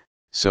antennae,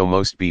 so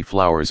most bee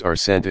flowers are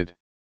scented.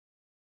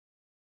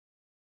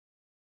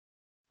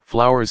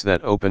 Flowers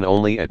that open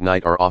only at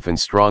night are often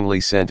strongly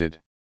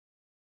scented,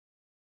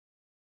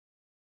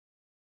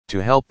 to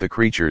help the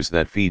creatures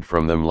that feed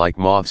from them like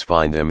moths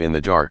find them in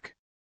the dark.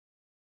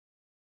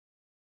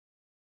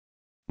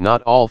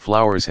 Not all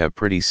flowers have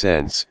pretty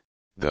scents,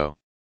 though.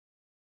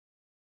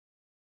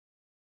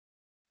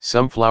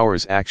 Some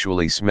flowers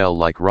actually smell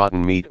like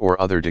rotten meat or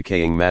other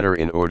decaying matter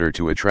in order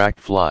to attract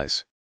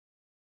flies.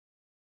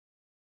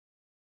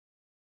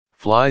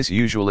 Flies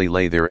usually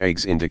lay their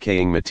eggs in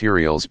decaying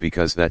materials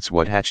because that's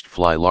what hatched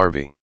fly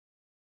larvae.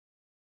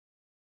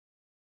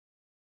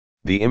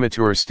 The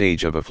immature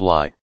stage of a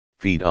fly,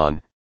 feed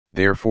on,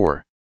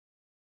 therefore.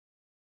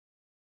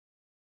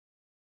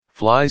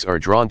 Flies are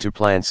drawn to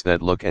plants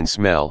that look and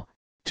smell,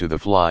 to the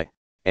fly,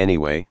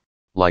 anyway,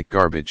 like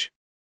garbage.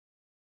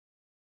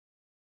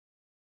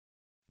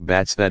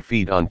 Bats that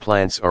feed on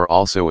plants are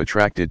also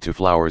attracted to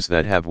flowers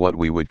that have what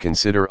we would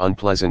consider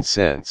unpleasant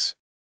scents.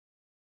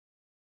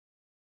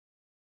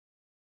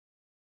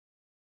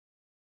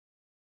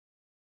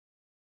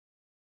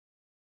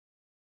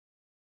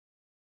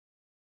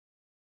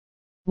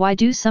 Why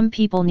do some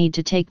people need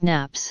to take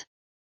naps?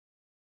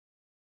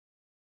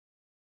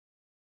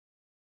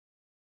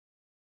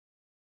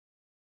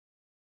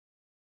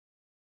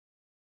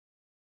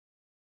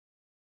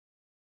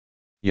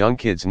 Young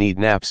kids need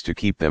naps to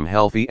keep them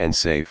healthy and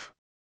safe.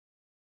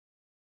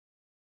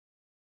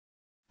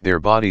 Their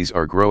bodies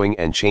are growing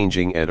and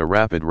changing at a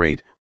rapid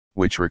rate,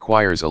 which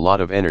requires a lot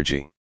of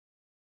energy.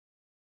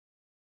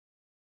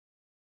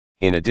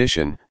 In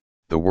addition,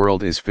 the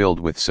world is filled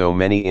with so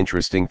many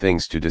interesting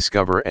things to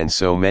discover and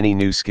so many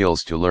new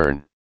skills to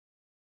learn.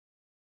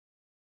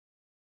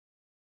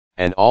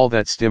 And all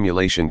that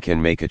stimulation can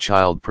make a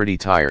child pretty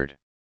tired.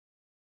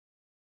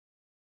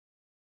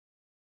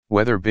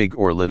 Whether big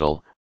or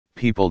little,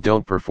 people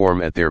don't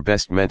perform at their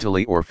best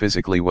mentally or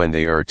physically when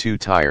they are too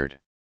tired.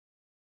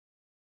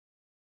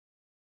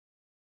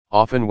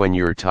 Often when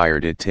you're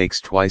tired, it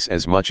takes twice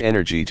as much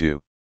energy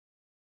to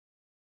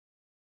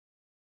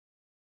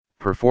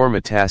perform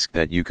a task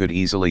that you could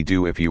easily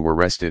do if you were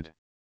rested.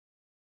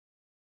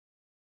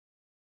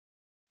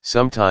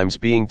 Sometimes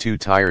being too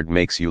tired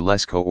makes you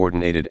less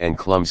coordinated and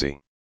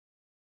clumsy.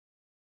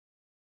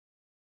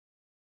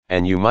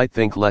 And you might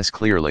think less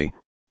clearly,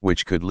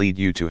 which could lead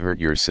you to hurt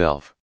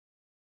yourself.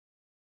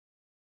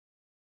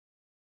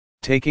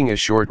 Taking a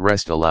short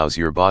rest allows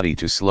your body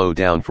to slow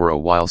down for a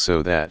while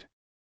so that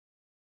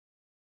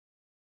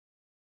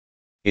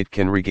it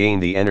can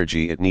regain the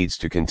energy it needs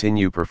to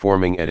continue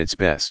performing at its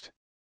best.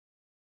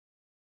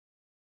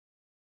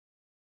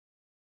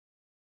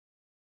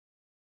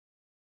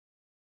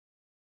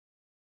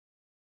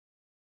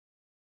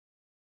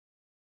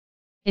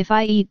 If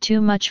I eat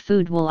too much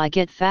food, will I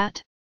get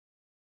fat?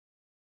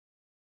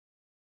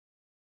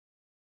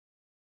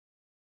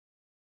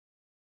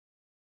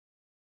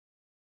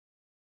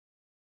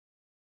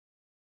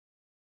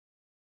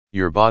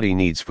 Your body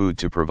needs food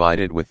to provide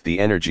it with the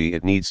energy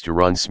it needs to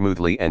run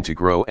smoothly and to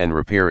grow and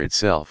repair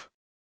itself.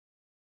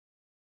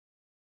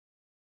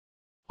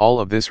 All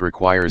of this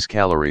requires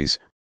calories,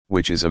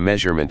 which is a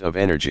measurement of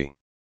energy.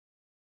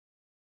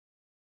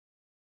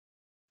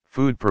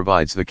 Food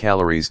provides the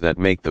calories that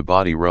make the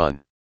body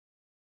run.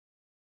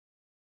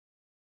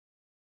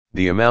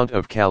 The amount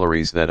of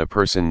calories that a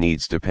person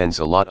needs depends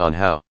a lot on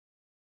how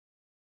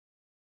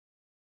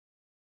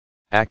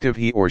active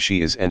he or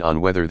she is and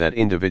on whether that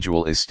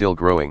individual is still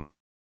growing.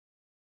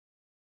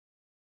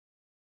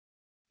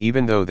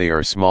 Even though they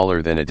are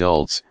smaller than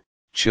adults,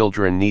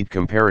 children need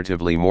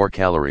comparatively more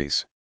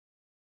calories.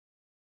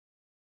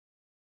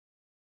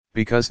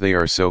 Because they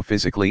are so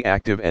physically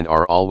active and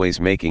are always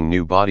making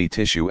new body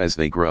tissue as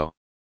they grow.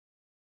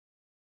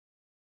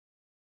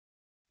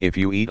 If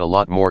you eat a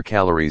lot more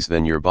calories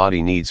than your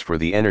body needs for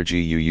the energy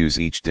you use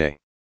each day,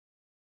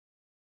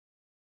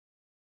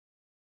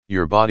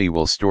 your body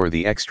will store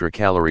the extra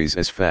calories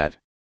as fat.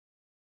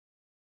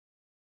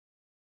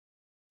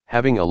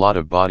 Having a lot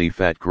of body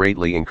fat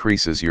greatly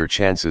increases your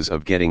chances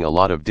of getting a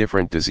lot of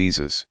different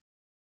diseases.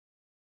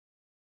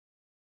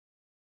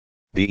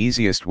 The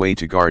easiest way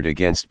to guard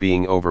against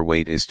being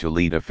overweight is to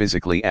lead a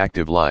physically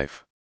active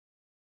life.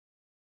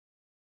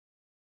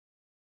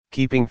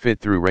 Keeping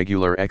fit through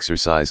regular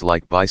exercise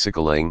like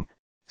bicycling,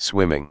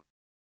 swimming,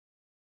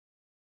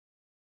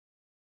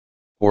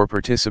 or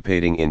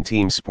participating in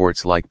team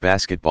sports like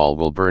basketball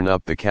will burn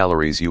up the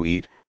calories you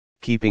eat,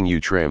 keeping you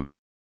trim.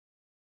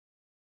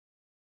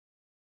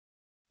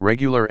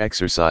 Regular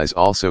exercise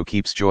also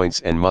keeps joints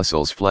and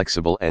muscles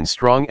flexible and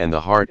strong and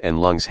the heart and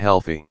lungs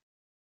healthy.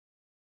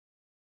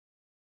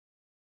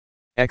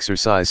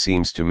 Exercise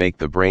seems to make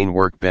the brain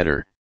work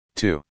better,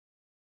 too.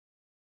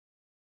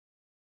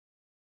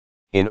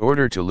 In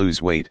order to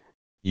lose weight,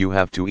 you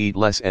have to eat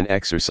less and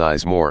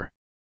exercise more.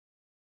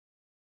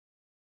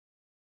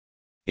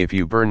 If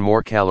you burn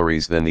more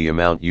calories than the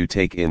amount you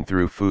take in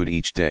through food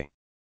each day,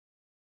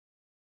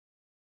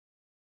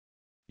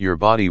 your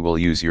body will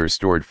use your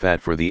stored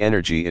fat for the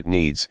energy it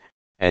needs,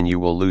 and you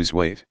will lose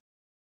weight.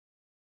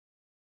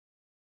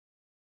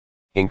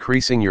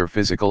 Increasing your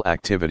physical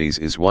activities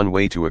is one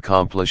way to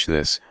accomplish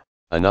this,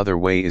 another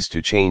way is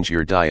to change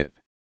your diet.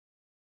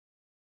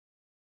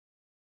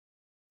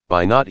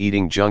 By not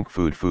eating junk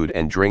food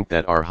and drink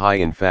that are high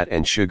in fat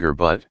and sugar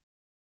but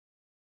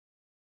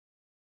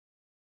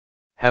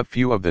have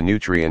few of the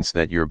nutrients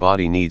that your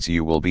body needs,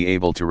 you will be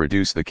able to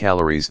reduce the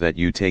calories that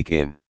you take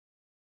in.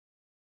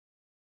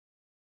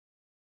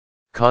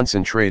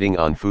 Concentrating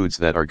on foods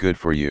that are good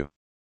for you.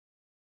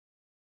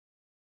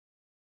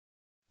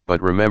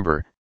 But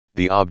remember,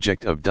 the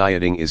object of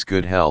dieting is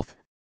good health,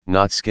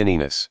 not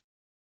skinniness.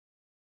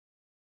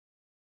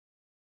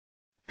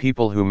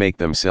 People who make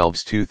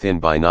themselves too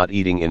thin by not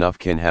eating enough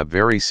can have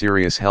very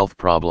serious health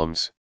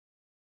problems.